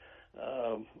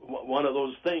one of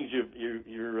those things.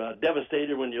 You're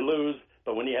devastated when you lose,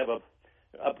 but when you have up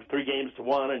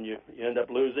 3-1 and you end up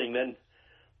losing, then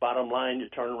bottom line, you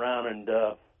turn around and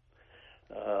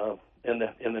in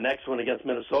the next one against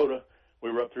Minnesota,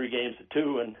 we were up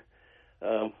 3-2, and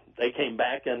they came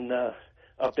back and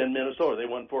up in Minnesota. They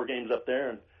won 4 games up there,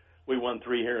 and we won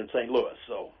 3 here in St. Louis.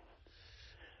 So,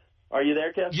 are you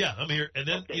there, Kevin? Yeah, I'm here. And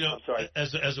then, okay, you know,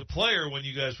 as a player, when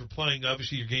you guys were playing,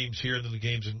 obviously your games here and then the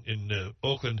games in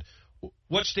Oakland,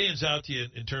 what stands out to you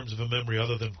in terms of a memory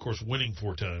other than, of course, winning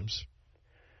 4 times?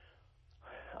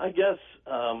 I guess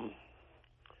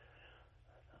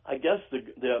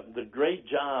the great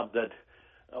job that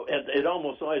it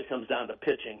almost always comes down to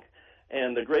pitching.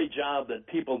 And the great job that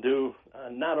people do,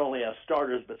 not only as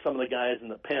starters, but some of the guys in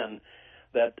the pen,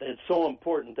 that it's so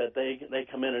important that they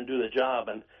come in and do the job.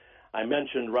 And I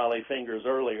mentioned Raleigh Fingers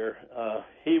earlier.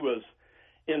 He was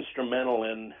instrumental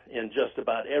in just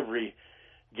about every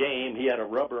game. He had a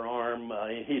rubber arm.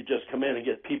 He'd just come in and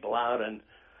get people out, and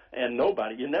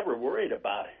you never worried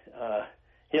about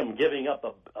him giving up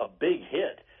a big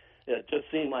hit. It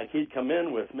just seemed like he'd come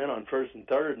in with men on first and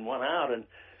third and 1 out, and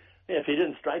if he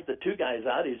didn't strike the 2 guys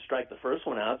out, he'd strike the first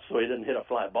one out so he didn't hit a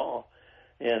fly ball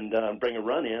and bring a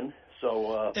run in.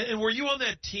 So, and were you on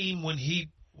that team when he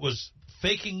was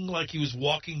faking like he was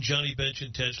walking Johnny Bench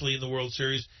intentionally in the World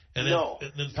Series and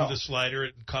then threw the slider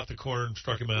and caught the corner and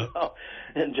struck him out? No.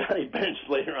 And Johnny Bench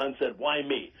later on said, "Why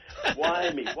me? Why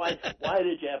me? Why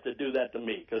did you have to do that to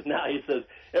me?" Because now he says,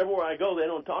 everywhere I go, they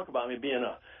don't talk about me being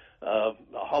a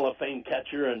Hall of Fame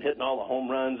catcher and hitting all the home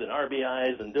runs and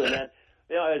RBIs and doing that.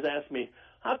 They always ask me,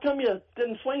 how come you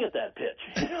didn't swing at that pitch?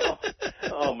 You know?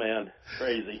 Oh, man,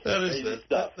 crazy. Crazy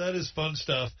stuff. That is fun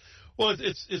stuff. Well,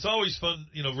 it's always fun,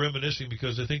 you know, reminiscing,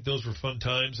 because I think those were fun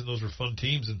times and those were fun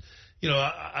teams. And, you know,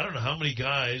 I don't know how many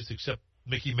guys, except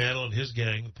Mickey Mantle and his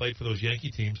gang who played for those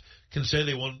Yankee teams, can say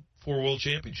they won 4 world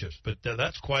championships. But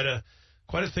that's quite a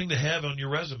thing to have on your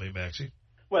resume, Maxie.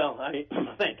 Well,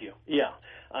 thank you. Yeah,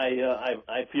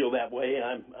 I feel that way.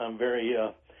 I'm very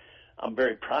I'm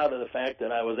very proud of the fact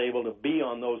that I was able to be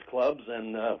on those clubs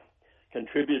and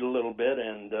contribute a little bit.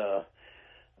 And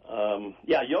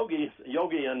Yogi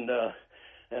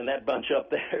and that bunch up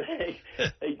there,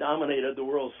 they dominated the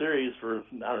World Series for,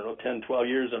 I don't know, 10, 12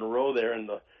 years in a row there in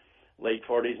the late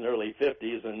 40s and early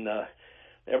 50s. And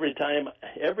every time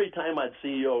I'd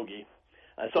see Yogi,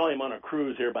 I saw him on a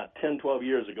cruise here about 10, 12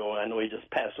 years ago. I know he just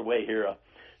passed away here a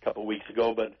couple of weeks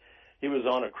ago, but he was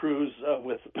on a cruise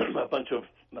with a bunch of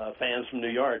fans from New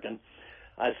York, and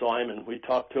I saw him, and we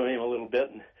talked to him a little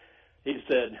bit, and he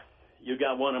said, "You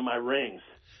got one of my rings."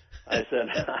 I said,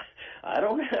 "I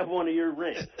don't have one of your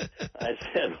rings." I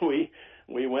said, "We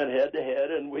went head to head,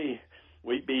 and we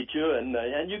beat you, and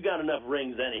you got enough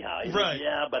rings anyhow." He right. said,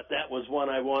 "Yeah, but that was one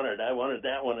I wanted. I wanted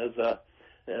that one as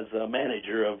a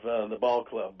manager of the ball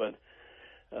club." But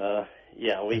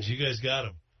But you guys got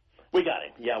him. We got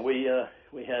him. Yeah,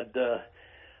 we had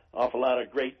awful lot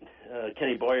of great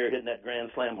Kenny Boyer hitting that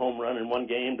grand slam home run in one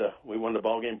game. We won the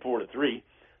ball game 4-3.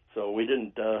 So we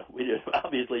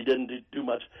obviously didn't do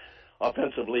much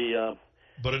offensively.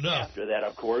 But enough after that,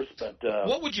 of course. But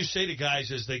what would you say to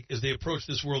guys as they approach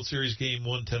this World Series game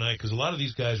one tonight? Because a lot of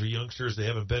these guys are youngsters; they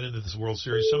haven't been into this World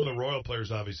Series. Some of the Royal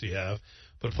players obviously have,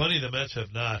 but plenty of the Mets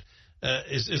have not.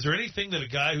 Is there anything that a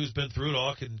guy who's been through it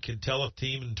all can tell a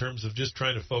team in terms of just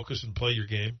trying to focus and play your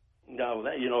game? No,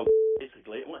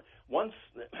 basically, once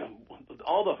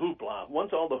all the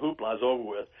hoopla is over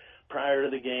with, prior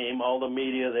to the game, all the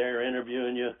media there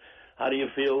interviewing you. How do you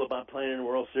feel about playing in the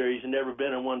World Series? You've never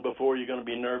been in one before. You're going to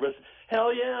be nervous.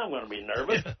 Hell yeah, I'm going to be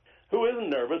nervous. Who isn't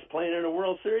nervous playing in a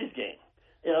World Series game?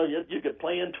 You could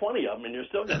play in 20 of them, and you're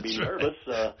still going to be nervous.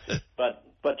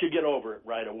 But you get over it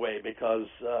right away because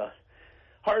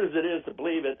hard as it is to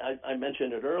believe it, I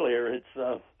mentioned it earlier.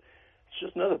 It's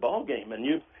just another ball game, and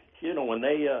when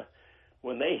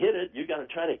they hit it, you got to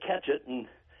try to catch it, and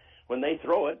when they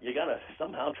throw it, you got to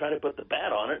somehow try to put the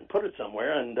bat on it and put it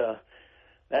somewhere, and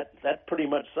that pretty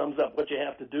much sums up what you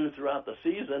have to do throughout the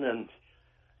season.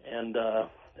 And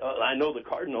I know the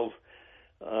Cardinals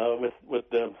with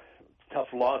the tough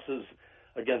losses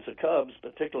against the Cubs,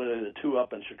 particularly the two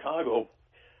up in Chicago.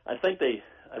 I think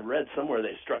I read somewhere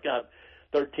they struck out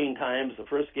 13 times the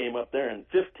first game up there and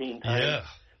 15 times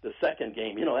the second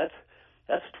game.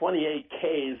 That's 28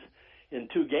 Ks in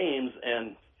 2 games,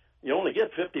 and you only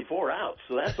get 54 outs,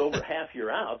 so that's over half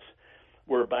your outs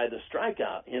were by the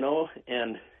strikeout,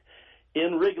 and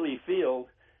in Wrigley Field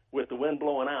with the wind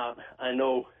blowing out, I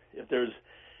know if there's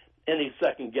any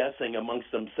second guessing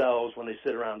amongst themselves when they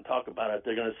sit around and talk about it,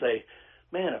 they're going to say,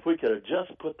 man, if we could have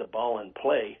just put the ball in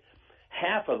play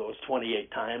half of those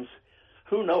 28 times,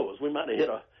 who knows? We might have hit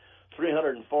a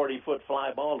 340-foot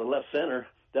fly ball to left center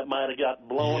that might have got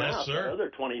blown out the other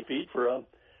 20 feet for a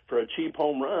cheap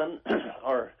home run,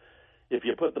 or if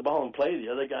you put the ball in play,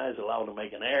 the other guy's allowed to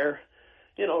make an error.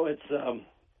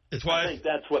 It's why I think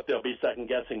that's what they'll be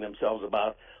second-guessing themselves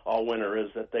about all winter, is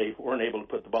that they weren't able to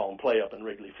put the ball in play up in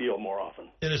Wrigley Field more often.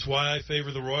 And it's why I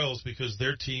favor the Royals, because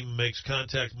their team makes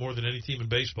contact more than any team in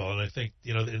baseball. And I think,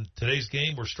 in today's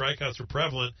game where strikeouts are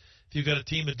prevalent, if you've got a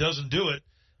team that doesn't do it,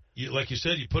 like you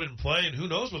said, you put it in play, and who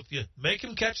knows what you make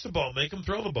them catch the ball, make them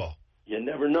throw the ball. You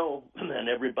never know, and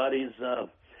everybody's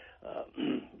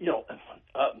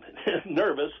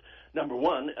nervous, number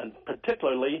one, and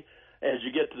particularly as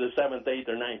you get to the 7th, 8th,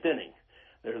 or 9th inning.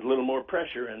 There's a little more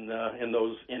pressure in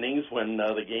those innings when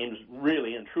the game's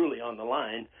really and truly on the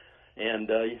line. And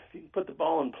if you can put the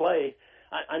ball in play,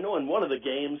 I know in one of the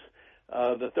games,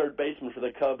 the third baseman for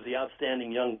the Cubs, the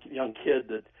outstanding young kid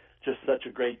that just such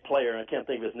a great player, I can't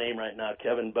think of his name right now,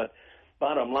 Kevin, but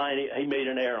bottom line, he made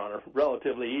an error on a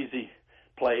relatively easy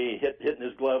play, hitting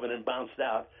his glove and then bounced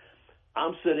out.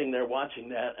 I'm sitting there watching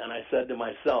that, and I said to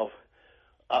myself,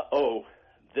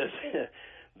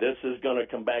 this is going to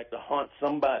come back to haunt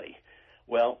somebody.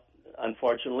 Well,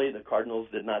 unfortunately, the Cardinals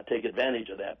did not take advantage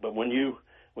of that. But when you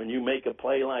make a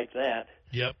play like that,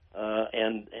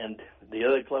 and the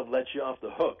other club lets you off the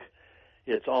hook,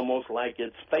 it's almost like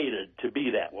it's fated to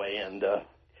be that way. And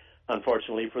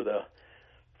unfortunately for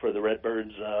the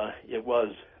Redbirds, it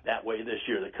was that way this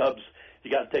year. The Cubs,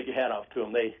 you got to take your hat off to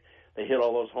them. They hit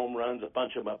all those home runs, a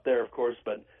bunch of them up there, of course,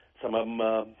 but some of them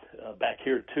back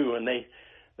here too, and they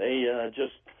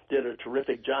just did a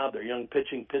terrific job. Their young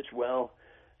pitching pitched well,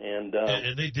 and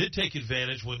they did take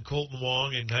advantage when Colton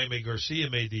Wong and Jaime Garcia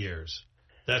made the errors.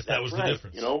 That was right, the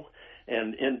difference,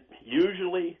 And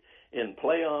usually in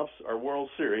playoffs or World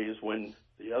Series, when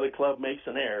the other club makes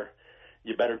an error,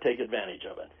 you better take advantage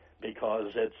of it,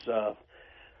 because it's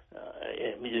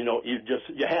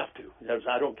you have to.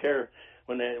 I don't care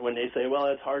when they say, well,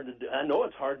 it's hard to do. I know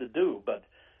it's hard to do, but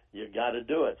you got to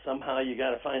do it. Somehow you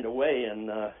got to find a way, and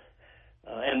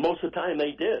most of the time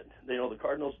they did. You know, the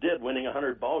Cardinals did, winning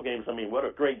 100 ball games. I mean, what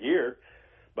a great year.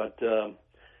 But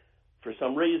for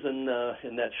some reason,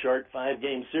 in that short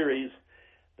 5-game series,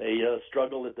 they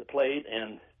struggled at the plate,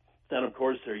 and then, of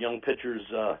course, their young pitchers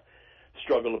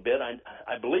struggled a bit.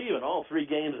 I believe in all 3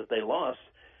 games that they lost,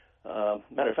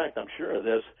 matter of fact, I'm sure of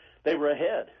this, they were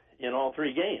ahead in all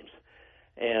 3 games.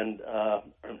 And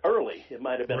early, it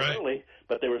might have been early,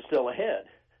 but they were still ahead.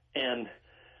 And,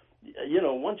 you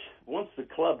know, once the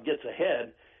club gets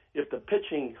ahead, if the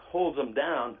pitching holds them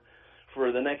down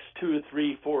for the next 2,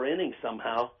 3, 4 innings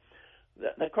somehow,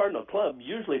 that Cardinal club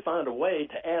usually found a way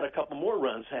to add a couple more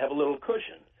runs to have a little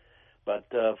cushion. But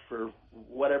for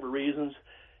whatever reasons,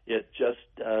 it just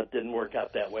didn't work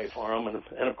out that way for them.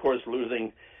 And of course,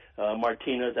 losing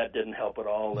Martinez, that didn't help at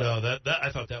all. No, that I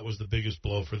thought that was the biggest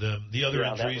blow for them. The other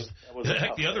injuries,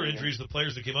 the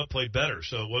players that came up played better,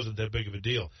 so it wasn't that big of a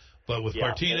deal. But with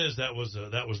Martinez, that was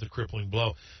the crippling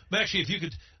blow. Maxie, if you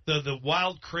could, the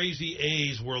wild, crazy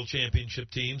A's World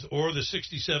Championship teams, or the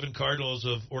 '67 Cardinals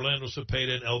of Orlando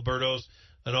Cepeda and Alberto's,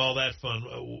 and all that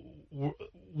fun,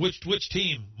 which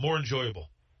team more enjoyable?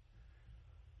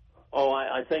 Oh,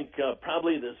 I think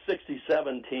probably the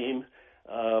 '67 team,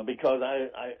 because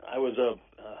I was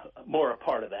more a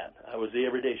part of that. I was the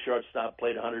everyday shortstop,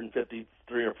 played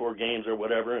 153 or 4 games or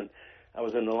whatever, and I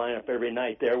was in the lineup every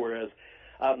night there, whereas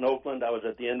out in Oakland, I was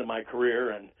at the end of my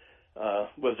career and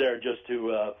was there just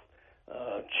to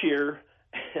cheer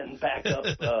and back up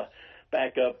the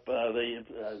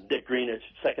Dick Green at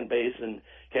second base and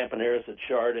Campaneris at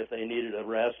short if they needed a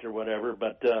rest or whatever.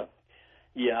 But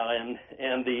and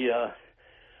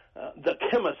the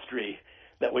chemistry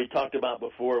that we talked about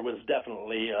before was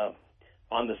definitely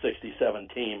on the '67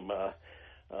 team.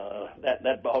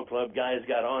 That ball club guys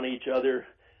got on each other.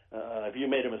 If you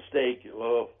made a mistake,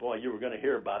 oh boy, you were going to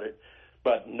hear about it.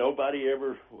 But nobody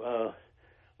ever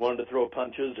wanted to throw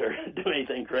punches or do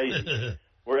anything crazy.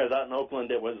 Whereas out in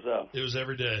Oakland, it was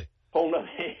every day. Oh no,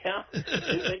 yeah.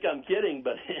 You think I'm kidding,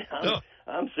 but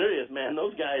I'm serious, man.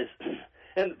 Those guys,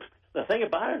 and the thing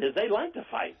about it is they like to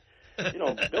fight. You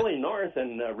know, Billy North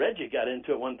and Reggie got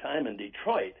into it one time in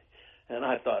Detroit, and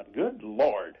I thought, good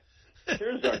Lord,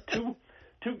 here's our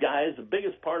two guys, the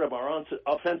biggest part of our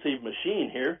offensive machine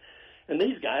here, and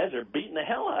these guys are beating the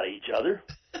hell out of each other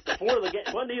before the game.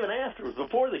 It wasn't even after, it was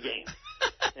before the game.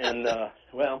 And,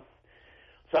 well,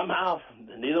 somehow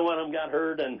neither one of them got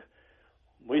hurt, and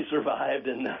we survived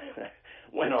and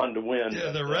went on to win.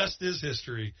 Yeah, the rest is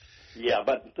history. Yeah,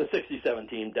 but the '67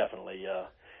 team definitely,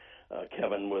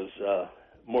 Kevin, was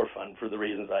more fun for the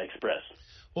reasons I expressed.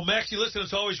 Well, Maxie, listen,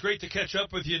 it's always great to catch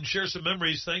up with you and share some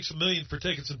memories. Thanks a million for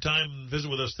taking some time and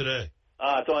visit with us today.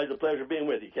 It's always a pleasure being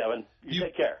with you, Kevin. You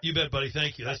take care. You bet, buddy.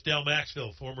 Thank you. That's Dal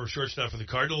Maxfield, former shortstop for the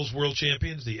Cardinals, world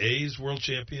champions, the A's world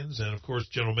champions, and, of course,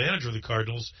 general manager of the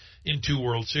Cardinals in 2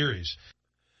 World Series.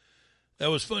 That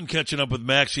was fun catching up with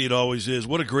Maxie. It always is.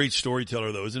 What a great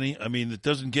storyteller, though, isn't he? I mean, it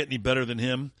doesn't get any better than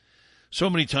him. So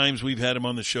many times we've had him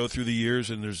on the show through the years,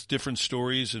 and there's different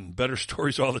stories and better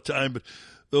stories all the time, but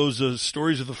those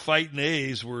stories of the fighting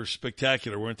A's were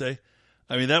spectacular, weren't they?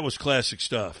 I mean, that was classic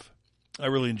stuff. I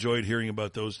really enjoyed hearing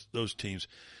about those teams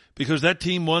because that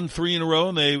team won 3 in a row,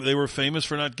 and they were famous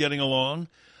for not getting along.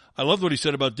 I loved what he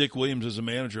said about Dick Williams as a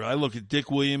manager. I look at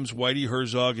Dick Williams, Whitey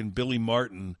Herzog, and Billy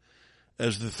Martin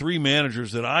as the 3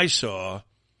 managers that I saw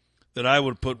that I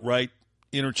would put right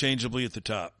interchangeably at the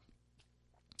top.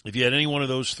 If you had any one of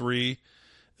those 3,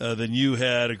 then you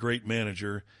had a great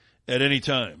manager at any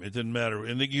time. It didn't matter.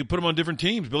 And you put them on different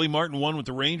teams. Billy Martin won with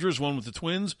the Rangers, won with the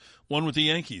Twins, won with the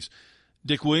Yankees.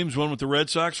 Dick Williams won with the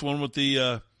Red Sox, won with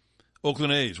the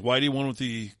Oakland A's. Whitey won with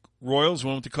the Royals,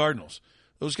 won with the Cardinals.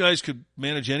 Those guys could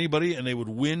manage anybody, and they would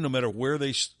win no matter where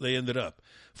they ended up.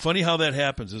 Funny how that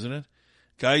happens, isn't it?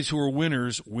 Guys who are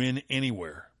winners win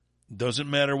anywhere. Doesn't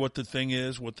matter what the thing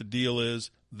is, what the deal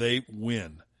is, they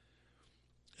win.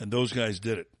 And those guys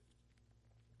did it.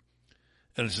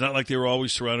 And it's not like they were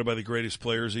always surrounded by the greatest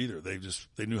players either.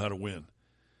 They knew how to win.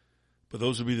 But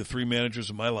those would be the 3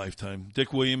 managers of my lifetime.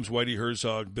 Dick Williams, Whitey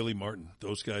Herzog, Billy Martin.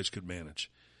 Those guys could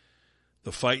manage.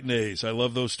 The Fighting A's. I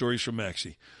love those stories from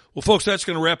Maxie. Well, folks, that's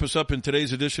going to wrap us up in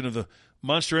today's edition of the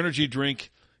Monster Energy Drink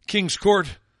King's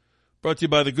Court, brought to you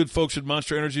by the good folks at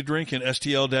Monster Energy Drink and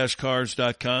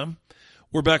STL-Cars.com.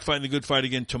 We're back fighting the good fight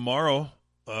again tomorrow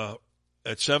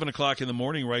at 7 o'clock in the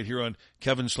morning right here on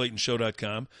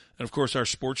KevinSlatenShow.com. And, of course, our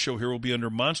sports show here will be under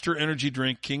Monster Energy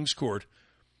Drink King's Court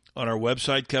on our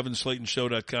website,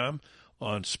 KevinSlatenShow.com,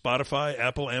 on Spotify,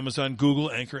 Apple, Amazon, Google,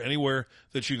 Anchor, anywhere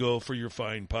that you go for your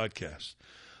fine podcasts.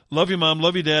 Love you, Mom.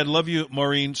 Love you, Dad. Love you,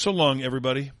 Maureen. So long,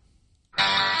 everybody.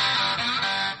 Bye.